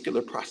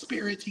particular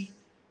prosperity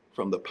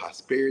from the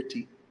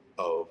prosperity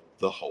of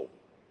the whole.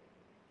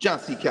 John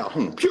C.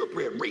 Calhoun,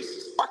 purebred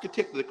racist,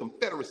 architect of the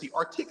Confederacy,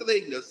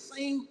 articulating the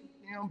same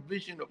damn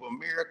vision of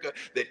America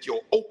that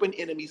your open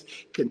enemies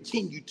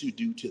continue to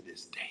do to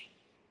this day.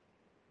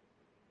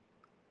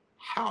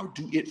 How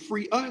do it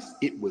free us?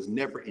 It was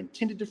never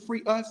intended to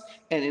free us.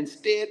 And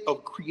instead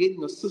of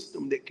creating a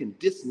system that can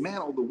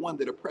dismantle the one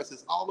that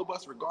oppresses all of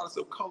us, regardless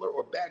of color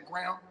or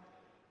background,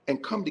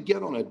 and come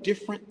together on a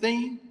different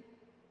thing,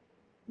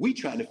 we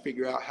trying to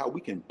figure out how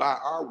we can buy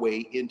our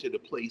way into the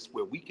place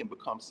where we can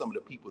become some of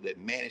the people that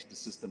manage the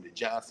system that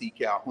John C.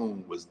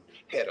 Calhoun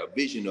had a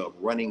vision of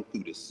running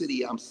through the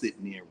city I'm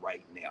sitting in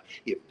right now.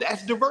 If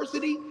that's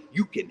diversity,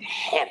 you can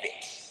have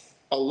it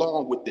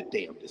along with the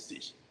damn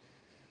decision.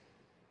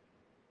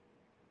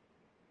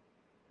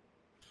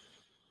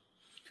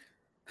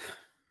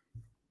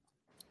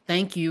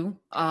 Thank you.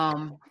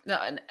 And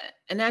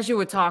as you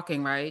were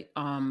talking, right,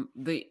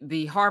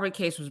 the Harvard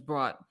case was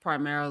brought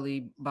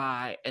primarily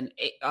by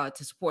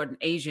to support an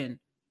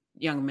Asian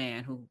young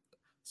man who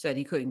said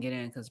he couldn't get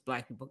in because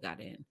Black people got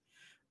in.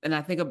 And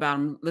I think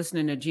about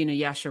listening to Gina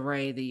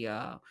Yashere,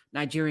 the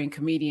Nigerian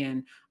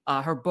comedian,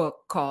 her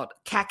book called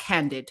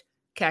Cack-Handed,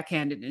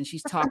 and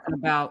she's talking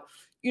about,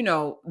 you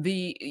know,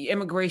 the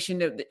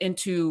immigration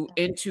into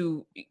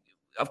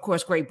of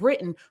course, Great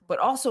Britain, but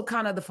also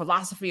kind of the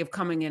philosophy of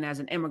coming in as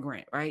an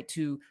immigrant, right,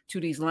 to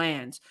these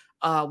lands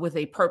with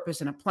a purpose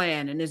and a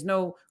plan. And there's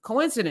no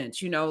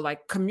coincidence, you know,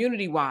 like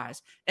community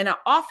wise. And I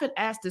often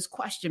ask this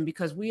question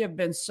because we have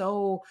been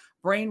so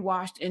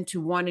brainwashed into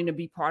wanting to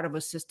be part of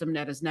a system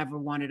that has never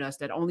wanted us,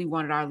 that only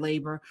wanted our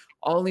labor,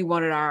 only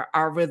wanted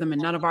our rhythm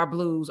and none of our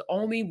blues,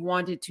 only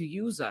wanted to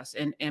use us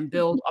and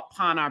build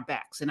upon our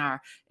backs and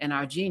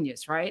our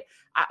genius, right?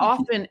 I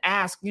often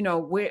ask, you know,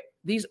 where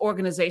these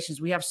organizations,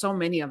 we have so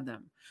many of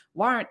them,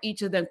 why aren't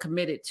each of them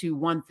committed to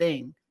one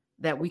thing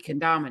that we can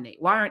dominate?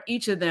 Why aren't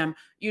each of them,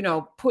 you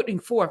know, putting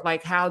forth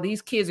like how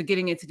these kids are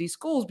getting into these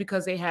schools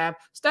because they have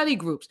study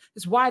groups?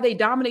 It's why they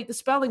dominate the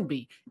spelling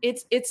bee.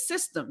 It's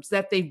systems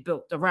that they've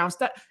built around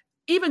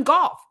even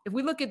golf. If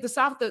we look at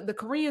the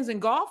Koreans in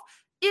golf,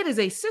 it is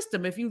a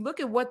system. If you look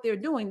at what they're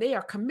doing, they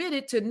are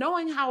committed to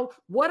knowing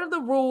what are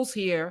the rules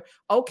here?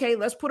 Okay,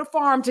 let's put a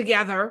farm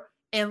together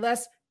and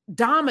let's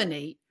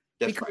dominate.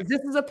 That's because right. This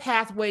is a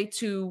pathway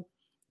to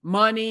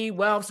money,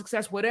 wealth,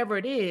 success, whatever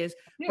it is.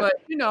 Yeah. But,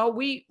 you know,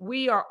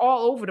 we are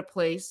all over the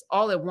place,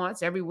 all at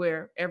once,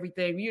 everywhere,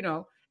 everything, you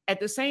know. At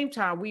the same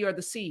time, we are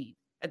the seed.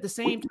 At the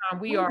same time,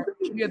 we are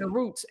the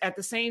roots. At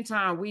the same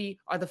time, we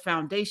are the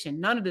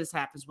foundation. None of this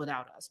happens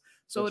without us.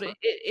 So it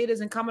is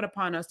incumbent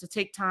upon us to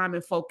take time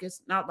and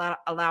focus, not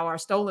allow our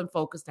stolen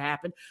focus to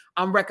happen.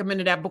 I'm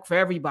recommending that book for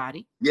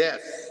everybody.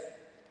 Yes.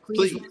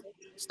 Please.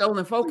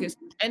 Stolen focus.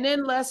 And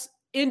then let's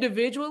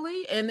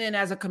individually and then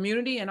as a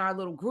community in our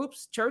little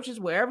groups, churches,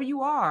 wherever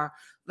you are,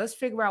 let's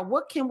figure out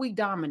what can we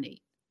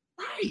dominate.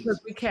 Right. Because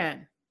we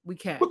can.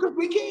 Because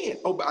we can.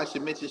 Oh, but I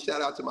should mention,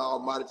 shout out to my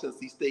alma mater,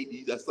 Tennessee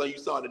State. I saw you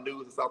saw in the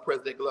news. I saw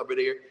President Glover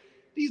there.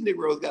 These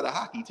Negroes got a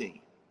hockey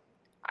team.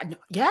 I know.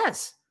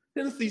 Yes.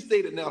 Tennessee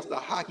State announced a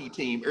hockey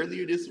team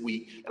earlier this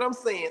week. And I'm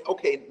saying,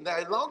 okay, now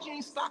as long as you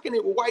ain't stocking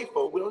it with white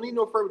folk, we don't need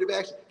no affirmative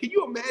action. Can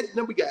you imagine?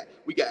 Then we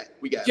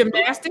got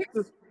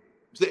gymnastics.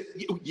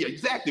 Yeah,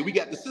 exactly. We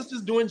got the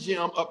sisters doing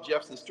gym up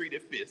Jefferson Street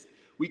at Fisk.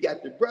 We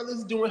got the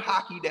brothers doing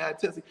hockey down in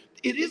Tennessee.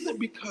 It isn't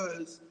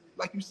because,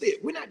 like you said,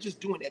 we're not just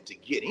doing that to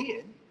get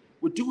in.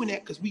 We're doing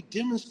that because we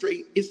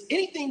demonstrate it's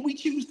anything we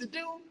choose to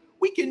do,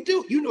 we can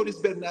do. You know this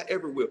better than I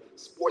ever will.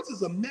 Sports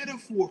is a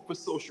metaphor for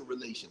social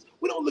relations.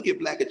 We don't look at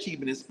Black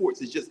achievement in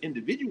sports as just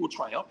individual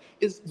triumph.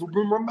 It's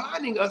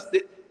reminding us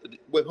that,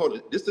 wait, hold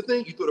on. This the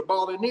thing? You throw the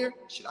ball in there?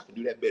 Shit, I can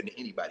do that better than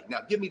anybody. Now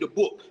give me the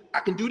book.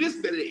 I can do this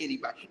better than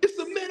anybody. It's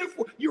a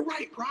metaphor. You're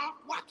right, Prof.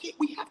 Why can't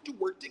we have to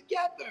work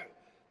together?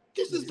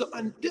 This is the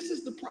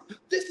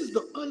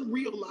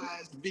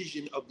unrealized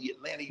vision of the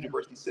Atlanta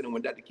University Center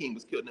when Dr. King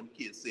was killed. Them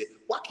kids said,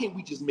 "Why can't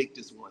we just make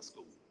this one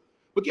school?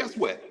 But guess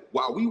what?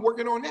 While we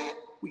working on that,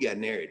 we got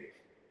narrative.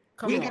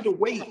 We ain't got to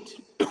wait.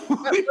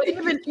 But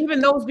even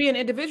those being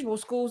individual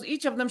schools,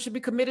 each of them should be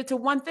committed to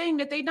one thing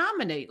that they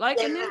dominate, like,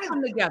 and then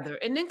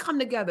come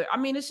together. I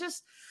mean, it's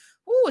just,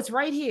 it's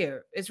right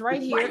here. It's right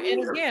here.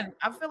 And again,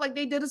 I feel like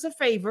they did us a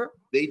favor.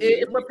 They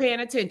did. If we're paying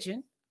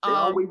attention. They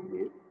always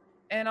did.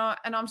 And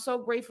I'm so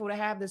grateful to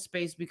have this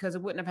space, because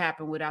it wouldn't have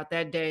happened without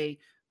that day,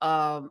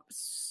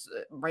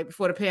 right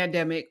before the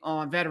pandemic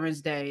on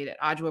Veterans Day, that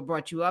Audra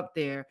brought you up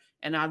there,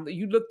 and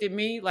you looked at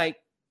me like,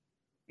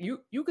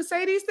 you could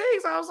say these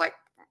things. I was like,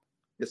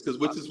 it's because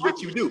which is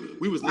what you do.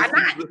 We was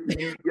listening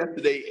to you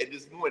yesterday and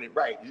this morning,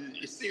 right?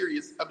 It's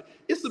serious. I mean,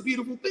 it's a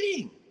beautiful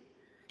thing.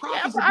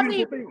 I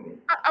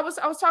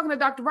was talking to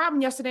Dr. Robin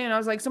yesterday, and I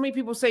was like, so many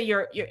people say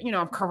you're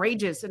I'm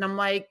courageous, and I'm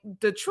like,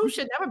 the truth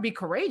should never be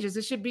courageous.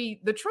 It should be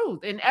the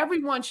truth, and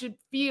everyone should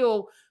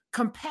feel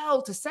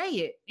compelled to say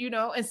it,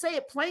 and say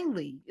it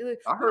plainly.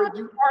 I heard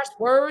you. Harsh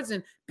words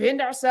and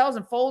bend ourselves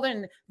and fold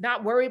and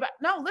not worry about.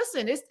 No,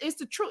 listen, it's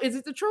the truth. Is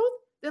it the truth?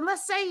 Then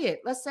let's say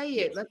it. Let's say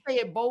it. Let's say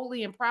it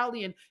boldly and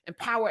proudly, and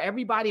empower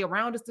everybody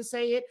around us to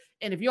say it.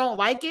 And if you don't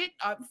like it,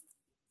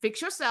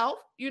 fix yourself.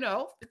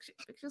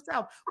 Fix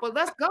yourself. But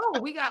let's go.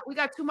 We got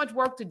too much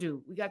work to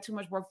do.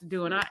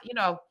 And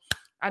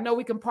I know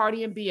we can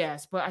party and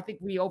BS, but I think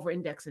we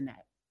over-index in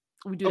that.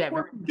 We do that.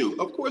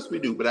 Of course we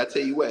do. But I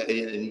tell you what,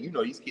 and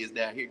these kids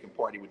down here can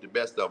party with the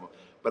best of them.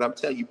 But I'm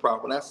telling you,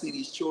 Prof, when I see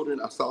these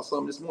children, I saw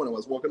some this morning when I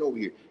was walking over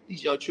here.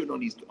 These young children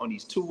on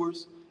these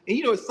tours. And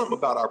it's something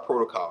about our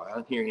protocol.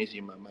 I'm hearing Angie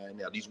in my mind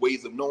now. These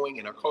ways of knowing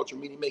and our culture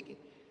meaning making.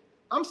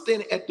 I'm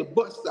standing at the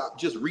bus stop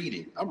just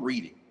reading. I'm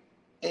reading.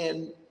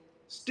 And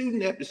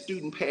student after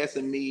student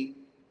passing me.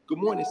 Good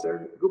morning,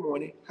 sir. Good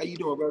morning. How you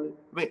doing, brother?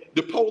 Man,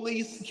 the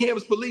police,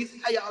 campus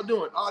police, how y'all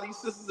doing? All these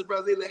sisters and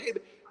brothers, they're like, hey,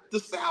 the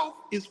South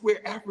is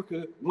where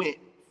Africa went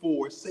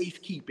for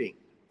safekeeping.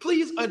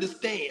 Please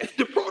understand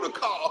the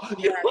protocol.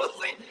 You know what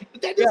I'm saying?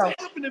 That doesn't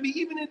happen to me,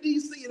 even in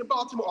D.C. and in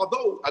Baltimore.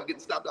 Although I get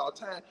stopped all the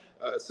time.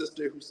 A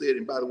sister who said,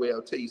 and by the way,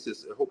 I'll tell you,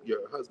 sis, I hope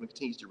your husband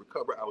continues to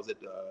recover. I was at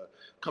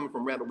coming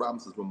from Randall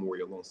Robinson's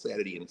memorial on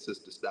Saturday, and a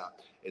sister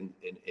stopped and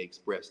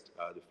expressed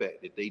the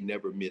fact that they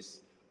never miss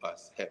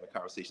us having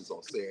conversations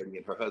on Saturday.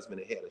 And her husband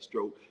had a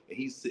stroke, and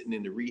he's sitting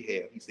in the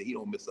rehab. He said he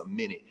don't miss a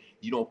minute.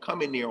 You don't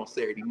come in there on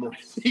Saturday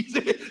morning.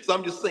 So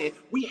I'm just saying,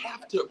 we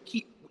have to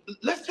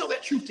let's tell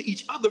that truth to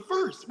each other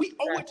first. We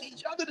owe it to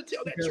each other to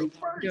tell that truth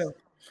first.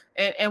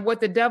 And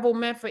what the devil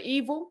meant for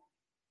evil,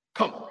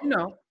 come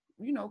on.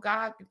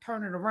 God can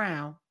turn it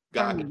around.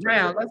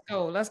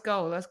 Let's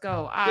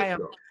go.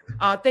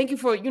 Thank you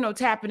for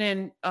tapping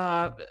in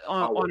on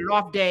an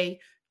off day.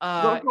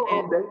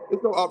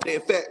 It's no off day.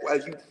 In fact,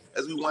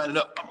 as we wind it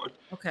up, I'm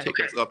gonna take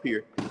us up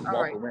here.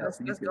 All right,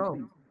 let's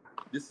go.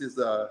 This is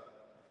of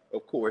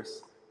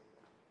course,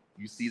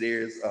 you see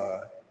there's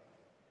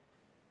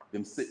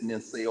them sitting in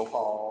Sale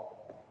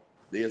Hall.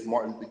 There's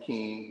Martin Luther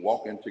King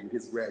walking to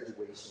his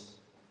graduation.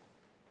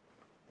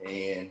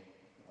 And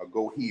I'll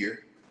go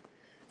here.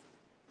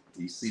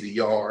 You see the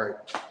yard.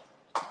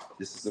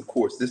 This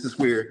is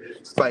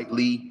where Spike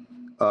Lee,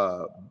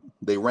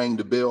 they rang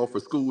the bell for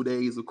school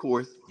days, of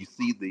course. You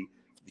see the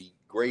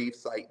grave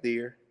site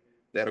there.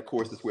 That, of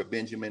course, is where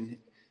Benjamin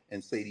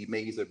and Sadie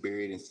Mays are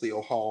buried in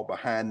Sale Hall.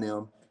 Behind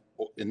them,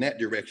 in that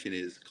direction,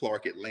 is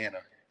Clark, Atlanta.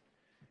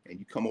 And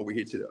you come over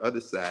here to the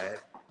other side.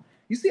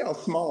 You see how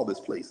small this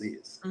place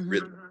is,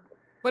 really.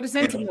 But it's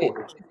intimate.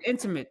 It's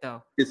intimate,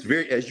 though. It's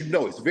very, as you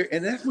know,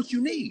 and that's what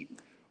you need.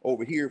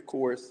 Over here, of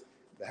course,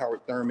 the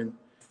Howard Thurman,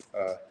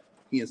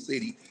 he and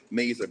Sadie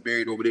Mays are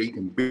buried over there. You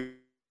can bury.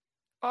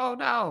 Oh,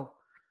 no.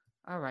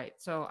 All right.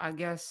 So I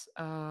guess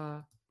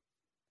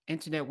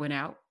internet went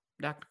out,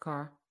 Dr.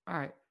 Carr. All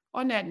right.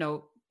 On that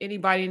note,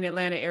 anybody in the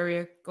Atlanta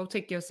area, go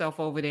take yourself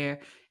over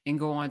there and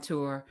go on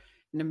tour.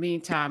 In the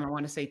meantime, I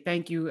want to say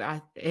thank you.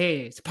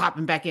 Hey, it's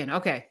popping back in.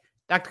 Okay.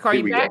 Dr. Carr,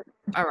 you back?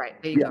 All right,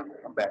 there you go.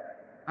 I'm back.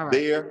 All right.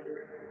 There,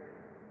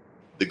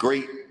 the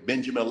great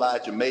Benjamin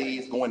Elijah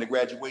Mays going to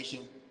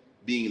graduation,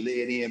 being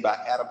led in by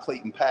Adam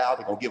Clayton Powell.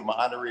 They're going to give him an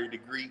honorary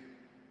degree.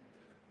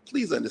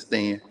 Please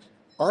understand,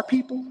 our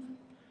people,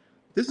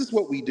 this is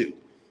what we do.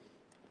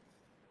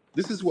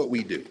 This is what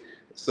we do.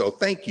 So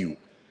thank you.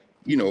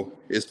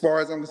 As far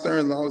as I'm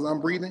concerned, as long as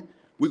I'm breathing,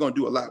 we're going to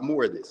do a lot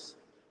more of this.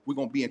 We're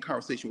going to be in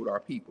conversation with our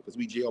people because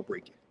we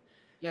jailbreaking.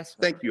 Yes.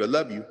 Thank you. I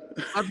love you.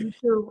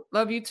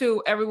 Love you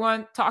too,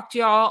 everyone. Talk to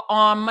y'all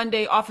on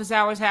Monday, office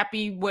hours.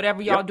 Happy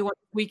whatever y'all doing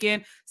this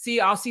weekend.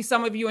 I'll see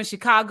some of you in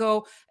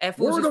Chicago at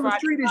Fools Word on the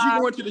street is you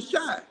going to the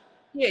Shy.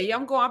 Yeah,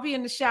 I'm going. I'll be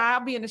in the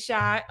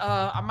Shy.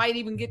 I might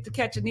even get to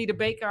catch Anita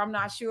Baker. I'm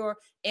not sure.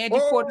 Angie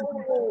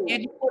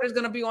Porter's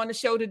going to be on the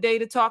show today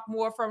to talk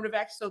more affirmative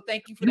action. So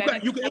thank you for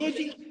that. You got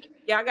Angie?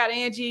 Yeah, I got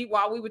Angie.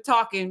 While we were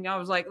talking, I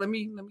was like, let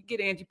me get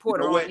Angie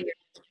Porter on here.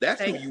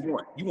 That's who you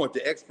want. You want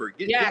the expert.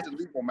 Get the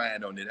legal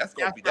mind on it. That's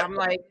going to be that.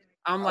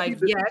 I'm like,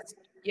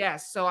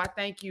 yes. So I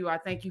thank you. I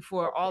thank you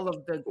for all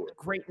of the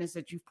greatness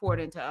that you've poured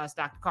into us,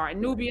 Dr. Carr, and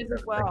Nubians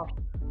as well.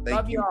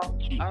 Love y'all.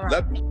 All right.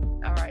 Love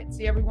you. All right.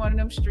 See everyone in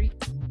them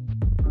streets.